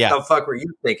dude. Yeah. The fuck were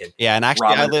you thinking? Yeah, and actually,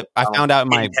 Robert I found out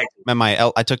in Texas.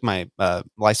 I took my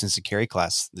license to carry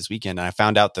class this weekend, and I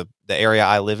found out the area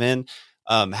I live in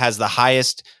has the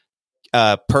highest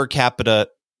per capita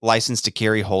license to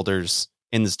carry holders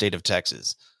in the state of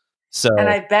Texas. So, And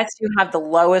I bet you have the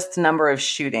lowest number of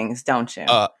shootings, don't you?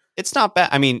 it's not bad.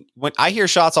 I mean, when I hear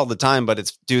shots all the time, but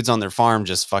it's dudes on their farm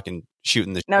just fucking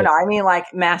shooting the no, shit. I mean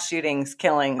like mass shootings,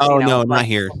 killings. Oh, no, like, not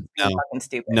here. No. Fucking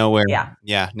stupid. Nowhere. Yeah.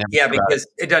 Never Yeah, heard about because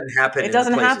it doesn't happen. It in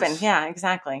doesn't the happen. places. Yeah,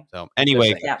 exactly. So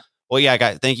anyway, Yeah. well, yeah,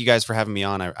 guys, thank you guys for having me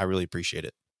on. I really appreciate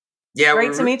it. Yeah,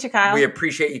 Great to meet you, Kyle. We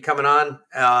appreciate you coming on.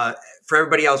 For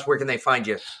everybody else, where can they find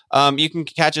you? You can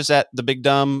catch us at the Big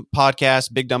Dumb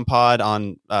Podcast, Big Dumb Pod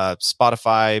on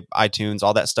Spotify, iTunes,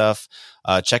 all that stuff.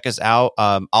 Check us out.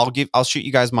 I'll shoot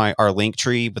you guys our link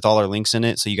tree with all our links in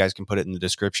it, so you guys can put it in the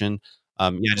description.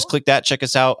 Just click that. Check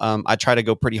us out. I try to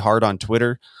go pretty hard on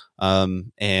Twitter,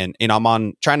 and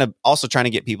I'm trying to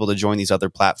get people to join these other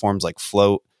platforms like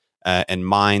Float and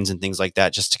Minds and things like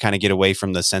that, just to kind of get away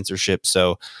from the censorship.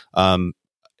 So,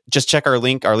 just check our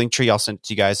link tree. I'll send it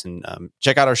to you guys, and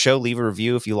check out our show. Leave a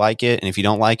review if you like it, and if you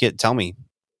don't like it, tell me.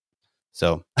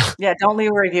 So Yeah, don't leave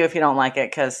a review if you don't like it,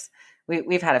 because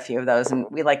we've had a few of those, and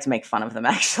we like to make fun of them.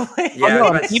 Actually, Yeah, I was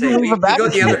about to even say, leave we a bad go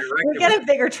the other review. we direction. get in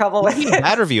bigger trouble with leave a it.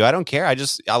 bad review. I don't care. I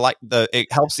like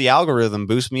it helps the algorithm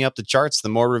boost me up the charts. The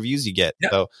more reviews you get. Yeah.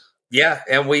 So Yeah,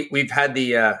 and we've had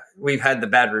the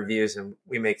bad reviews, and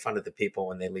we make fun of the people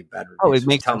when they leave bad reviews. it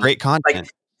makes Tell them, great content. like,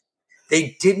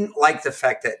 they didn't like the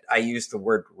fact that I used the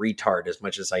word retard as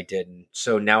much as I did, and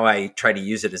so now I try to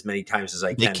use it as many times as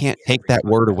I They can. can't take that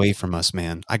word away from us,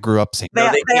 man. I grew up saying No,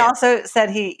 They they can't. also said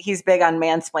he's big on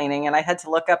mansplaining, and I had to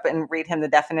look up and read him the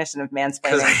definition of because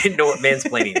mansplaining, I didn't know what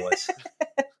mansplaining was.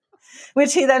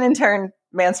 which he then in turn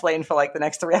mansplained for like the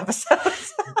next 3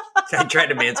 episodes. I try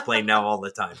to mansplain now all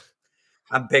the time.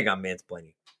 I'm big on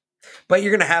mansplaining. But you're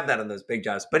going to have that on those big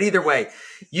jobs. But either way,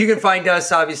 you can find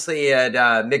us obviously at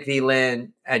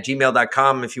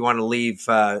mickvlin@gmail.com if you want to leave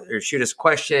or shoot us a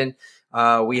question.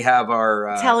 We have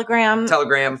our Telegram,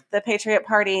 Telegram. the Patriot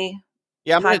Party.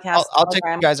 Yeah, Podcast, I'll text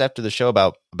Telegram. you guys after the show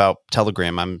about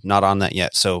Telegram. I'm not on that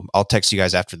yet, so I'll text you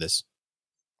guys after this.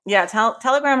 Yeah,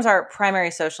 Telegram's our primary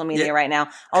social media Yeah, right now.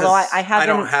 Although I haven't.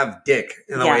 don't have dick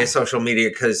in the way of social media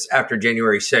because after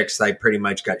January 6th, I pretty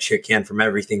much got shit canned from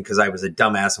everything because I was a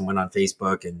dumbass and went on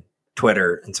Facebook and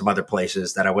Twitter and some other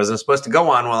places that I wasn't supposed to go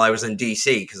on while I was in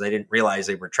DC because I didn't realize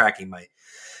they were tracking my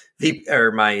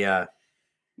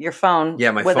your phone, yeah,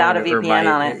 my without phone a VPN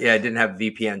on it. Yeah, I didn't have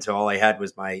VPN, so all I had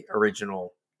was my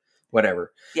original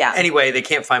whatever. Yeah. Anyway, they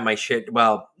can't find my shit.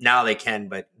 Well, now they can,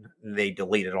 but they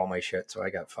deleted all my shit, so I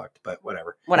got fucked. But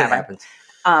whatever. Whatever. It happens.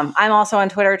 I'm also on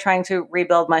Twitter trying to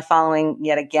rebuild my following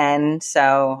yet again.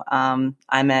 So I'm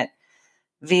at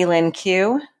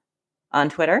VLynQ on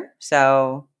Twitter,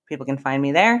 so people can find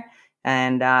me there,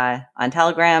 and on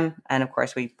Telegram, and of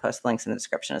course we post links in the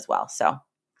description as well. So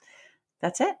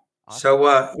that's it. So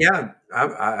yeah,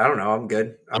 I don't know. I'm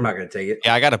good. I'm not gonna take it.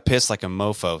 Yeah, I got to piss like a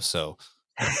mofo, so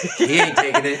He ain't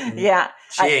taking it. and Yeah,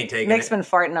 she ain't taking Nick's it. been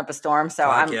farting up a storm, so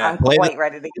Fuck I'm yeah. quite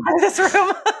ready to get out of this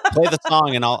room. play the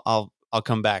song and I'll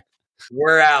come back.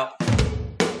 We're out.